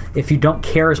 or if you don't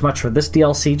care as much for this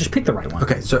DLC, just pick the right one.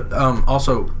 Okay, so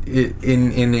also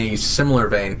in a similar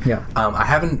vein, I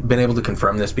haven't been able to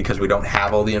confirm this because we don't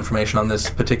have all the information on this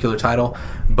particular title,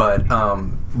 but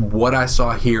what I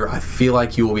saw here, I feel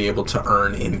like you will be able to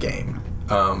earn in game.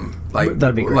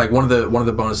 That'd be great. Like one of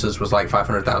the bonuses was like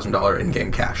 $500,000 in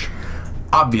game cash.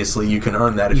 Obviously, you can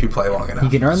earn that if you play long enough. You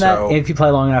can earn that if you play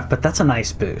long enough, but that's a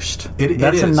nice boost.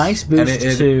 That's a nice boost.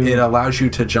 And it allows you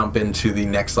to jump into the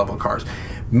next level cars.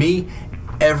 Me,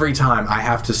 every time I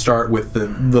have to start with the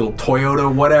little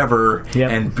Toyota whatever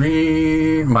and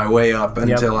bring my way up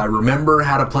until I remember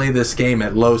how to play this game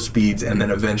at low speeds and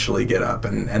then eventually get up.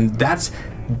 And that's...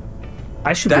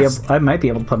 I might be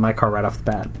able to put my car right off the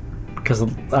bat. Because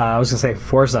I was going to say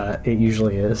Forza, it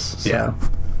usually is. So. Yeah.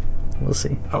 We'll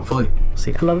see. Hopefully.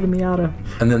 See, I love the Miata.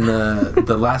 And then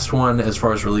the last one, as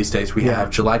far as release dates, we have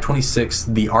July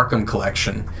 26th, the Arkham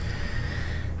Collection,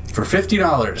 for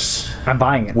 $50. I'm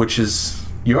buying it. Which is...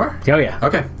 You are? Oh, yeah.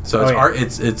 Okay. So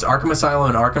it's Arkham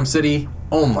Asylum and Arkham City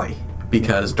only,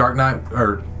 because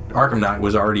Arkham Knight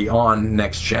was already on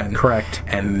next gen. Correct.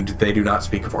 And they do not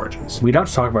speak of Origins. We don't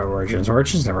talk about Origins.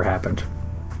 Origins never happened.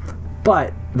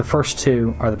 But the first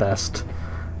two are the best.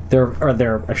 They're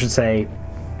I should say...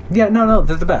 Yeah, no,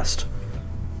 they're the best.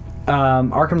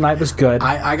 Arkham Knight was good.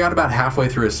 I got about halfway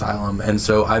through Asylum, and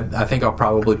so I think I'll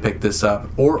probably pick this up.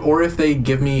 Or if they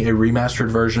give me a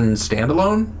remastered version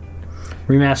standalone.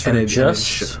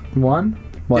 Remastered one?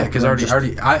 Yeah, because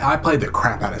I played the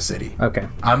crap out of City. Okay.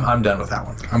 I'm done with that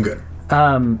one. I'm good.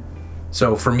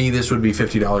 So for me, this would be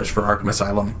 $50 for Arkham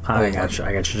Asylum. I got you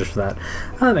just for that.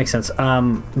 That makes sense.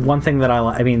 One thing that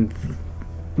I mean...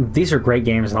 These are great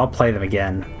games, and I'll play them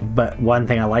again. But one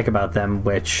thing I like about them,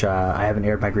 which I haven't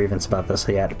aired my grievance about this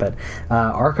yet, but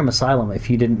Arkham Asylum, if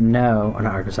you didn't know, or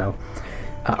not Arkham Asylum,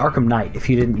 Arkham Knight, if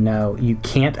you didn't know, you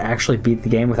can't actually beat the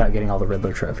game without getting all the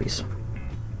Riddler trophies.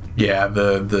 Yeah,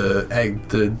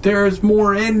 the there's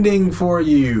more ending for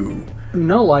you.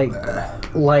 No,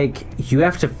 like you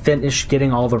have to finish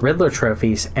getting all the Riddler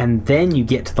trophies, and then you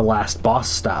get to the last boss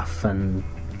stuff and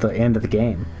the end of the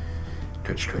game.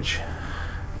 Twitch.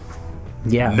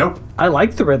 Yeah. Nope. I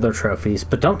like the Riddler trophies,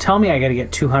 but don't tell me I got to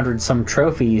get 200 some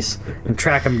trophies and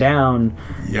track them down.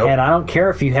 Yep. And I don't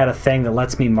care if you had a thing that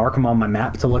lets me mark them on my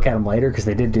map to look at them later, because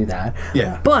they did do that.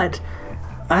 Yeah. But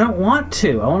I don't want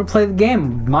to. I want to play the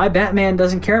game. My Batman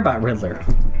doesn't care about Riddler.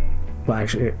 Well,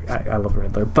 actually, I love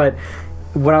Riddler. But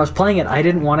when I was playing it, I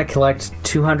didn't want to collect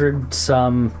 200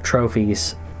 some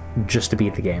trophies just to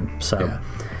beat the game. So. Yeah.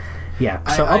 Yeah,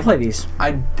 so I'll play these.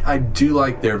 I do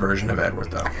like their version of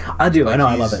Edward though. I do. Like, I know.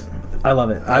 I love it. I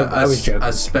love it. I was joking.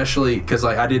 Especially because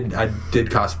like I did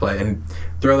cosplay, and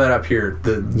throw that up here.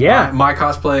 My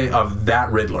cosplay of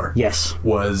that Riddler. Yes.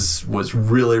 Was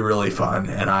really, really fun,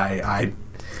 and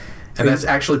that's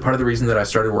actually part of the reason that I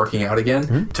started working out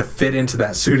again, to fit into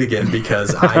that suit again,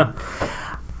 because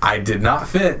I did not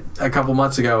fit a couple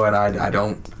months ago, and I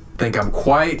don't think I'm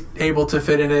quite able to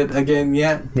fit in it again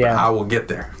yet. Yeah. I will get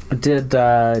there. Did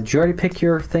you already pick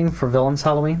your thing for Villains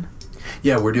Halloween?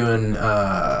 Yeah, we're doing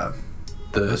the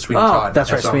Sweeney Todd.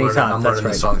 That's right, Sweeney Todd. I'm learning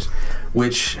the songs,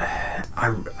 which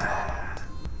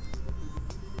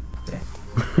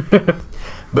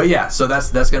But yeah, so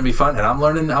that's gonna be fun, and I'm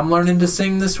learning to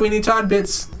sing the Sweeney Todd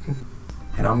bits,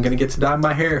 and I'm gonna get to dye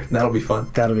my hair. That'll be fun.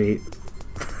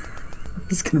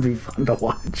 It's gonna be fun to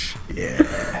watch.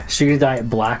 Yeah. So you're gonna dye it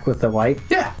black with the white?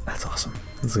 Yeah. That's awesome.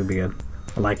 This is gonna be good.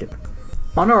 I like it.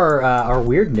 On our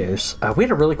weird news, we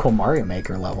had a really cool Mario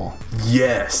Maker level.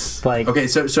 Yes. Like, okay,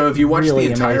 so if you watch really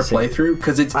the entire amazing. playthrough,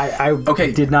 because it's I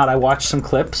did not. I watched some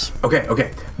clips.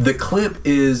 Okay. The clip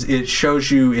it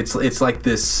shows you it's like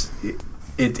this.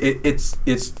 It's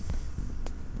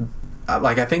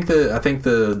like I think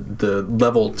the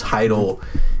level title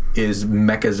is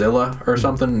Mechazilla or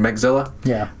something. Mechzilla.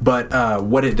 Yeah. But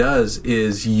what it does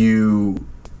is you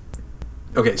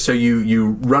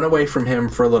run away from him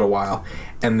for a little while,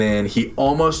 and then he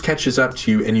almost catches up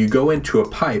to you, and you go into a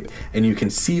pipe, and you can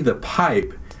see the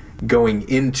pipe going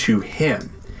into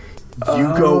him.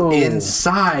 You go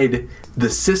inside the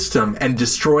system and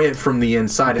destroy it from the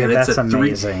inside, Okay, and that's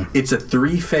amazing. It's a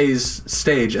 3-phase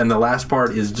stage, and the last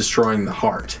part is destroying the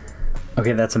heart.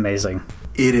 Okay, that's amazing.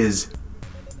 It is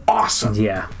awesome.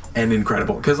 Yeah. And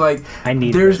incredible, because like I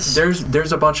need there's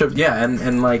a bunch of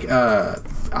and like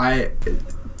I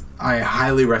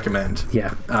highly recommend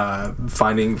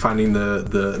finding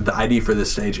the ID for this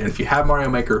stage, and if you have Mario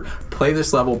Maker, play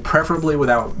this level, preferably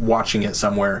without watching it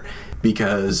somewhere,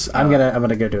 because I'm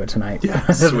gonna go do it tonight. Yeah,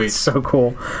 sweet. It's so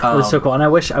cool. It was so cool, and I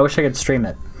wish I could stream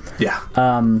it. Yeah.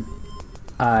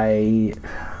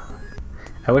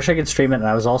 I wish I could stream it, and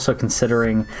I was also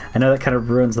considering. I know that kind of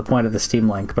ruins the point of the Steam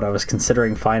Link, but I was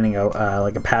considering finding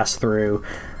a pass-through,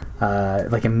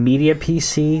 like a media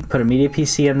PC. Put a media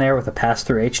PC in there with a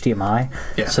pass-through HDMI,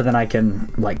 so then I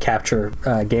can like capture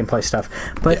gameplay stuff.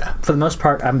 But for the most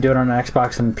part, I'm doing it on an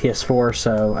Xbox and PS4,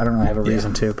 so I don't really have a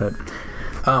reason to. But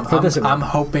I'm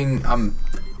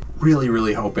really,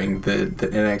 really hoping that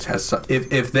NX has some.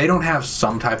 If they don't have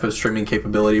some type of streaming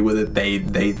capability with it,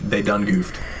 they done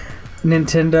goofed.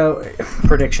 Nintendo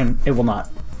prediction: it will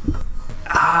not.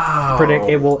 Oh.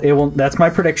 It will. That's my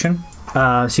prediction.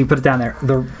 So you put it down there.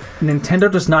 The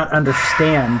Nintendo does not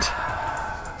understand.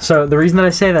 So the reason that I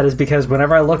say that is because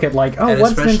whenever I look at what's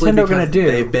Nintendo going to do?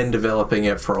 They've been developing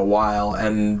it for a while,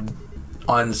 and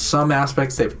on some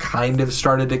aspects they've kind of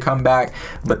started to come back,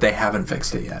 but they haven't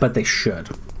fixed it yet. But they should.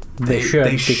 They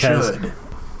should.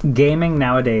 Gaming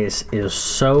nowadays is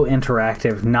so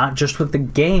interactive, not just with the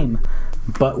game,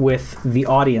 but with the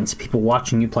audience, people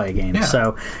watching you play a game. Yeah.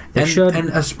 So they should, and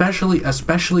especially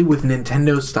with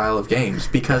Nintendo's style of games,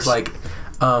 because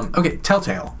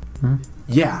Telltale,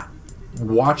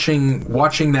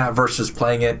 watching that versus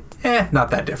playing it, not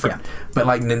that different. Yeah. But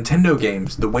like Nintendo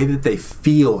games, the way that they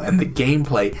feel and the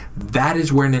gameplay, that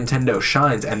is where Nintendo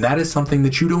shines, and that is something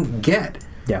that you don't get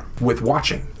with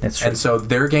watching. That's true. And so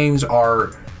their games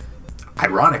are,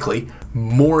 ironically,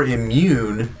 more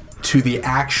immune to the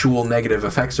actual negative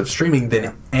effects of streaming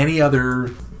than any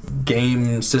other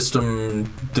game system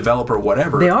developer,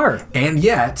 whatever. They are. And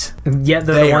yet they're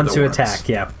the ones who attack.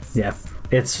 Yeah.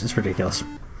 It's ridiculous.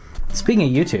 Speaking of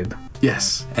YouTube.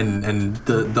 Yes, and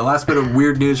the last bit of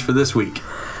weird news for this week.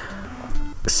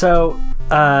 So,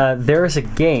 there is a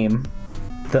game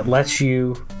that lets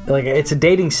you, it's a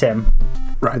dating sim.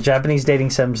 Right. The Japanese dating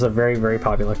sims are very, very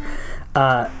popular.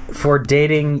 For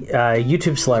dating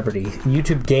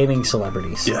YouTube gaming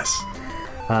celebrities. Yes.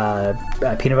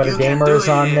 Peanut Butter Gamer is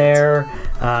on there.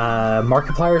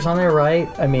 Markiplier's on there, right?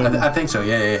 I mean, I think so.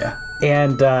 Yeah.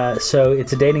 And so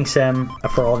it's a dating sim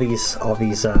for all these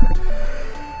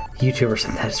YouTubers,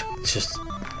 and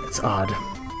it's odd.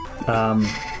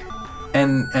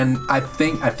 And I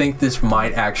think this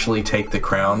might actually take the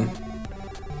crown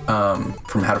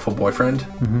from Hatoful Boyfriend.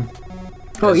 Mm-hmm.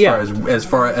 As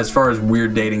far as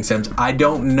weird dating sims, I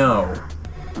don't know.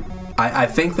 I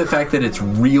think the fact that it's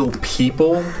real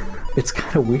people, it's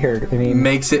kind of weird. I mean,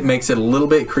 makes it a little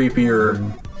bit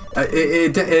creepier.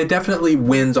 It definitely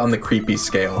wins on the creepy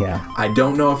scale. Yeah. I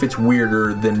don't know if it's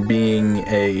weirder than being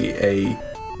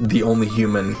the only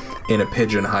human in a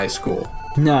pigeon high school.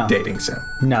 a dating sim.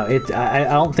 No, I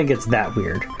don't think it's that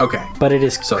weird. Okay. But it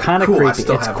is So, kind of cool, I creepy.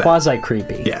 still It's have that. quasi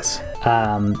creepy. Yes.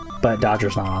 But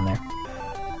Dodger's not on there.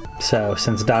 So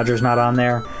since Dodger's not on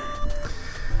there,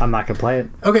 I'm not gonna play it.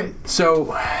 Okay,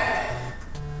 so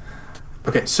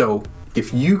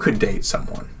if you could date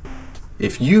someone,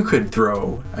 if you could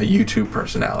throw a YouTube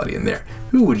personality in there,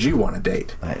 who would you want to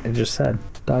date? I just said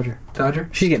Dodger. Dodger?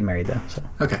 She's getting married though, so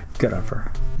Okay. good on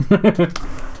her.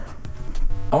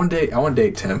 I want to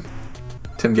date Tim.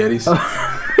 Tim Geddes.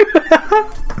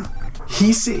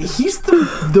 He's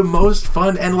the most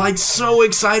fun and like so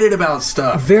excited about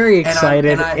stuff. Very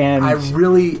excited and I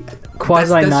really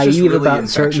quasi that's just naive really about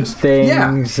certain infectious.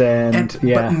 things, and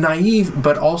but naive,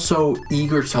 but also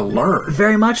eager to learn.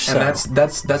 very much so. And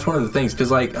that's one of the things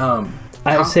because like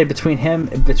I would say between him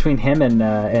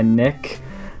and Nick,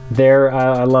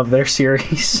 I love their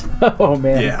series. Oh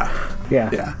man,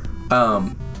 yeah.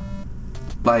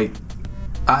 Like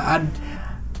I'm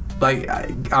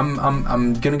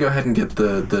gonna go ahead and get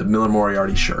the Miller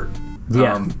Moriarty shirt.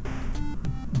 Yeah.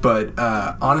 But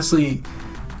honestly,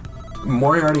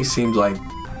 Moriarty seems like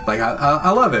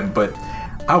I love him, but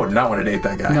I would not want to date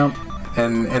that guy. No.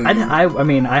 And I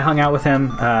mean, I hung out with him,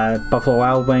 Buffalo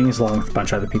Wild Wings, along with a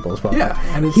bunch of other people as well. Yeah,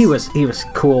 and he was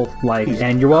cool. Like,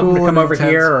 and you're welcome cool to come and over intense.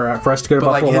 here or for us to go to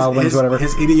but Buffalo Wild Wings, whatever.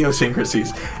 His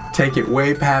idiosyncrasies take it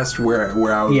way past where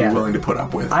I would be willing to put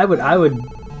up with. I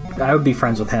would be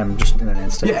friends with him just in an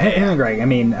instant. Yeah. Him and Greg. I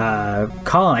mean,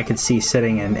 Colin, I could see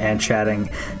sitting and chatting.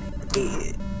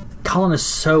 Colin is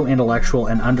so intellectual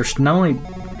and not only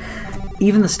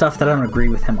even the stuff that I don't agree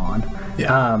with him on.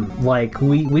 Yeah. Like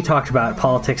we talked about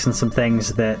politics and some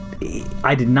things that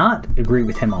I did not agree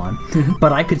with him on,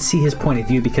 but I could see his point of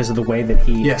view because of the way that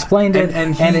he explained it,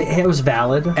 and it was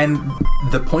valid. And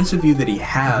the points of view that he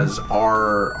has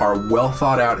are well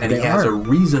thought out, and he has a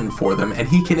reason for them, and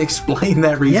he can explain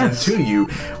that reason to you,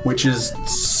 which is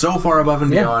so far above and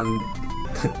beyond.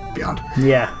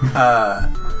 Yeah.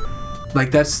 Like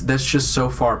that's just so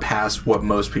far past what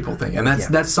most people think, and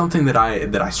that's something that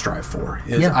I strive for.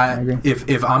 I agree.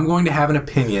 If I'm going to have an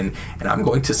opinion and I'm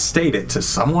going to state it to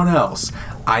someone else,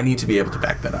 I need to be able to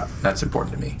back that up. That's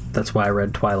important to me. That's why I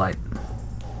read Twilight.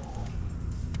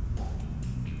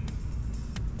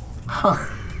 Huh.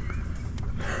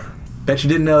 Bet you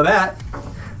didn't know that.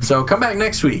 So come back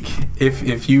next week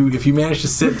if you manage to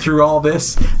sit through all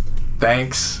this.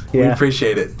 Thanks. We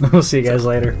appreciate it. We'll see you guys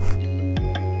later.